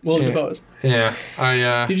 Willem Dafoe is. Yeah.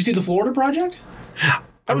 Did you see The Florida Project?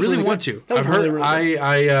 I really want to. I've heard. Really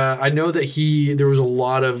I know that there was a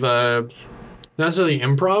lot of not necessarily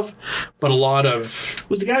improv, but a lot of...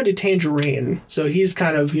 Was the guy who did Tangerine. So he's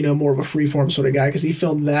kind of, more of a freeform sort of guy, because he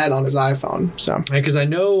filmed that on his iPhone. So because I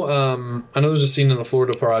know there's a scene in the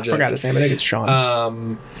Florida Project. I forgot his name. I think it's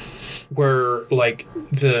Sean. Where like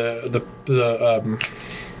the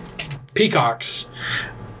peacocks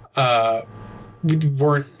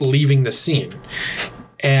weren't leaving the scene,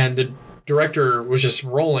 and the director was just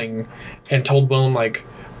rolling and told Willem, like,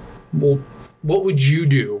 well, what would you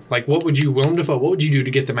do? Like, Willem Dafoe, what would you do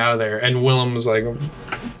to get them out of there? And Willem was like,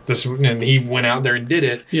 this, and he went out there and did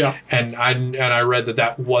it. Yeah. And I read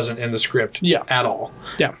that wasn't in the script at all.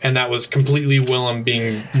 Yeah. And that was completely Willem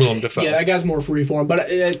being Willem Dafoe. Yeah, that guy's more freeform, but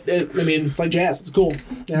I mean, it's like jazz. It's cool.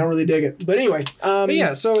 I don't really dig it. But anyway. But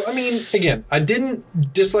yeah, so, I mean, again, I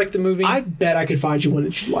didn't dislike the movie. I bet I could find you one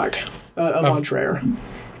that you'd like. Von Trier.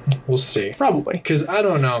 We'll see. Probably. Because I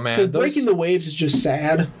don't know, man. Because Breaking the Waves is just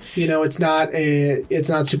sad. It's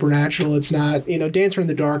not supernatural. It's not, Dancer in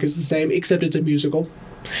the Dark is the same, except it's a musical.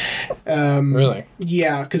 Really?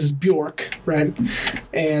 Yeah, because it's Bjork, right?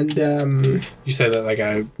 And you say that like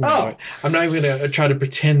I'm not even gonna try to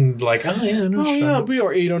pretend like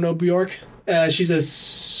Bjork. You don't know Bjork? She's a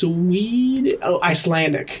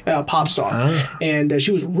Icelandic pop star, and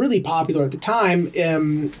she was really popular at the time.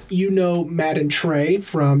 Matt and Trey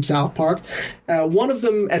from South Park. One of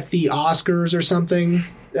them at the Oscars or something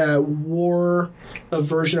wore a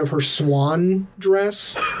version of her swan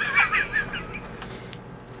dress.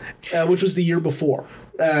 Which was the year before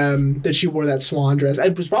that she wore that swan dress.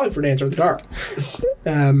 It was probably for Dancer in the Dark.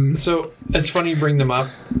 So it's funny you bring them up,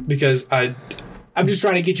 because I'm just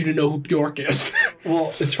trying to get you to know who Bjork is.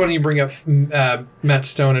 Well, it's funny you bring up Matt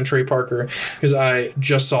Stone and Trey Parker, because I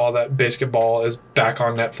just saw that Basketball is back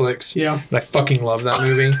on Netflix. Yeah. And I fucking love that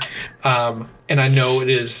movie. And I know it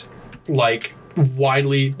is like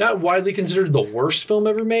not widely considered the worst film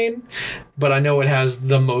ever made, but I know it has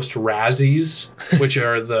the most Razzies, which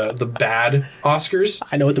are the bad Oscars.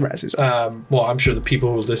 I know what the Razzies are. Well, I'm sure the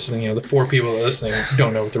people who are listening, the 4 people that are listening,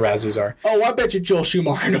 don't know what the Razzies are. Oh, I bet you Joel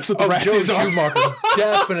Schumacher knows what the Razzies Joel are. Schumacher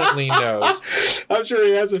definitely knows. I'm sure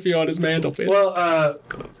he has a few on his mantelpiece. Well,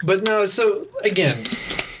 but no, so again,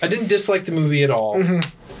 I didn't dislike the movie at all. Mm-hmm.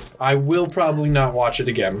 I will probably not watch it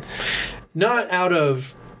again. Not out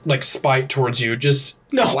of like spite towards you, just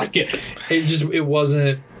no, like it. It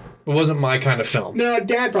wasn't my kind of film. No,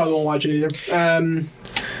 Dad probably won't watch it either.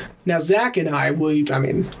 Now Zach and I, we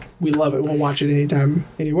love it. We'll watch it anytime,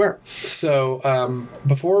 anywhere. So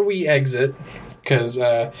before we exit, because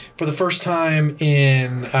for the first time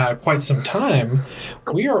in quite some time,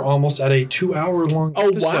 we are almost at a 2-hour long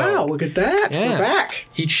episode. Wow, look at that. Yeah. We're back.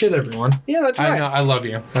 Eat shit, everyone. Yeah, that's right. I know, I love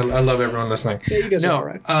you. I love everyone listening. Yeah, you guys are all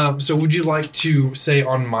right. So would you like to say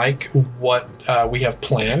on mic what we have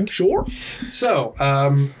planned? Sure. So,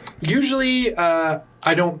 usually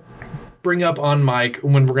I don't bring up on mic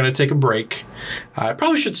when we're going to take a break. I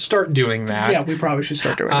probably should start doing that. Yeah, we probably should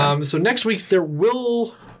start doing that. So next week there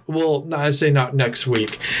will... Well, I'd say not next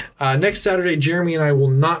week. Next Saturday, Jeremy and I will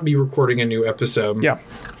not be recording a new episode. Yeah.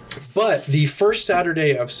 But the first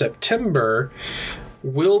Saturday of September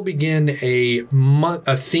will begin a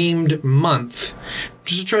themed month,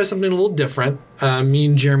 just to try something a little different. Me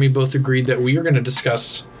and Jeremy both agreed that we are going to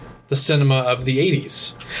discuss the cinema of the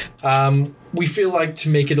 80s. We feel like to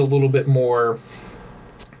make it a little bit more,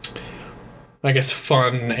 I guess,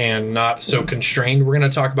 fun and not so constrained, we're going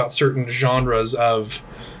to talk about certain genres of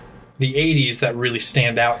the 80s that really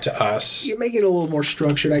stand out to us. You make it a little more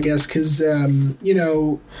structured, I guess, because,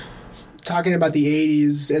 talking about the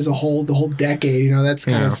 80s as a whole, the whole decade, that's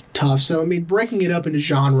kind of tough. So, I mean, breaking it up into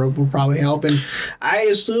genre will probably help. And I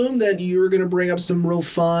assume that you're going to bring up some real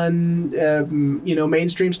fun,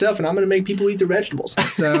 mainstream stuff, and I'm going to make people eat their vegetables.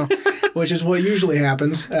 So, which is what usually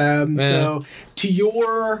happens. So, to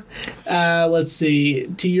your,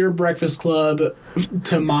 to your Breakfast Club,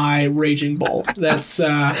 to my Raging Bull. That's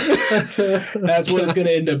what it's going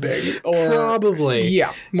to end up being. Or, probably.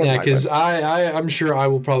 Yeah. Because I'm sure I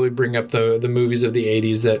will probably bring up the movies of the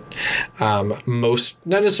 80s that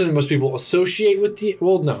not necessarily most people associate with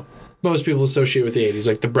most people associate with the 80s,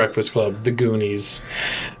 like The Breakfast Club, The Goonies.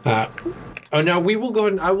 Now we will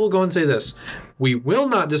go I will go and say this. We will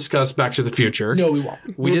not discuss Back to the Future. No, we won't.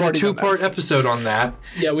 We did a 2-part episode on that.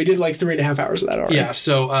 Yeah, we did like 3.5 hours of that already. Yeah,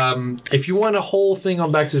 so if you want a whole thing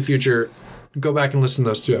on Back to the Future, go back and listen to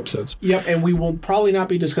those 2 episodes. Yep, and we will probably not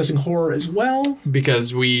be discussing horror as well.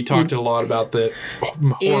 Because we talked a lot about the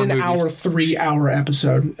horror in movies. our 3-hour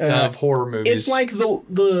episode. Of horror movies. It's like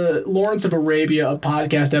the Lawrence of Arabia of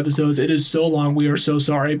podcast episodes. It is so long, we are so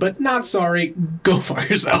sorry. But not sorry, go fuck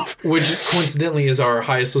yourself. Which coincidentally is our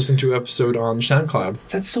highest listened to episode on SoundCloud.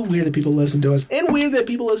 That's so weird that people listen to us. And weird that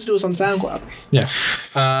people listen to us on SoundCloud. Yeah.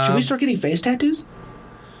 Should we start getting face tattoos?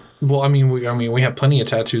 Well, we have plenty of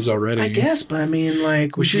tattoos already. I guess, but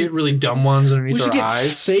we should get really dumb ones underneath our eyes. We should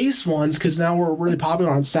get face ones because now we're really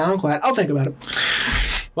popular on SoundCloud. I'll think about it.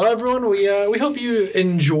 Well, everyone, we hope you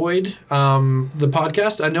enjoyed the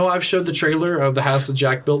podcast. I know I've showed the trailer of The House that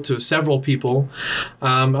Jack Built to several people.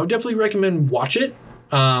 I would definitely recommend watch it.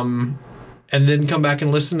 And then come back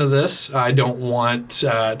and listen to this. I don't want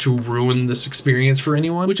to ruin this experience for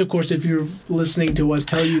anyone. Which, of course, if you're listening to us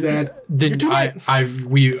tell you that, then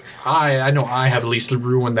I know I have at least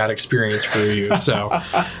ruined that experience for you. So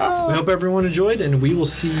we hope everyone enjoyed, and we will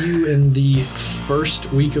see you in the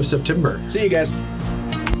first week of September. See you guys.